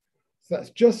 1. So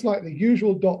that's just like the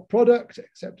usual dot product,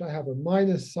 except I have a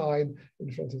minus sign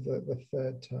in front of the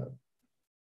third term.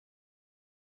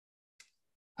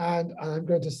 And I'm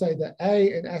going to say that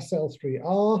A in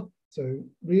SL3R, so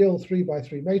real 3 by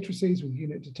 3 matrices with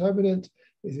unit determinant,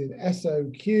 is in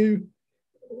SOQ,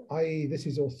 i.e. this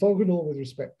is orthogonal with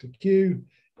respect to Q.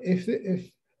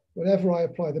 If whenever I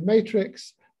apply the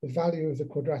matrix, the value of the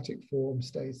quadratic form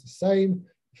stays the same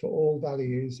for all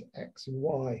values x and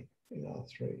y in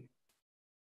R3.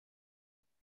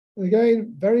 And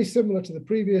again, very similar to the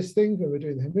previous thing when we're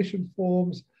doing the Hermitian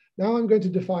forms. Now I'm going to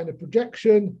define a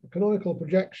projection, a canonical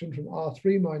projection from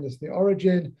R3 minus the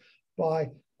origin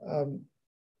by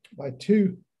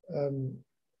two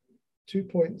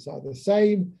points are the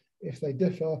same if they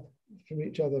differ from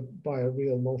each other by a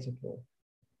real multiple.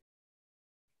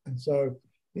 And so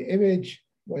the image,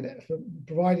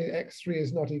 provided x3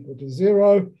 is not equal to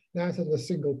 0, now instead of a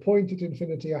single point at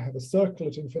infinity, I have a circle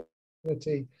at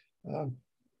infinity.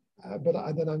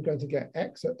 But then I'm going to get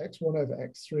x1 over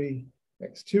x3,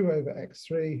 x2 over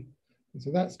x3. And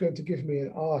so that's going to give me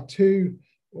an R2,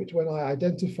 which when I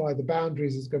identify the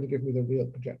boundaries is going to give me the real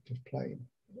projective plane.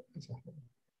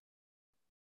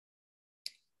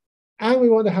 And we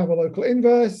want to have a local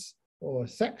inverse or a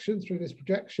section through this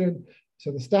projection.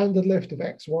 So the standard lift of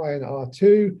x, y, and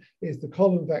R2 is the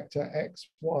column vector x,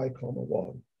 y, comma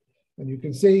 1. And you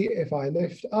can see if I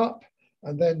lift up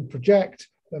and then project,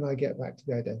 then I get back to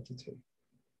the identity.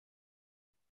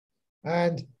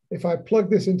 And if I plug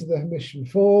this into the Hermitian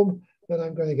form, then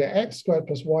I'm going to get x squared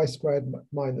plus y squared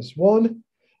minus 1.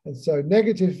 And so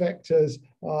negative vectors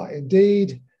are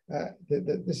indeed,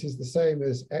 this is the same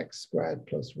as x squared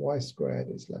plus y squared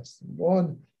is less than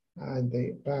 1. And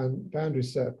the boundary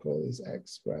circle is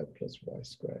x squared plus y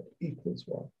squared equals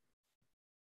 1.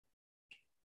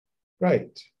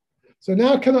 Great. So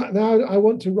now I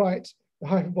want to write the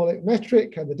hyperbolic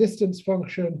metric and the distance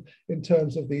function in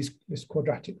terms of this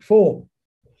quadratic form.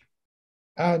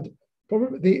 And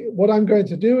probably what I'm going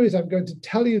to do is I'm going to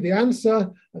tell you the answer,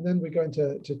 and then we're going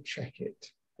to check it.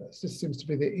 This seems to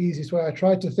be the easiest way. I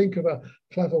tried to think of a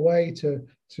clever way to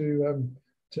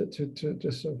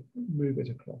just sort of move it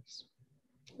across,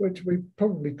 which we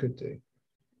probably could do.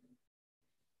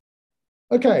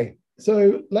 Okay,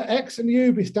 so let X and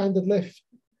U be standard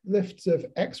lifts of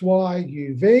X, Y,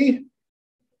 U, V.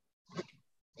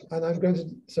 And I'm going to,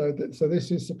 so this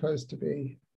is supposed to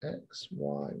be X,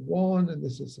 Y, 1, and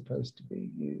this is supposed to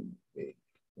be U, V,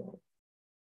 1.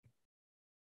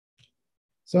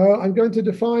 So I'm going to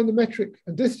define the metric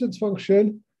and distance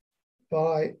function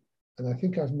by, and I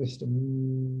think I've missed a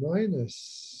minus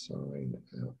sign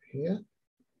out here.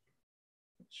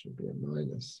 It should be a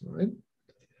minus sign.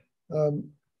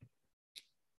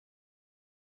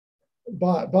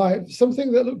 By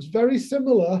something that looks very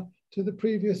similar to the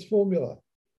previous formula.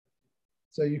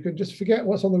 So you can just forget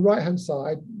what's on the right-hand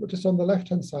side, but just on the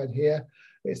left-hand side here.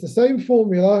 It's the same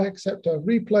formula, except I've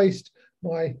replaced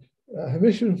my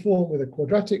Hermitian form with a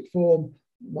quadratic form.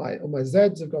 All my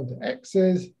z's have gone to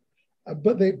x's.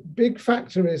 But the big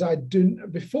factor is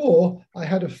before I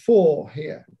had a 4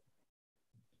 here.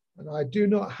 And I do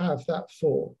not have that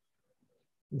 4.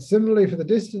 And similarly for the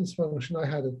distance function, I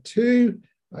had a 2.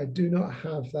 I do not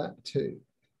have that 2.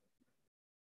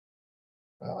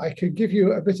 I could give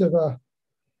you a bit of a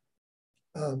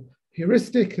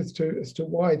heuristic as to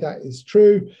why that is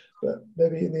true, but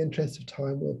maybe in the interest of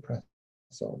time, we'll press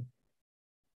on.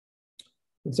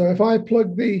 And so if I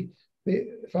plug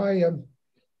if I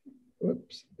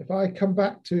come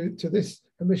back to this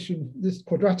this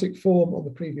quadratic form on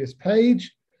the previous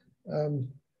page, and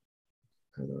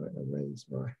I erase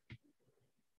my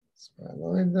square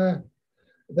line there,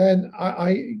 then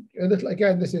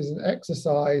again, this is an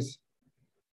exercise.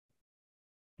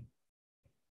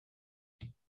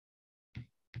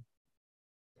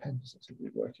 Pen seems to be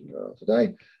working well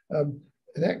today. An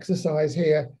exercise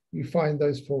here, you find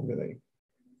those formulae.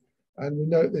 And we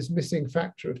note this missing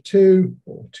factor of 2,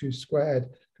 or 2 squared,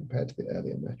 compared to the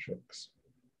earlier metrics.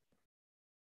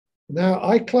 Now,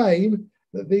 I claim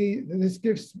that this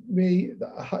gives me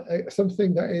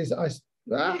something that is,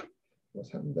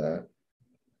 what's happened there?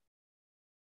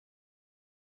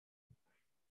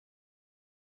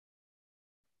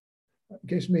 It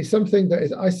gives me something that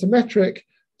is isometric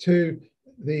to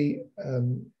the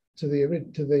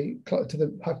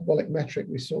hyperbolic metric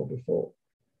we saw before.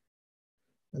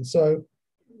 And so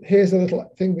here's a little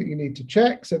thing that you need to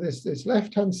check. So this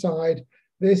left-hand side,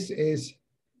 this is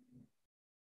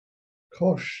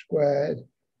cos squared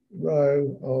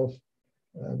rho of,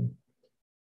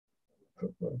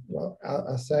 well,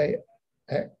 I'll say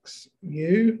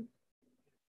xu.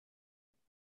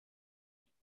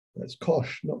 That's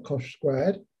cos, not cos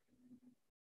squared.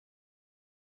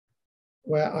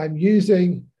 Where I'm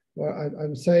using, where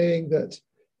I'm saying that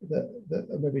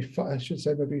maybe I should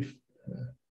say maybe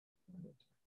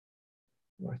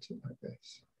write it like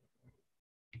this.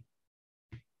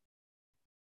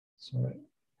 Sorry,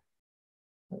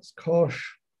 that's cos.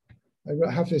 I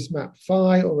have this map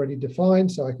phi already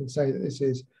defined, so I can say that this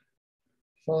is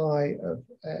phi of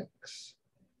x,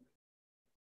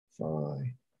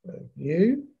 phi of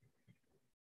u.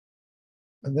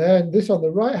 And then this on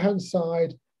the right-hand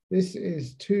side, this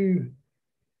is 2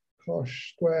 cos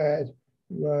squared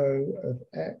rho of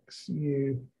x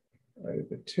u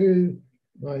over 2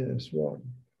 minus 1.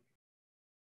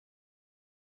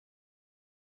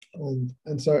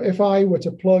 And so if I were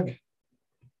to plug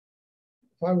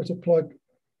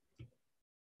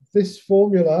this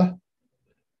formula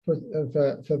for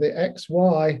the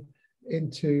xy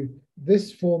into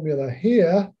this formula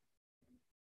here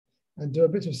and do a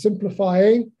bit of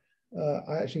simplifying,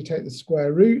 I actually take the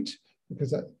square root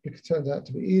because it turns out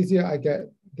to be easier. I get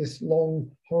this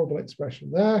long, horrible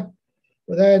expression there.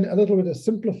 But then a little bit of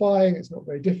simplifying, it's not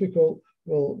very difficult,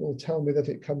 will tell me that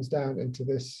it comes down into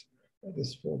this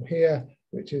form here,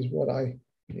 which is what I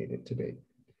need it to be.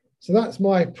 So that's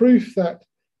my proof that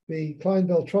the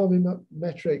Klein-Beltrami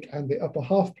metric and the upper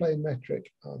half plane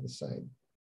metric are the same.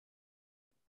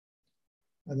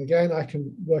 And again, I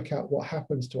can work out what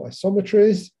happens to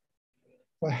isometries.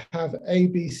 If I have A,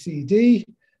 B, C, D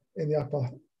in the upper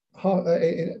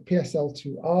in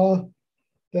PSL2R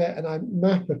there, and I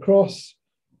map across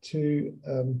to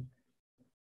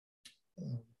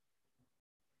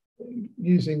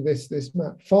using this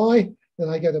map phi, then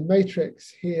I get a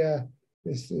matrix here.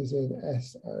 This is in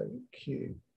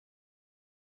SOQ.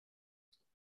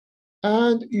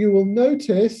 And you will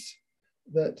notice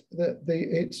that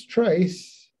its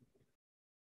trace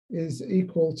is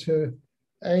equal to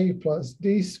A plus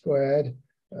D squared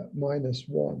minus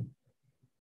 1.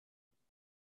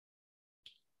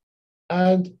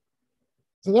 And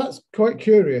so that's quite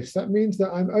curious. That means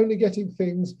that I'm only getting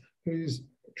things whose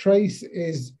trace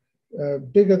is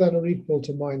bigger than or equal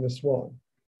to -1.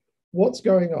 What's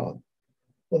going on?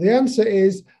 Well, the answer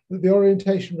is that the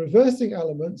orientation reversing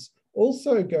elements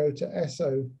also go to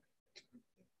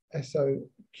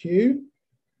SOQ.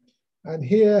 And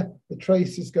here the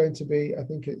trace is going to be, I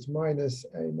think it's minus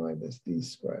a minus d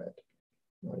squared,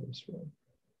 -1.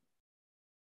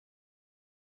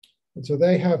 And so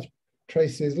they have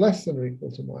traces less than or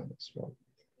equal to -1.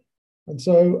 And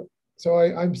so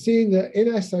I'm seeing that in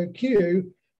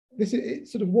SOQ, this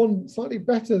is sort of one slightly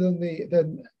better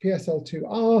than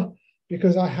PSL2R,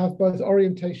 because I have both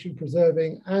orientation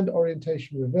preserving and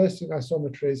orientation reversing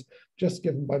isometries just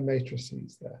given by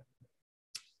matrices there.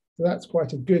 So that's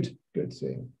quite a good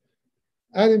thing.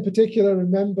 And in particular,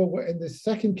 remember in this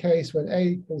second case, when A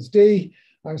equals D,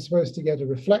 I'm supposed to get a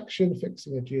reflection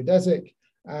fixing a geodesic,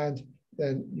 and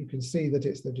then you can see that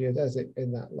it's the geodesic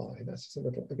in that line. That's just a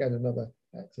little, again, another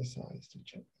exercise to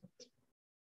check that.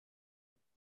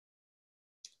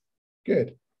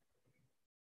 Good.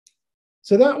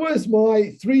 So that was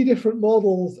my 3 different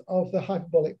models of the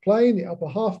hyperbolic plane, the upper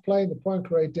half plane, the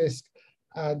Poincaré disk,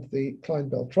 and the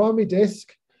Klein-Beltrami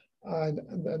disk,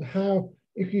 and how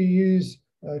if you use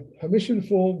Hermitian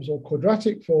forms or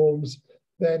quadratic forms,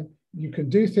 then you can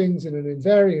do things in an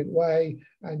invariant way,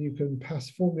 and you can pass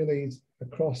formulas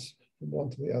across from one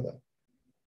to the other.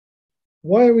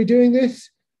 Why are we doing this?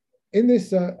 In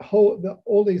this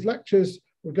all these lectures,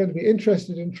 we're going to be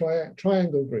interested in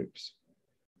triangle groups.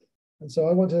 And so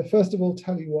I want to first of all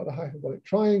tell you what a hyperbolic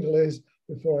triangle is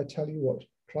before I tell you what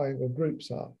triangle groups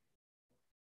are.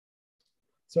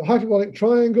 So a hyperbolic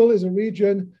triangle is a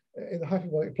region in the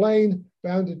hyperbolic plane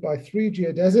bounded by 3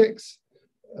 geodesics,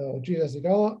 or geodesic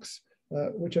arcs,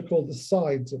 which are called the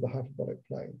sides of the hyperbolic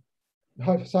plane.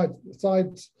 The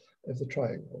sides of the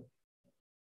triangle.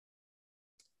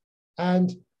 And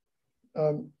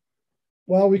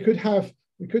well, we could have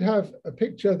a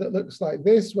picture that looks like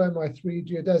this, where my 3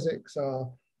 geodesics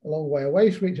are a long way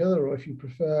away from each other, or if you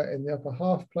prefer, in the upper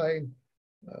half plane,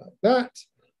 that.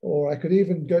 Or I could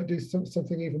even go do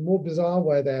something even more bizarre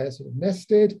where they're sort of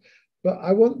nested, but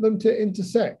I want them to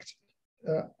intersect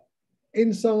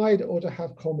inside or to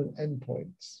have common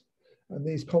endpoints. And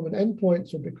these common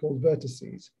endpoints will be called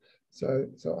vertices. So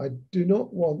I do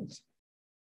not want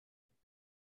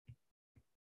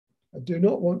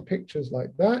pictures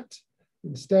like that.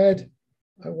 Instead,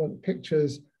 I want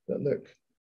pictures that look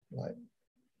like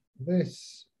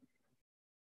this.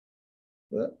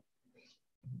 But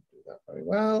do that very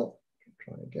well.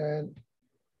 Try again.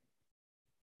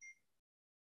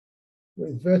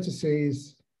 With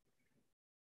vertices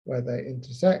where they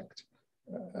intersect,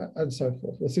 and so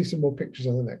forth. We'll see some more pictures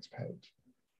on the next page.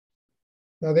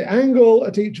 Now, the angle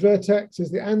at each vertex is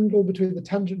the angle between the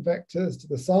tangent vectors to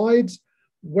the sides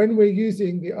when we're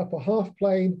using the upper half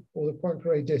plane or the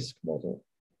Poincaré disk model.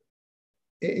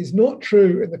 It is not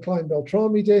true in the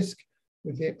Klein-Beltrami disk,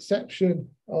 with the exception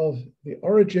of the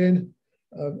origin.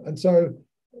 And so,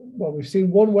 well, we've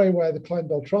seen one way where the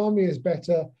Klein-Beltrami is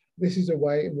better. This is a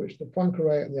way in which the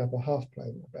Poincaré and the upper half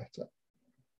plane are better.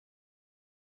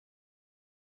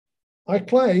 I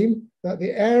claim that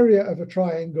the area of a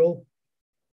triangle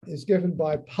is given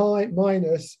by pi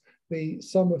minus the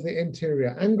sum of the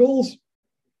interior angles.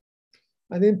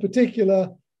 And in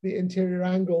particular, the interior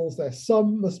angles, their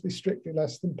sum must be strictly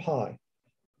less than pi,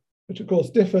 which of course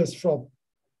differs from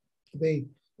the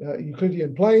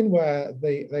Euclidean plane, where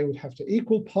they would have to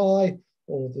equal pi,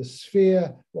 or the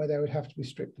sphere, where they would have to be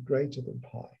strictly greater than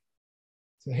pi.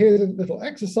 So here's a little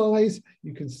exercise.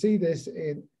 You can see this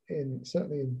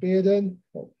certainly in Bearden.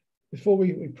 Well, before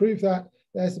we prove that,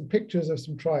 there's some pictures of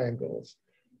some triangles.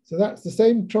 So that's the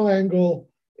same triangle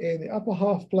in the upper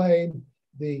half plane,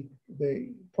 the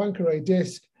Poincaré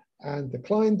disk and the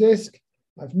Klein disk.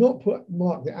 I've not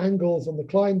marked the angles on the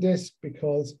Klein disk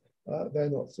because they're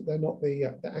not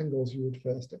the angles you would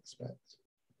first expect.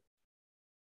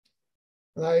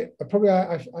 And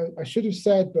I should have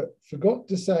said, but forgot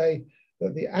to say,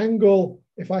 that the angle,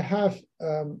 if I have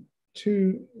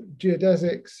 2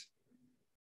 geodesics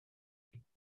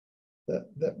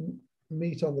that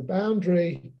meet on the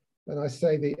boundary, then I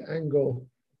say the angle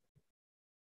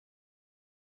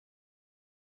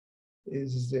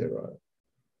is 0.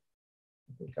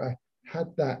 I think I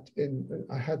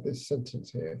had this sentence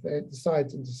here. If the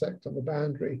sides intersect on the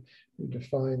boundary, we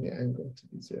define the angle to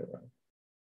be 0.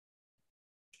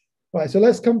 Right, so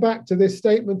let's come back to this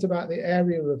statement about the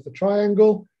area of the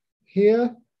triangle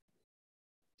here.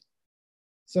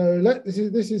 So this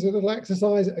is a little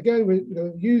exercise. Again, we're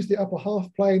going to use the upper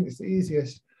half plane. It's the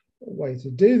easiest. way to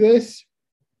do this.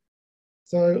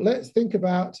 So let's think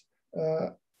about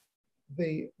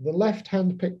the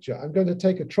left-hand picture. I'm going to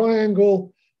take a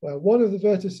triangle where one of the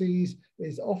vertices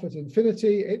is off at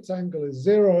infinity, its angle is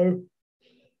 0.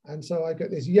 And so I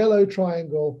get this yellow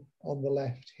triangle on the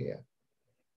left here.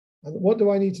 And what do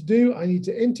I need to do? I need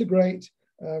to integrate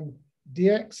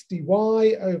dx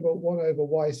dy over 1 over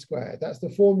y squared. That's the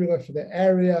formula for the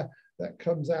area that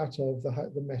comes out of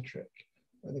the metric.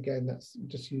 And again, that's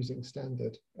just using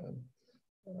standard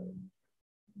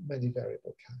many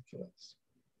variable calculus.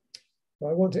 So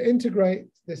I want to integrate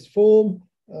this form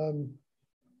like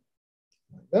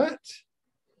that.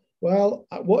 Well,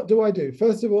 what do I do?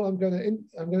 First of all, I'm going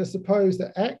to suppose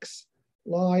that x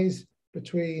lies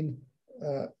between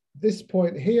this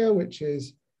point here, which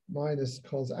is minus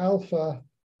cos alpha,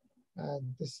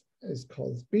 and this is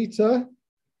cos beta.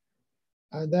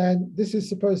 And then this is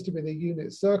supposed to be the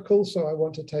unit circle, so I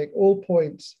want to take all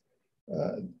points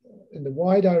in the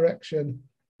y direction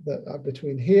that are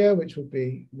between here, which would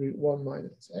be root 1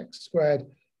 minus x squared,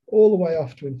 all the way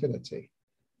off to infinity.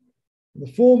 And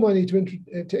the form I need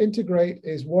to integrate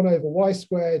is 1 over y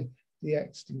squared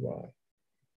dx dy.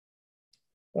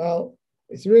 Well,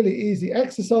 it's a really easy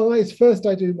exercise. First,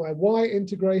 I do my y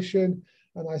integration,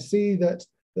 and I see that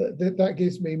that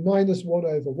gives me minus 1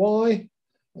 over y.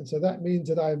 And so that means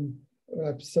that when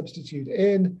I substitute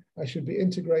in, I should be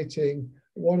integrating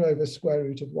 1 over square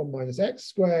root of 1 minus x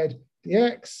squared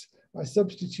dx. I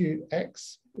substitute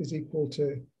x is equal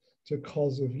to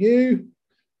cos of u,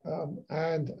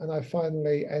 and I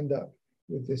finally end up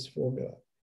with this formula.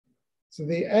 So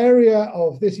the area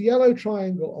of this yellow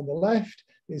triangle on the left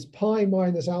is pi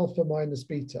minus alpha minus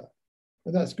beta.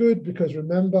 And that's good because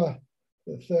remember,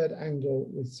 the third angle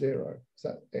was 0.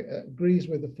 So it agrees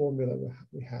with the formula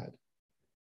we had.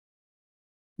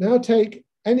 Now take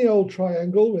any old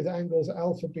triangle with angles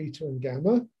alpha, beta, and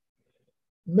gamma.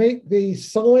 Make the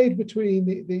side between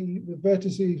the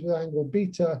vertices with angle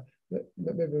beta,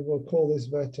 maybe we'll call this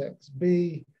vertex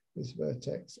B, this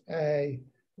vertex A,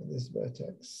 and this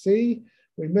vertex C.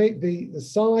 We make the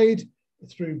side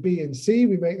through B and C,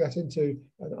 we make that into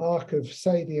an arc of,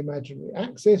 say, the imaginary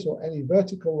axis or any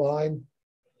vertical line.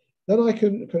 Then I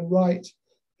can write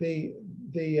the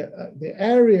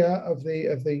area of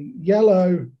the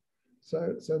yellow.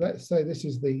 So let's say this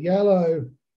is the yellow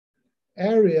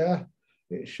area.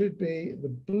 It should be the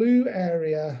blue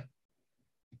area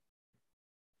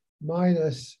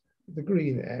minus the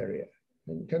green area.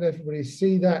 And can everybody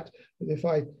see that? That if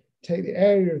I take the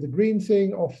area of the green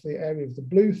thing off the area of the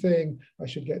blue thing, I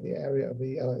should get the area of the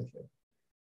yellow thing.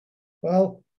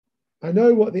 Well, I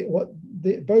know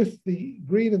both the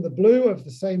green and the blue are of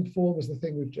the same form as the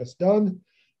thing we've just done.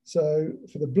 So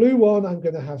for the blue one, I'm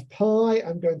going to have pi.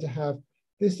 I'm going to have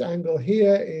this angle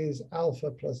here is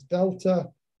alpha plus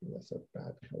delta. That's a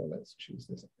bad color. Let's choose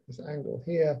this. This angle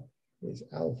here is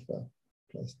alpha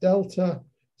plus delta.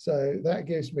 So that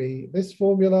gives me this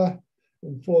formula.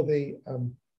 And for the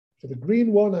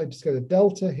green one, I just get a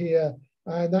delta here.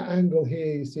 And that angle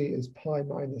here, you see, is pi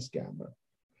minus gamma.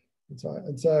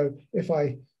 And so if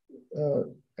I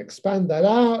expand that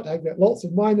out, I get lots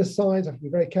of minus signs. I have to be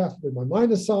very careful with my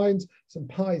minus signs. Some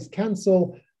pi's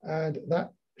cancel, and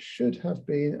that should have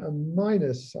been a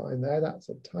minus sign there. That's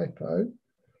a typo.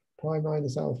 Pi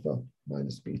minus alpha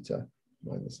minus beta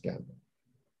minus gamma.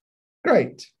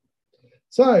 Great.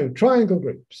 So triangle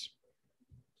groups.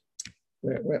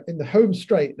 We're in the home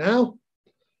straight now.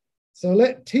 So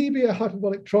let T be a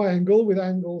hyperbolic triangle with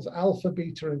angles alpha,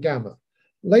 beta, and gamma.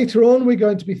 Later on, we're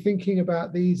going to be thinking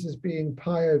about these as being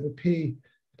pi over P,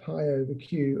 pi over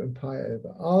Q, and pi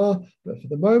over R. But for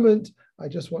the moment, I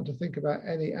just want to think about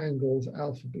any angles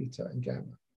alpha, beta, and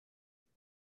gamma.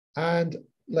 And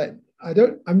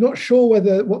I'm not sure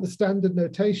what the standard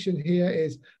notation here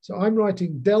is. So I'm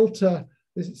writing delta.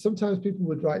 Sometimes people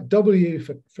would write W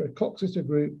for a Coxeter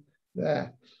group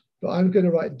there. But I'm going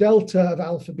to write delta of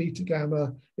alpha, beta,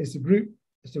 gamma is the group,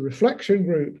 it's the reflection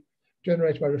group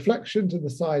generated by reflections in the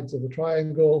sides of the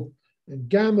triangle, and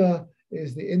gamma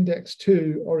is the index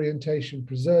 2 orientation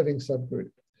preserving subgroup.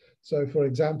 So for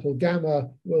example, gamma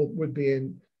would be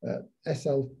in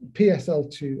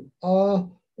PSL2R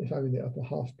if I'm in the upper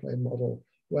half plane model,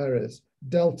 whereas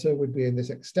delta would be in this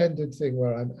extended thing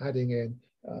where I'm adding in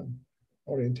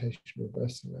orientation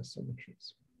reversing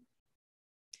isometries.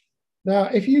 Now,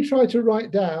 if you try to write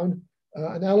down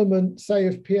an element, say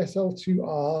of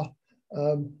PSL2R,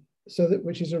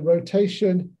 which is a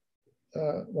rotation,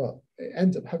 well, it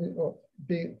ends up having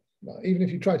being, well, even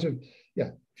if you try to,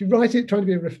 if you write it trying to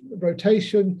be a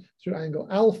rotation through angle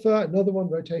alpha, another one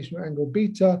rotation through angle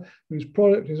beta, whose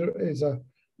product is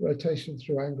rotation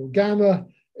through angle gamma,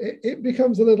 it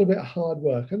becomes a little bit hard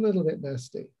work and a little bit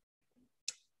nasty.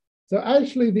 So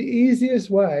actually the easiest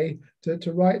way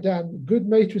to write down good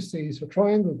matrices for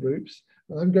triangle groups,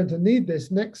 and I'm going to need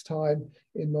this next time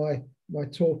in my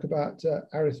talk about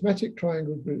arithmetic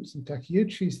triangle groups and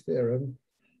Takeuchi's theorem,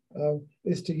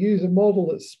 is to use a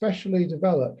model that's specially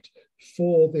developed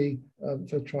for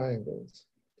triangles.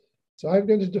 So I'm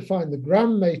going to define the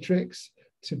Gram matrix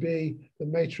to be the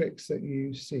matrix that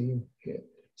you see here.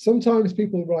 Sometimes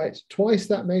people write twice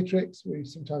that matrix. We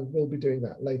sometimes will be doing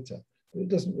that later, but it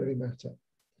doesn't really matter.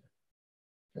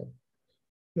 Okay.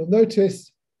 You'll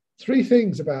notice three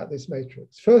things about this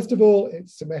matrix. First of all,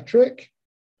 it's symmetric.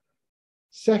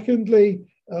 Secondly,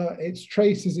 its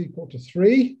trace is equal to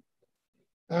 3.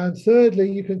 And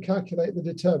thirdly, you can calculate the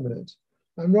determinant.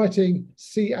 I'm writing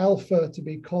C alpha to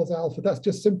be cos alpha. That's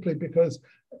just simply because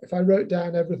if I wrote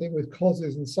down everything with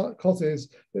causes and causes,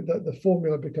 the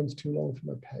formula becomes too long for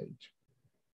my page.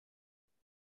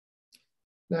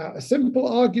 Now, a simple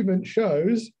argument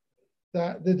shows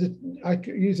that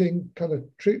using kind of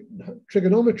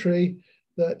trigonometry,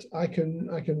 that I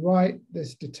can write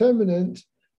this determinant,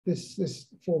 this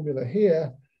formula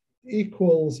here,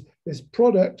 equals this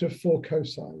product of 4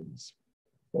 cosines,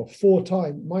 or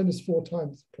minus 4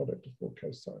 times the product of 4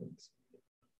 cosines.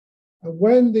 And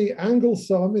when the angle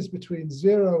sum is between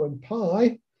 0 and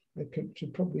pi, I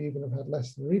should probably even have had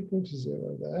less than or equal to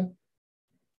 0 there,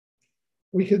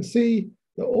 we can see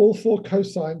that all 4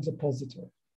 cosines are positive.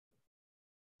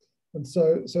 And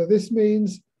so this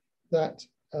means that,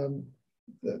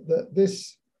 that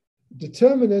this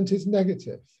determinant is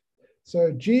negative.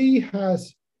 So G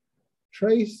has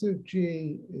trace of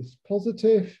G is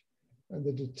positive, and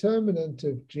the determinant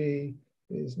of G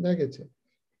is negative.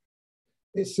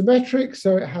 It's symmetric,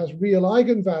 so it has real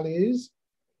eigenvalues.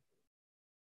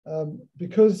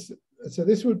 So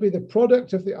this would be the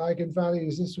product of the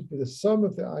eigenvalues. This would be the sum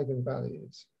of the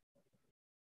eigenvalues.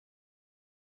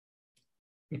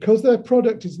 Because their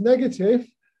product is negative,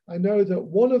 I know that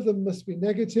one of them must be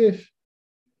negative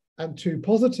and 2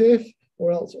 positive,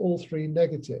 or else all 3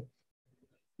 negative.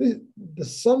 The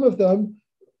sum of them,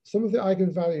 some of the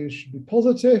eigenvalues should be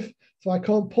positive, so I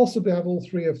can't possibly have all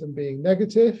 3 of them being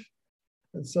negative.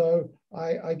 And so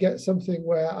I get something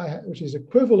which is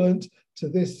equivalent to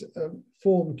this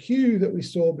form Q that we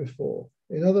saw before.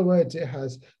 In other words, it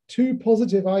has 2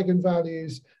 positive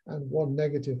eigenvalues and 1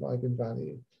 negative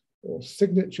eigenvalue, or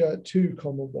signature 2,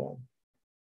 1.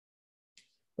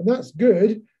 And that's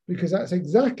good, because that's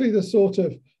exactly the sort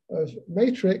of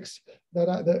matrix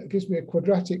that gives me a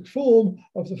quadratic form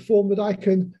of the form that I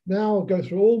can now go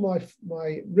through all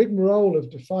my rigmarole of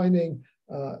defining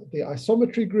the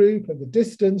isometry group and the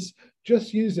distance,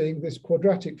 just using this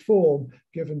quadratic form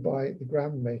given by the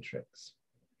Gram matrix.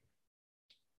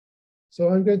 So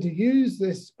I'm going to use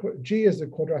this G as a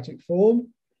quadratic form,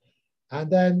 and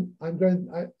then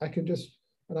I can just,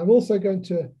 and I'm also going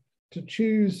to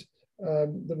choose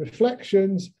the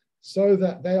reflections so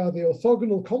that they are the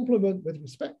orthogonal complement with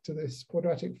respect to this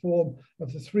quadratic form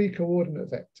of the 3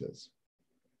 coordinate vectors.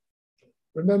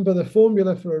 Remember, the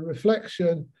formula for a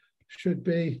reflection should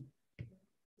be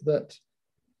that,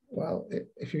 well,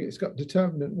 it's got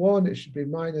determinant 1, it should be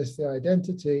minus the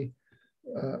identity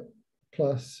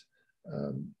plus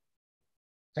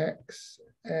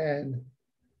xn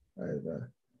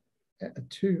over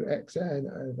 2xn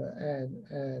over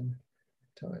n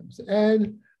times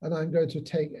n, and I'm going to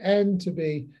take n to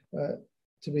be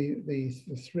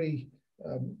the 3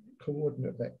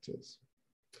 coordinate vectors.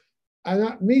 And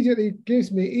that immediately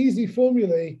gives me easy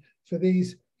formulae for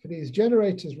these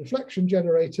generators, reflection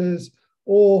generators,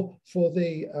 or for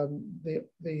the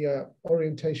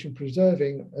orientation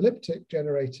preserving elliptic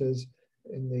generators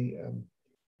in the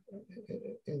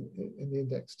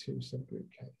index 2 subgroup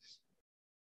case.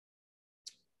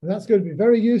 And that's going to be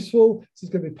very useful. This is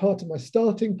going to be part of my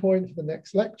starting point for the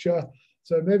next lecture.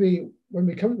 So maybe when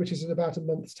we come, which is in about a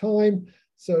month's time,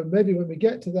 so maybe when we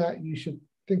get to that, you should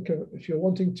think of, if you're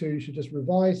wanting to, you should just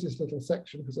revise this little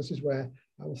section, because this is where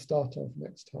I will start off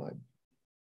next time.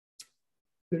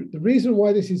 The reason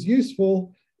why this is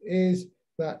useful is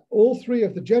that all 3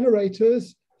 of the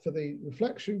generators for the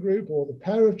reflection group, or the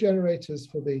pair of generators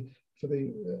for the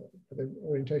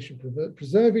orientation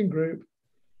preserving group,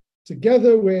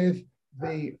 together with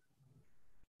the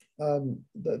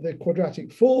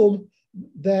quadratic form,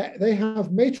 they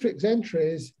have matrix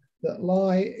entries that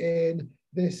lie in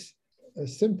this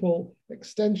simple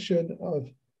extension of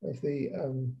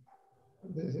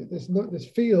this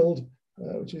field,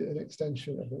 which is an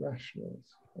extension of the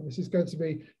rationals. And this is going to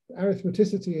be,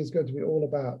 arithmeticity is going to be all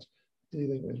about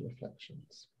dealing with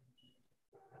reflections.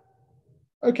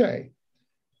 Okay,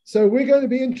 so we're going to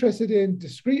be interested in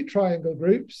discrete triangle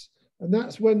groups, and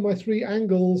that's when my three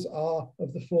angles are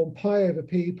of the form pi over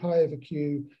p, pi over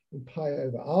q, and pi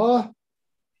over r.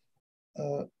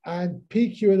 And p,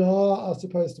 q, and r are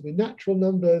supposed to be natural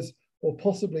numbers or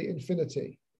possibly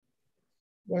infinity.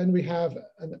 When we have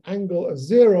an angle of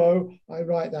 0, I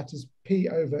write that as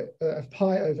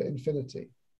pi over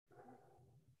infinity.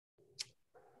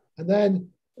 And then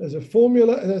there's a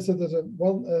formula, so there's a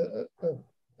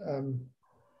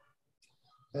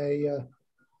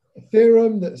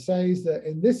theorem that says that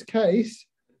in this case,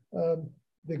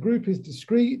 the group is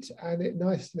discrete and it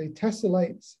nicely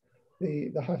tessellates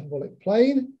the hyperbolic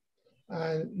plane.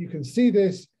 And you can see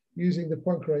this using the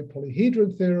Poincaré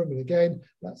polyhedron theorem. And again,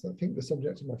 that's, I think, the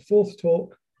subject of my fourth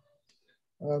talk.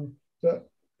 But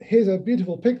here's a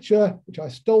beautiful picture, which I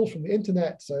stole from the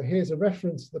internet. So here's a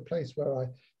reference to the place where I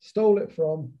stole it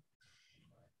from.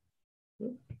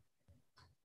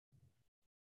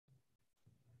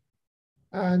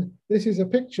 And this is a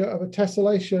picture of a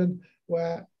tessellation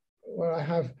where I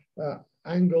have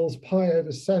angles pi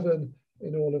over 7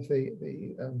 in all of the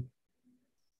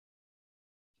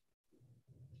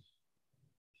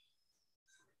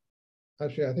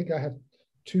actually, I think I have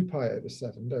 2 pi over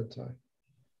 7, don't I?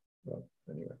 Well,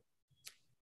 anyway.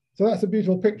 So that's a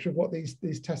beautiful picture of what these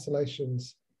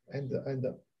tessellations end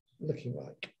up looking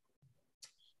like.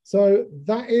 So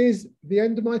that is the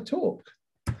end of my talk.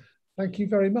 Thank you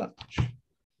very much.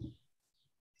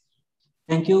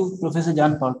 Thank you, Professor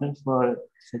John Parker, for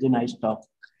such a nice talk.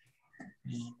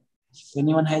 If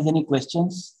anyone has any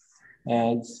questions,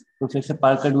 as Professor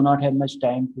Parker do not have much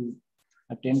time to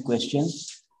attend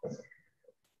questions.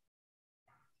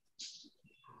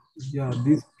 Yeah,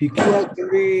 these PQR can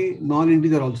be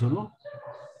non-integer also, no?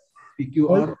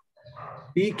 PQR,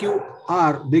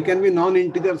 they can be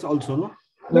non-integers also, no?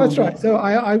 That's right. So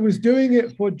I was doing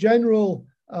it for general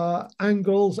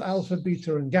angles, alpha,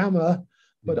 beta, and gamma,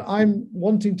 but I'm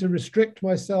wanting to restrict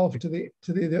myself to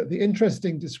the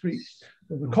interesting discrete.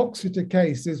 The Coxeter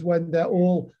case is when they're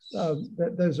all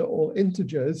those are all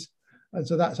integers, and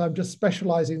so that's I'm just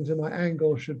specializing to my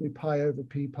angle should be pi over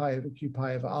p, pi over q,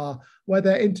 pi over r, where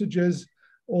they're integers,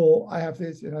 or I have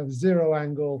this if I have 0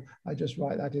 angle, I just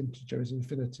write that integer as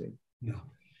infinity. Yeah.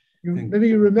 Maybe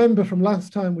you remember from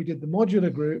last time we did the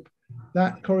modular group,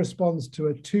 that corresponds to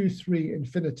a 2-3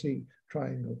 infinity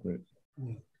triangle group.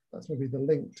 Yeah. That's maybe the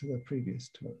link to the previous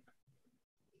talk.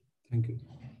 Thank you.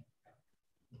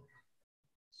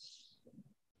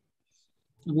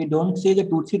 We don't see the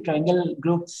 2-3 triangle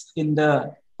groups in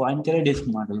the Poincaré disk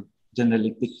model,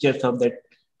 generally, pictures of that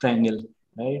triangle,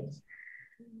 right?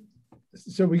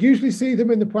 So we usually see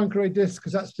them in the Poincaré disk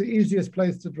because that's the easiest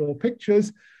place to draw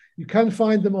pictures. You can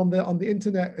find them on the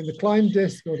internet in the Klein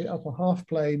disk or the upper half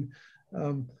plane.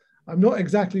 I'm not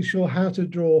exactly sure how to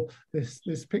draw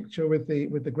this picture with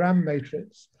the Gram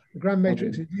matrix. The Gram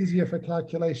matrix is easier for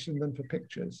calculation than for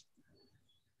pictures.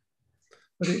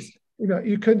 But it's, you know,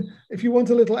 you can, if you want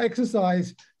a little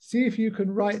exercise, see if you can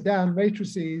write down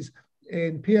matrices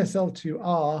in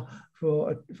PSL2R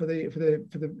for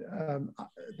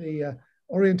the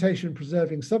orientation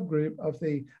preserving subgroup of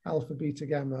the alpha, beta,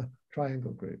 gamma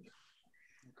triangle group.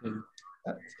 Okay.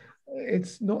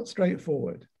 It's not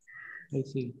straightforward. I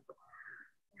see.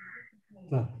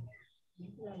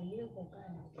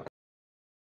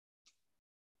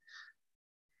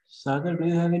 Sagar, do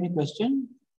you have any question?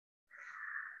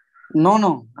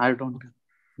 No, I don't.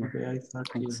 Okay, I thought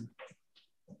you.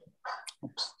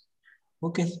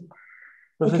 Okay.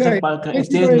 Professor Parker, if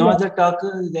there is no other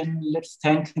talker, then let's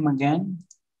thank him again.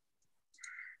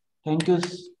 Thank you.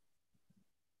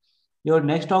 Your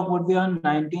next talk would be on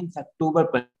 19th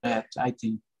October, perhaps, I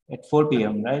think, at 4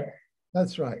 p.m., right?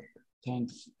 That's right.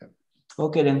 Thanks.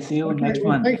 Okay, then see you next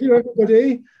month. Thank you,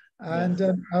 everybody. And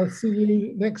I'll see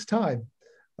you next time.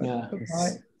 Yeah.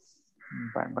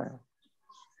 Bye. Bye.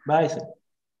 Bye, sir.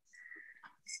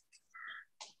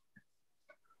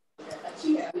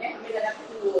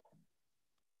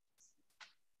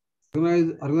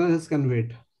 Organizers can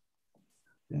wait.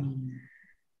 Yeah.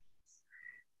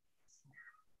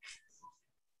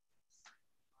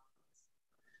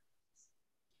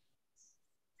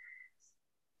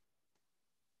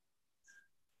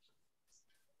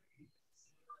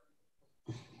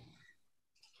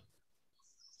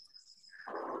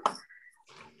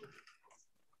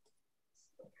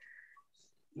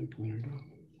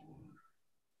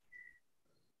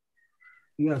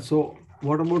 Yeah, so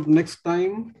what about next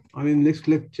time? I mean, next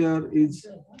lecture is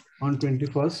on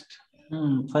 21st.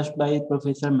 First by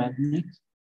Professor Mednykh.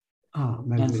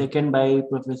 And second by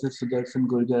Professor Sudarshan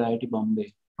Gurjar, IIT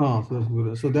Bombay.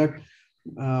 So that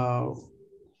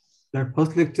That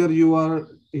first lecture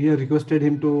he requested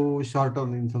him to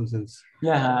shorten in some sense.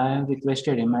 Yeah, I have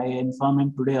requested him. I informed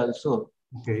him today also.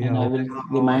 Okay, and yeah. I will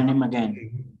remind him again.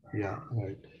 Yeah,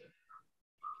 right.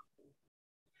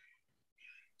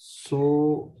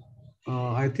 So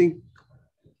I think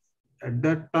at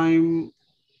that time,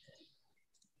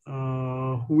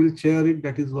 who will chair it?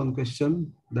 That is one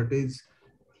question. That is.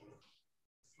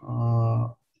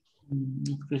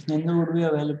 Krishnendu would be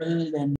available then.